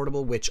not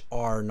affordable, which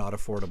are not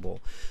affordable,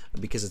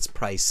 because it's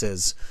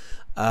prices.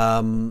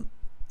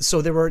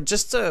 So there were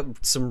just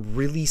some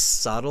really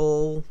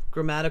subtle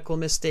grammatical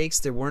mistakes.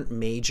 They weren't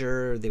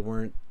major, they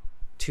weren't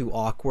too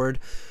awkward.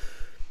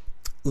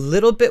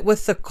 Little bit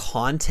with the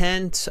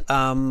content.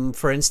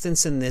 For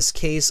instance, in this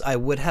case, I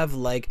would have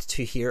liked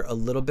to hear a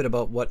little bit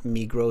about what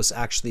Migros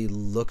actually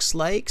looks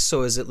like.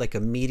 So is it like a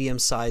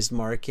medium-sized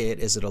market?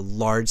 Is it a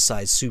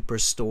large-sized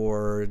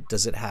superstore?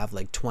 Does it have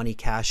like 20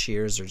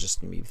 cashiers or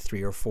just maybe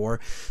 3 or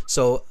 4?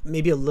 So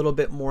maybe a little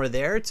bit more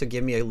there to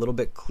give me a little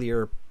bit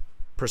clearer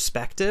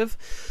perspective.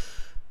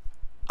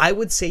 I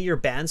would say your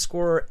band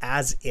score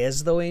as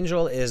is, though,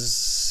 Angel,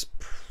 is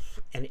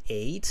an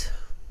 8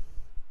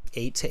 to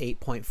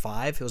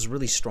 8.5. It was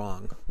really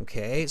strong.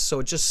 Okay,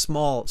 so just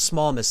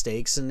small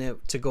mistakes, and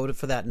to go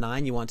for that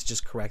 9, you want to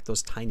just correct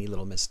those tiny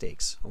little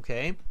mistakes.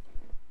 Okay.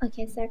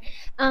 Okay, sir.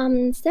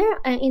 Sir,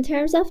 in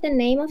terms of the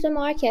name of the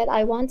market,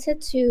 I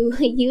wanted to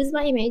use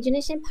my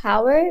imagination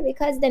power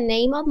because the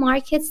name of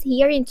markets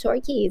here in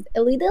Turkey is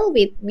a little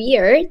bit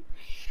weird,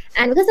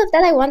 and because of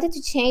that, I wanted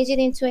to change it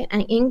into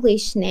an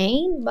English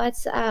name.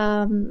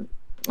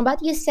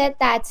 But you said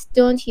that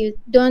don't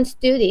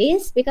do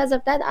this. Because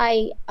of that,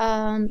 I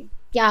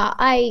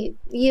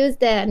used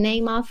the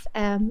name of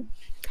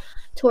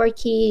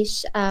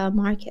Turkish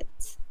market.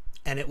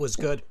 And it was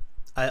good.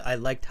 I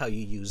liked how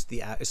you used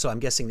so I'm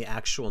guessing the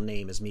actual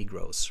name is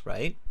Migros,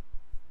 right?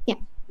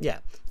 Yeah. Yeah,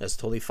 that's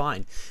totally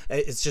fine.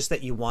 It's just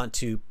that you want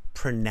to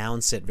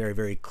pronounce it very,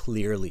 very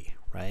clearly,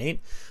 right?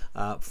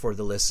 For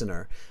the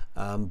listener.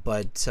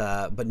 But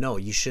no,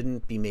 you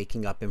shouldn't be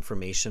making up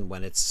information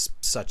when it's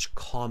such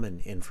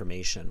common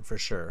information, for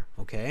sure.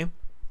 Okay.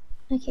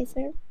 Okay,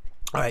 sir.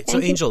 All right. So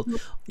Thank you. Angel,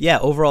 yeah,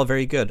 overall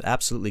very good.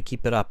 Absolutely,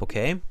 keep it up.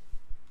 Okay.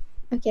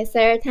 Okay,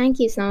 sir. Thank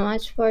you so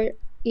much for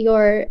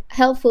your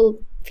helpful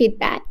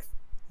feedback.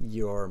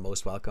 You're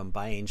most welcome.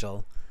 Bye,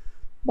 Angel.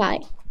 Bye.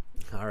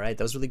 All right,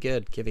 that was really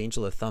good. Give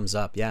Angel a thumbs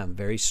up. Yeah,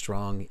 very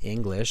strong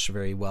English,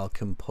 very well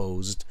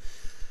composed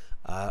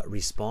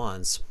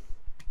response.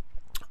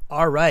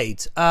 All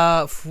right,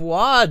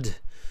 Fuad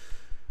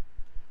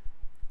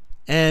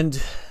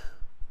and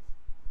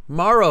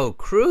Maro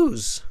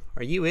Cruz,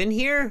 are you in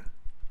here?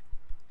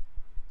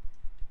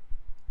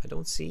 I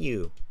don't see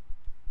you.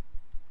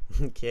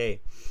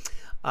 Okay,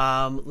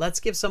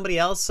 let's give somebody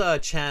else a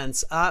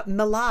chance.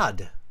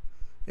 Milad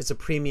is a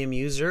premium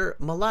user.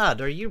 Milad,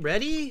 are you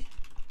ready?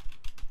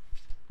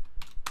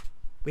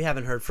 We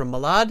haven't heard from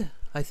Milad,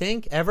 I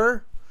think,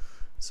 ever.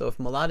 So if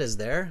Milad is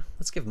there,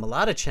 let's give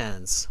Milad a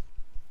chance.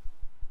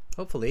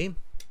 Hopefully.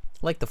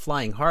 Like the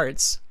flying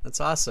hearts. That's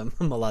awesome.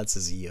 Milad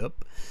says,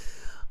 yup.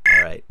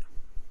 All right.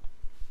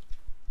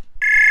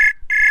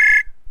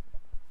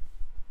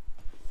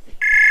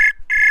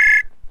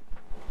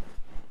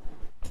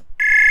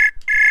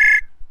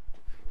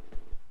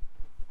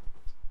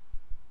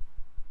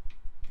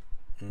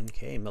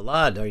 Okay,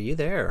 Milad, are you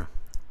there?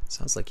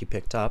 Sounds like you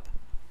picked up.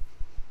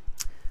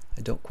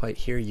 I don't quite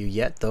hear you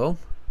yet, though.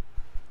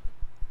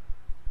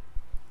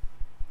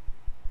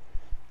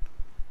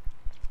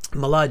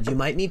 Milad, you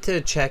might need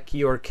to check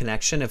your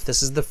connection if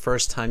this is the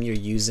first time you're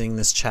using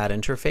this chat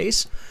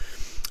interface.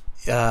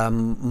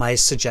 My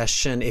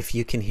suggestion, if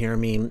you can hear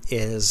me,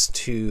 is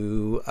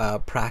to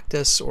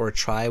practice or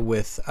try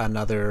with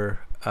another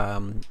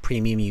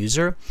premium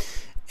user.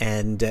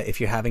 And if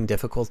you're having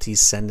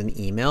difficulties, send an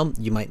email.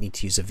 You might need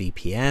to use a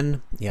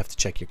VPN. You have to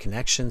check your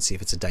connection, see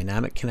if it's a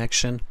dynamic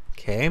connection.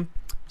 Okay.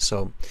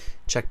 So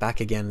check back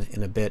again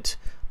in a bit.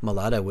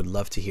 Milad, I would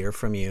love to hear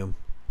from you.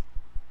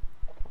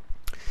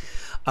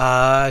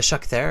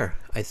 Shakther,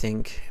 I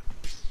think,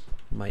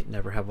 might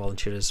never have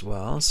volunteered as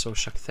well. So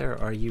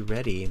Shakther, are you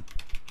ready?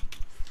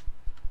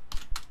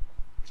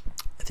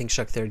 I think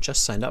Shakther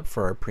just signed up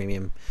for our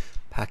premium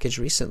package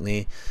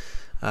recently.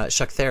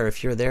 Shakther,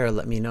 if you're there,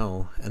 let me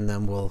know, and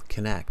then we'll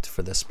connect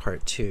for this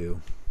part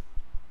 2.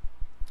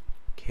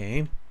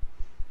 Okay.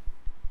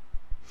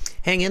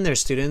 Hang in there,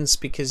 students,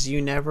 because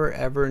you never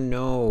ever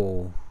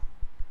know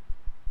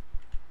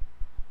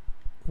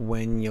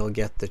when you'll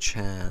get the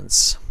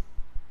chance.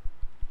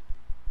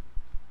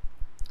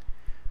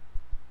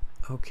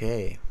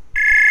 Okay.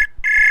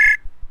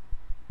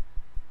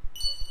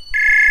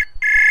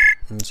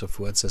 And so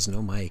Fuad says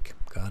no mic.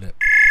 Got it.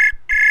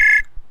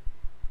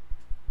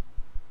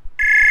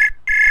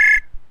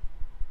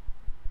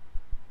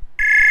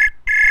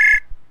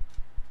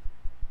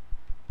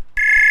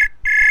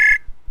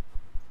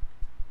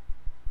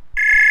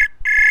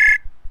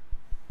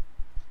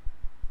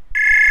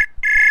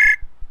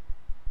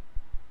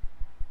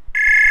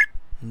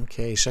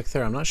 Okay,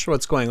 Shakhtar, I'm not sure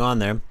what's going on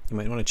there. You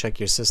might want to check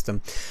your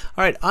system.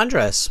 All right,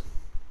 Andres.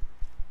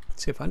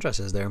 Let's see if Andres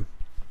is there.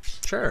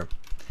 Sure.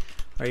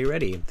 Are you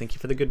ready? Thank you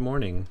for the good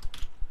morning.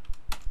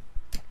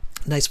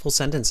 Nice full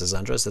sentences,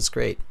 Andres. That's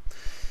great.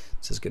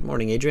 It says, good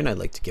morning, Adrian. I'd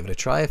like to give it a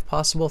try if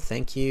possible.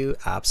 Thank you.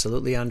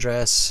 Absolutely,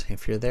 Andres.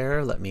 If you're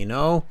there, let me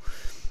know,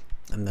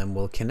 and then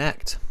we'll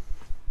connect.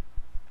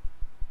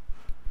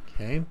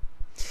 Okay.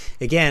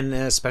 Again,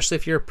 especially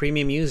if you're a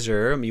premium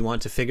user, you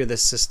want to figure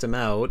this system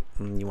out,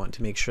 and you want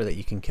to make sure that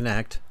you can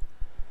connect.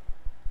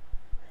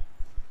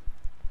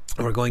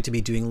 We're going to be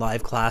doing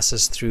live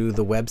classes through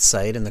the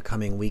website in the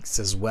coming weeks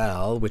as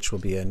well, which will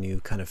be a new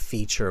kind of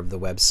feature of the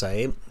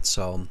website.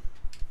 So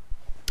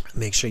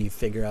make sure you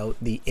figure out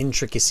the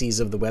intricacies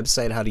of the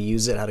website, how to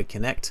use it, how to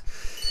connect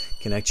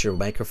your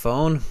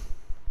microphone.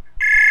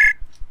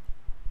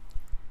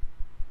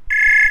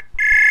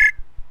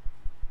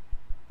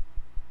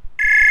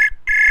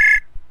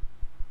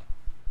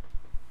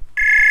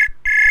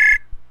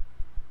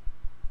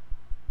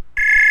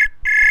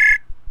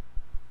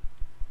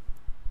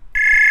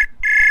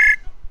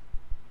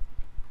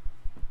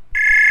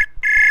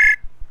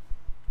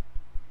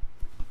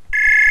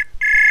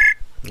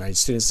 All right,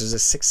 students, there's a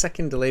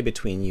 6-second delay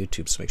between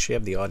YouTube, so make sure you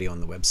have the audio on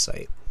the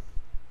website.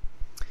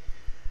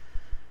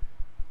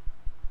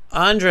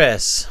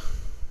 Andres,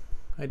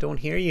 I don't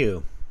hear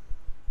you.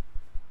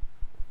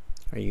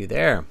 Are you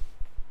there?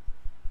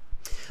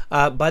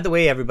 By the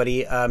way,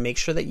 everybody, make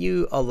sure that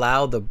you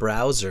allow the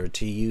browser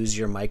to use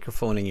your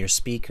microphone and your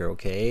speaker,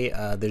 okay?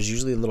 There's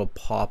usually a little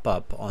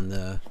pop-up on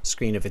the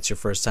screen if it's your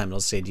first time. It'll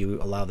say, do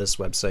you allow this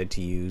website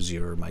to use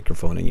your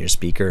microphone and your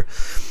speaker?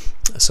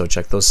 So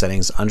check those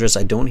settings. Andres,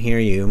 I don't hear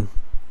you.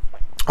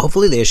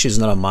 Hopefully the issue is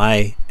not on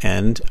my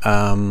end.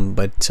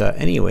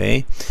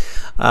 Anyway,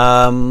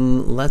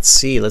 let's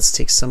see. Let's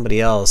take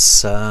somebody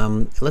else.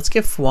 Let's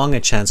give Fuang a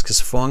chance because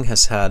Fuang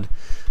has had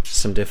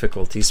some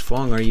difficulties.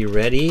 Fuang, are you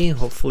ready?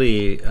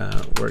 Hopefully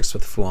it works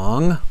with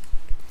Fuang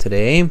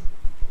today.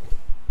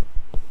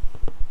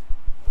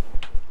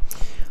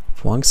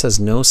 Fuang says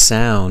no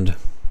sound.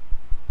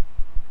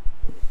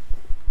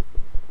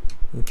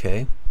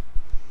 Okay.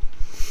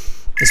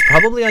 It's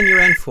probably on your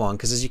end, Fuang,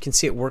 because as you can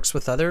see, it works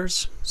with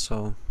others.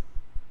 So,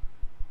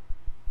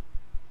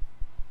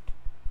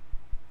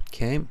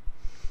 okay.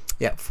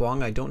 Yeah,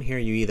 Fuang, I don't hear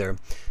you either.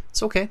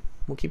 It's okay.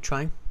 We'll keep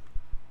trying.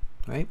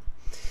 All right.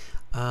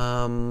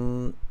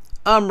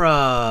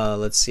 Amra,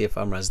 let's see if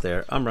Amra's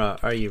there. Amra,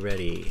 are you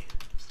ready?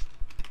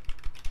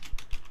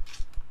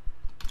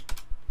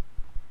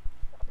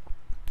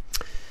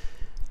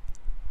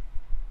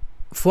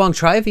 Fuang,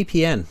 try a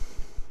VPN.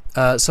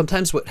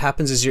 Sometimes what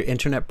happens is your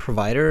internet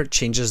provider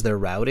changes their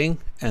routing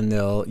and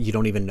you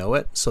don't even know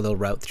it. So they'll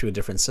route through a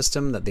different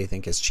system that they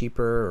think is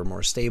cheaper or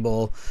more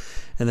stable.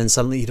 And then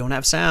suddenly you don't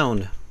have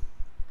sound.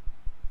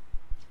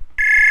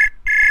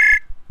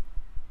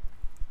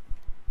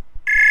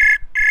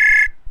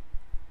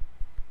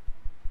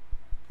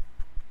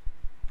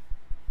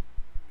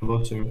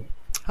 Hello, sir.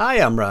 Hi,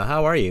 Amra.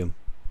 How are you?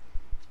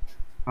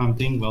 I'm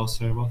doing well,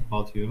 sir. What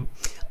about you?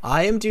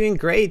 I am doing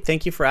great.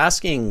 Thank you for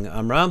asking,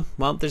 Amra.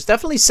 Well, there's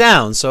definitely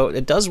sound, so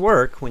it does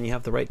work when you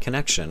have the right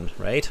connection,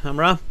 right,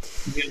 Amra?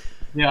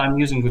 Yeah, I'm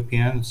using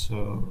VPN,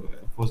 so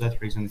for that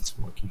reason it's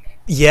working.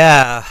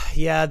 Yeah,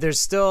 there's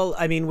still,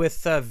 I mean,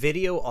 with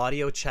video,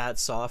 audio chat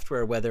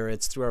software, whether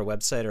it's through our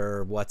website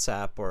or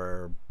WhatsApp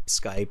or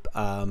Skype,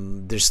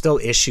 there's still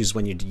issues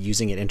when you're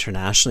using it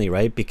internationally,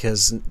 right?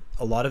 Because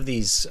a lot of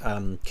these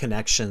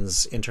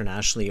connections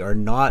internationally are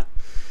not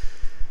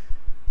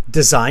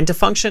designed to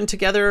function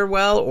together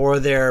well, or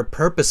they're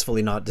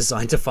purposefully not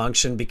designed to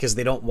function because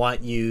they don't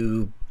want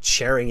you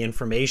sharing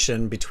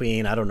information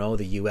between, I don't know,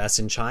 the US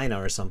and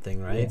China or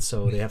something, right? Yeah.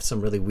 So they have some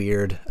really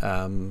weird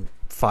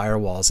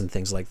firewalls and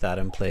things like that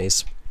in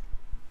place.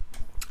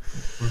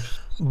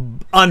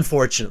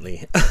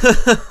 Unfortunately.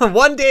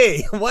 one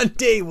day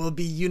we'll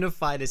be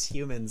unified as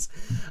humans,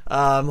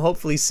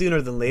 hopefully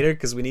sooner than later,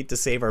 because we need to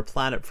save our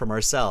planet from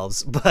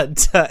ourselves.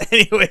 But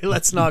anyway,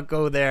 let's not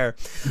go there.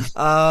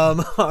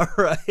 All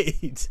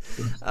right,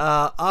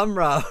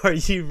 Amra, are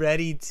you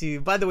ready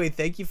to, by the way,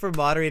 thank you for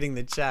moderating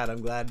the chat.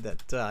 I'm glad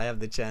that I have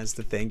the chance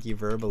to thank you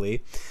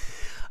verbally.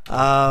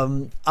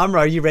 Amra,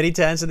 are you ready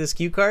to answer this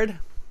cue card?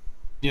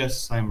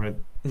 Yes, I'm ready.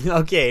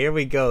 Okay, here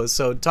we go.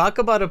 So talk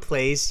about a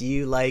place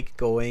you like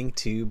going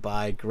to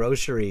buy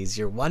groceries.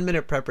 Your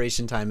 1-minute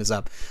preparation time is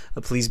up.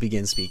 Please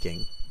begin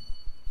speaking.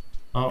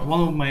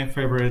 One of my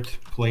favorite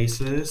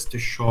places to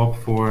shop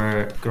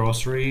for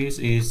groceries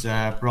is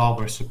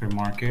Broward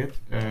Supermarket,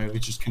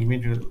 which is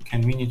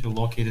conveniently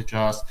located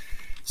just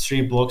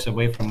 3 blocks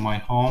away from my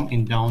home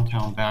in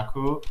downtown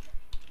Baku.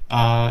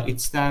 It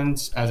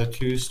stands as a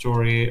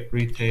 2-story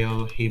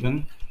retail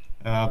haven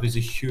with a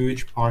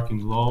huge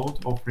parking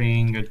lot,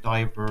 offering a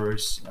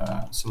diverse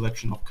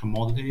selection of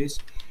commodities.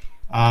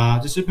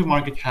 The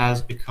supermarket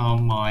has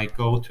become my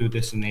go-to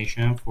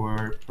destination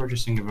for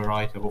purchasing a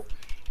variety of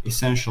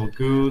essential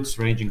goods,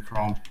 ranging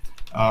from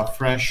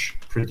fresh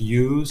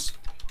produce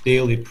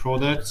daily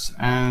products,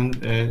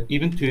 and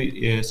even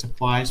to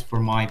supplies for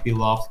my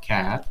beloved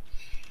cat.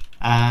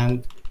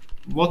 And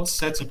what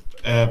sets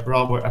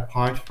Bravo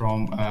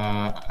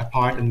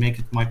apart and make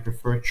it my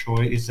preferred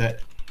choice is the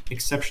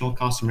exceptional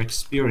customer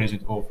experience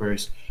it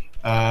offers.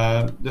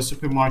 The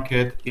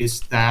supermarket is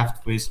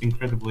staffed with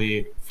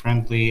incredibly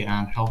friendly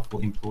and helpful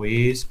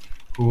employees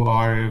who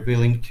are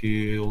willing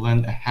to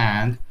lend a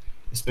hand,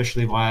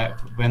 especially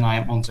when I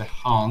am on the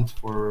hunt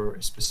for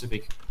a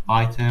specific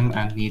item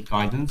and need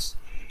guidance.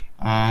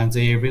 And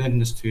their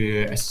willingness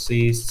to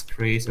assist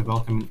creates a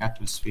welcoming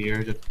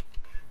atmosphere that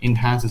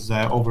enhances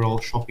the overall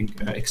shopping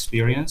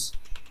experience.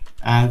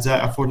 And the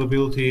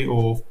affordability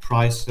of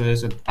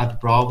prices at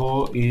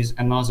Bravo is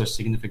another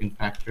significant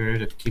factor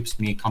that keeps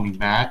me coming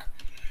back.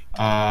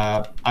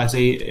 As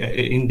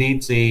they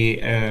indeed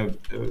they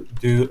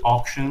do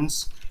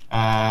auctions,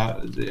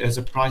 as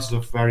the prices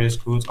of various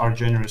goods are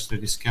generously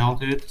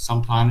discounted,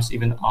 sometimes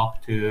even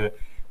up to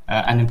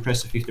an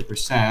impressive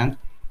 50%.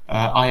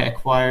 I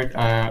acquired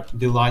a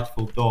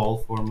delightful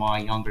doll for my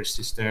younger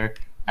sister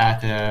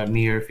at a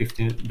mere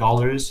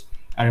 $15,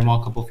 a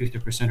remarkable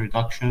 50%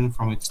 reduction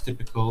from its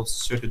typical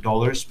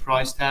 $30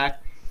 price tag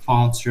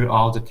found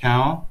throughout the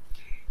town.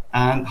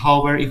 And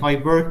however, if I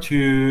were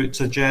to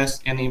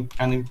suggest an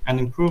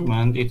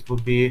improvement, it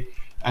would be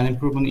an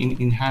improvement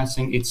in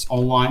enhancing its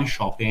online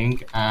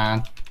shopping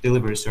and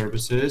delivery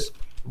services.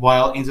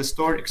 While in the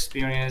store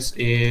experience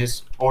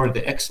is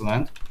already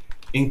excellent,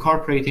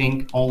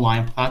 incorporating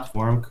online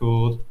platform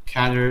could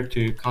cater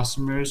to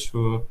customers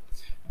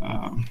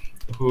um,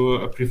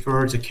 who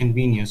prefer the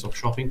convenience of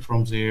shopping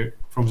from the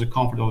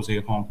comfort of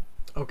their home.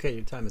 Okay,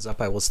 your time is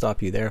up. I will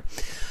stop you there.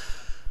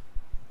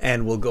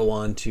 And we'll go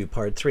on to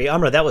part 3.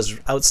 Amra, that was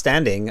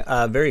outstanding.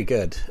 Very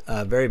good.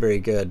 Very, very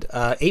good.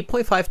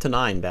 8.5 to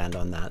 9 band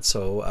on that.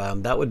 So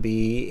that would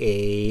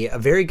be a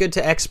very good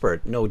to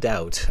expert, no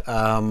doubt.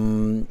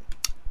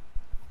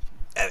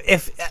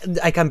 If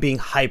like I'm being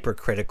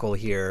hypercritical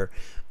here,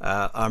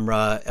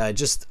 Amra,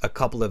 just a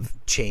couple of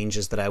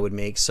changes that I would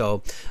make.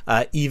 So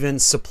even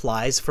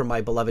supplies for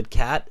my beloved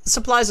cat.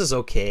 Supplies is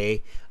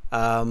okay.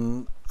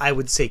 I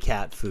would say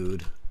cat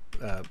food.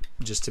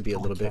 Just to be a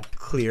little bit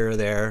clearer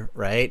there,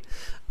 right?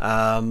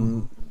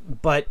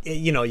 But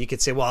you know, you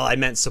could say, well, I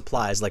meant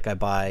supplies, like I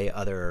buy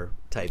other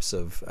types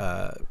of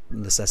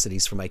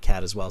necessities for my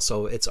cat as well.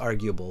 So it's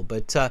arguable,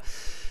 but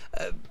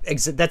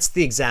that's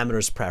the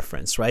examiner's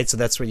preference, right? So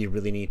that's where you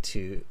really need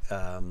to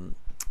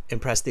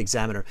impress the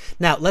examiner.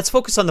 Now let's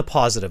focus on the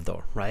positive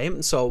though,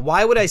 right? So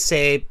why would I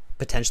say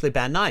potentially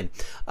band 9?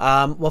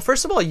 Well,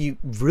 first of all, you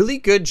really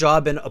good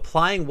job in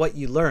applying what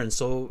you learned.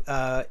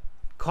 So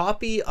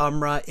copy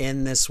Amra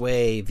in this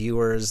way,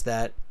 viewers,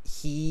 that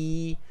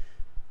he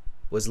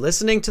was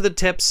listening to the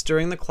tips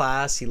during the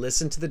class. He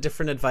listened to the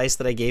different advice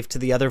that I gave to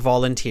the other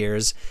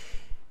volunteers.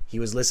 He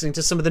was listening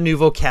to some of the new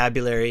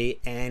vocabulary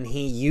and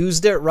he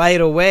used it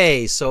right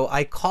away. So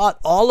I caught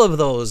all of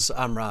those,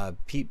 Amra.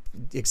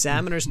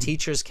 Examiners,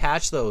 teachers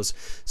catch those.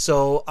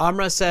 So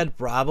Amra said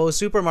Bravo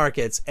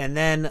supermarkets, and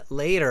then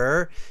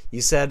later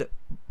you said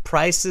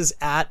prices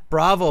at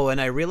Bravo, and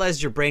I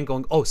realized your brain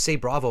going, oh, say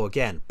Bravo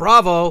again,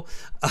 Bravo.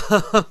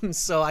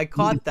 So I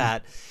caught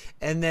that.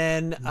 And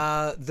then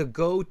the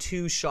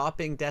go-to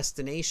shopping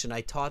destination,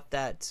 I taught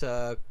that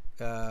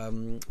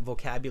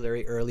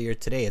vocabulary earlier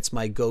today. It's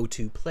my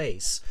go-to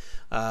place.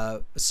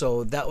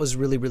 So that was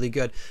really, really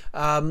good.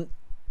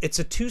 It's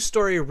a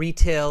 2-story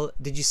retail.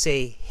 Did you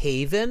say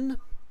Haven?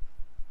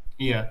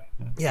 Yeah.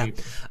 Yeah.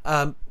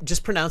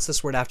 Just pronounce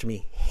this word after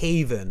me.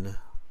 Haven.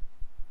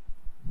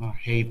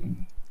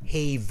 Haven.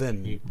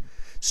 Haven.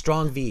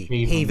 Strong V.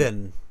 Haven.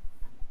 Haven.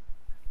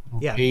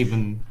 Yeah.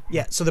 Haven.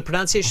 Yeah. So the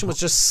pronunciation was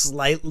just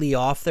slightly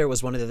off there.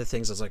 Was one of the other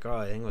things. I was like, oh,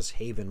 I think it was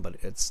Haven, but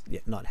it's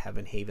not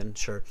Heaven. Haven.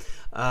 Sure.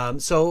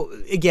 So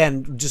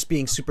again, just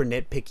being super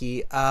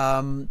nitpicky.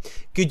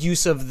 Good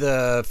use of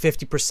the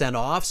 50%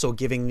 off. So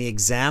giving the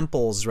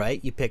examples,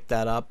 right? You picked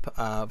that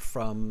up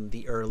from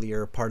the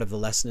earlier part of the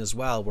lesson as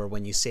well, where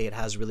when you say it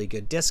has really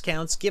good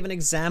discounts, give an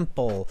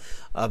example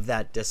of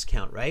that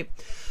discount, right?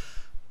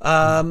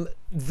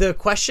 The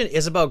question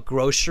is about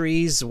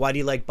groceries. Why do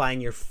you like buying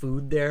your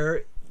food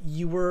there?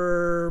 You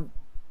were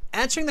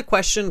answering the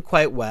question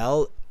quite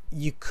well.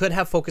 You could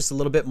have focused a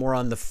little bit more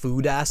on the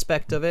food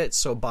aspect of it.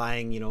 So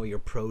buying, you know, your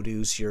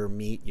produce, your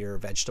meat, your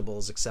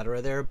vegetables,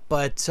 etc. there.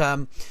 But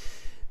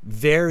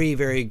very,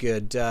 very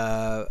good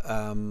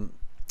answer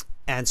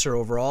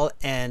overall,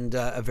 and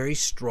a very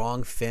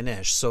strong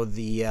finish. So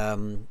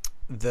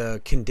the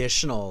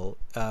conditional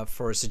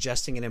for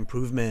suggesting an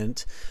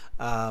improvement,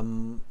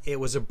 it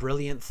was a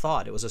brilliant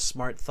thought. It was a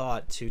smart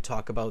thought to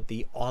talk about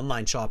the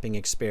online shopping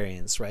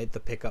experience, right? The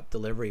pickup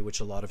delivery, which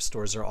a lot of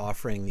stores are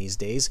offering these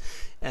days.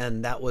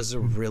 And that was a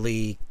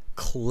really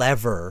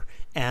clever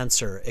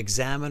answer.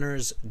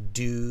 Examiners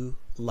do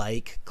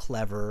like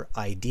clever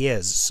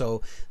ideas.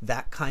 So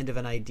that kind of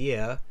an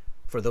idea,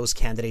 for those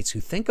candidates who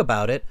think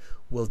about it,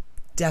 will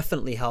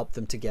definitely help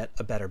them to get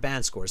a better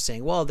band score,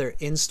 saying, well, their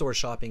in-store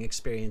shopping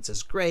experience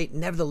is great.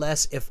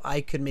 Nevertheless, if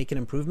I could make an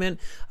improvement,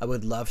 I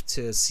would love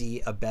to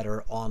see a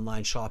better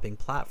online shopping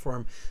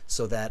platform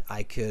so that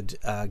I could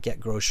get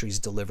groceries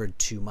delivered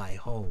to my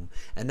home.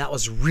 And that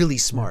was really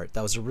smart.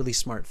 That was a really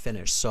smart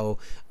finish. So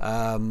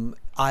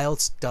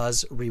IELTS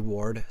does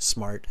reward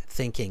smart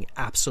thinking.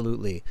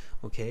 Absolutely.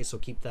 Okay, so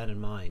keep that in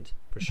mind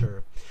for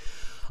sure.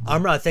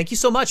 Amra, thank you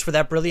so much for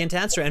that brilliant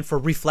answer and for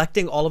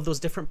reflecting all of those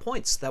different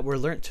points that were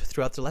learnt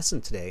throughout the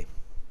lesson today.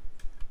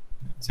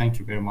 Thank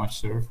you very much,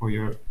 sir, for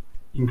your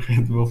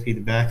incredible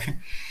feedback.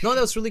 No,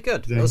 that was really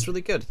good. That was really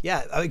good.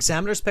 Yeah,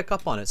 examiners pick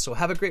up on it. So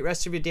have a great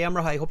rest of your day,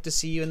 Amra. I hope to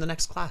see you in the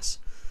next class.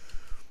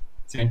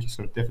 Thank you,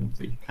 sir.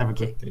 Definitely. Have a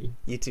good day.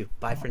 You too.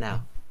 Bye for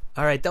now.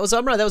 All right, that was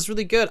Amra. That was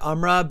really good.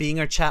 Amra,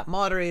 being our chat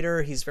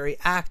moderator, he's very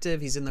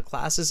active. He's in the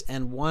classes.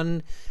 And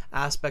one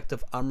aspect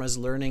of Amra's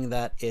learning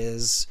that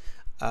is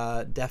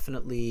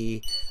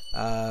definitely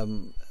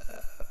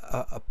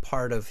a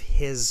part of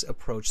his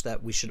approach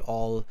that we should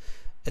all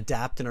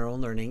adapt in our own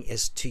learning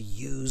is to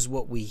use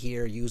what we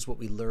hear, use what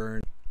we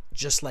learn,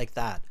 just like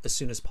that, as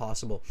soon as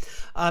possible.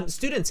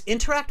 Students,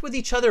 interact with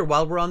each other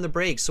while we're on the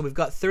break. So we've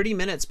got 30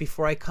 minutes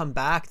before I come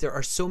back. There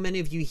are so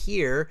many of you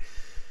here.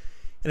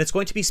 And it's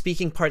going to be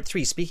Speaking Part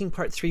 3. Speaking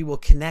Part 3 will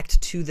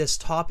connect to this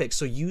topic.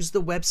 So use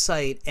the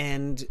website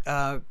and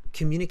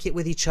communicate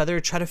with each other.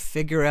 Try to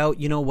figure out,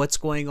 you know, what's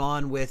going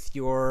on with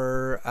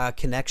your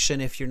connection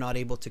if you're not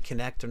able to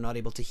connect or not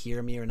able to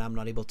hear me or I'm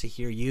not able to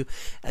hear you.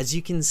 As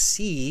you can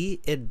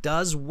see, it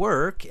does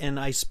work. And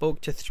I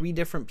spoke to 3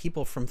 different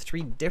people from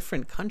 3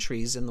 different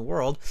countries in the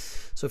world.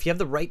 So if you have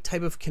the right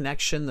type of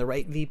connection, the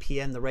right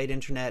VPN, the right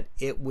internet,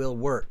 it will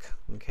work.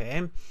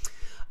 Okay.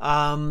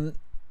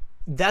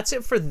 That's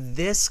it for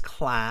this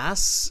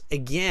class.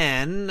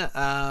 Again,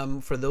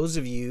 for those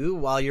of you,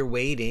 while you're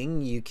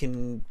waiting, you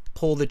can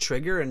pull the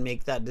trigger and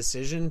make that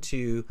decision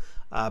to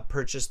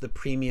purchase the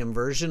premium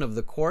version of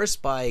the course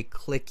by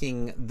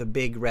clicking the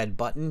big red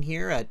button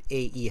here at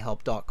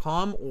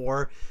aehelp.com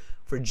or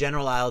for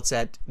General IELTS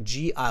at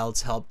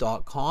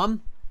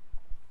gieltshelp.com.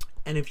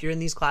 And if you're in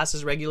these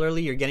classes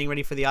regularly, you're getting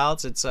ready for the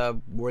IELTS, it's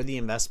a worthy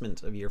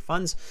investment of your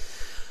funds.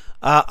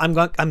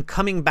 I'm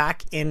coming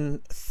back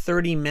in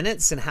 30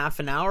 minutes and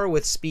half an hour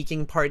with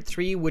Speaking Part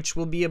 3, which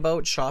will be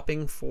about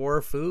shopping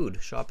for food,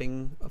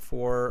 shopping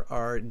for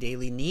our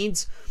daily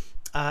needs.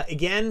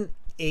 Again,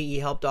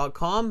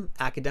 aehelp.com,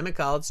 academic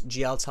IELTS,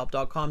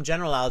 gieltshelp.com,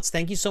 general IELTS.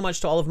 Thank you so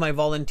much to all of my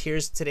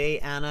volunteers today,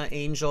 Anna,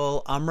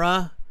 Angel,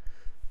 Amra.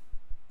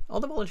 All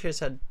the volunteers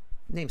had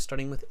names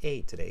starting with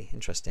A today.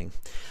 Interesting.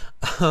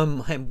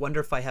 I wonder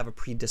if I have a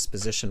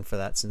predisposition for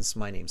that since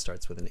my name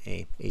starts with an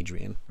A.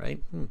 Adrian, right?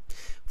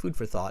 Food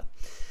for thought.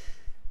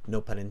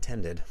 No pun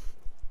intended.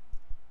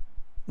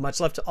 Much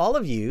love to all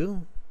of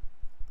you.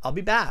 I'll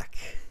be back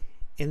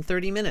in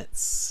 30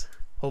 minutes.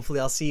 Hopefully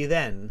I'll see you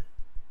then.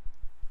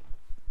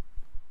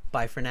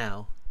 Bye for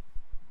now.